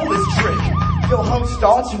to pull this trick. Your hug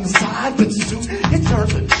starts from the side, but soon it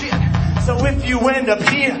turns legit. So if you end up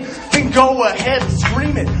here, then go ahead and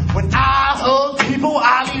scream it. When I hug people,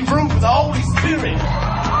 I leave room for the Holy Spirit.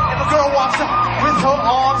 If a girl walks up with her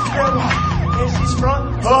arms spread wide, and she's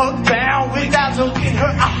front hug down without looking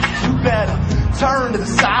her eyes, you better turn to the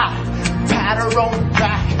side, pat her on the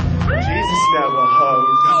back. Jesus never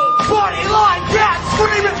hugged buddy like that.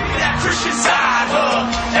 Scream it. Give me that Christian side hug.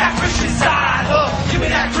 That Christian side hug. Give me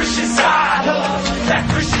that Christian side hug. That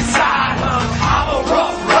Christian side hug. I'm a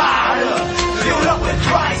rough rider, filled up with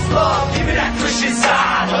Christ's love. Give me that Christian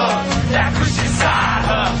side hug. That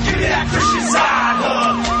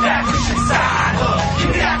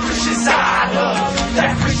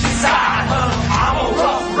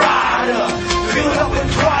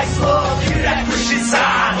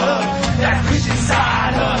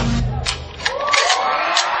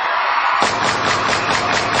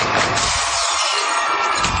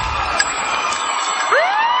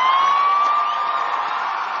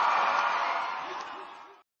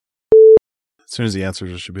As soon as he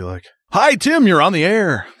answers, it should be like, "Hi, Tim, you're on the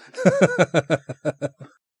air."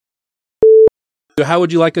 How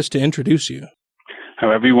would you like us to introduce you?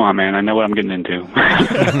 However you want, man. I know what I'm getting into.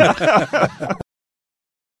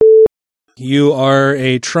 You are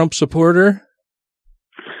a Trump supporter?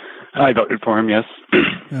 I voted for him, yes.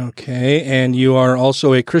 Okay, and you are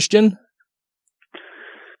also a Christian?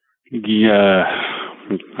 Yeah.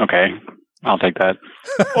 Okay. I'll take that.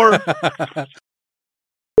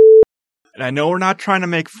 And I know we're not trying to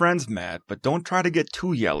make friends mad, but don't try to get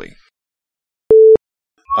too yelly.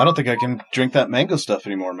 I don't think I can drink that mango stuff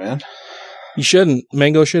anymore, man. You shouldn't.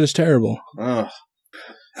 Mango shit is terrible.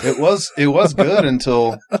 It was good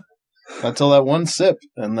until that one sip,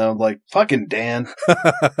 and then I'm like, fucking Dan.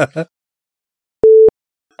 I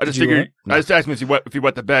just figured. I just asked him if he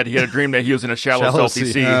wet the bed. He had a dream that he was in a shallow salty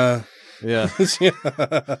sea. Yeah.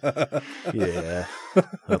 Yeah,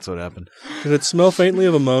 That's what happened. Did it smell faintly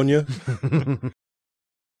of ammonia?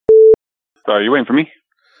 So are you waiting for me?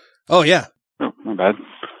 Oh, yeah. Oh, my bad.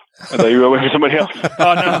 I thought you were waiting for somebody else.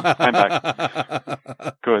 Oh, no. I'm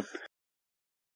back. Good.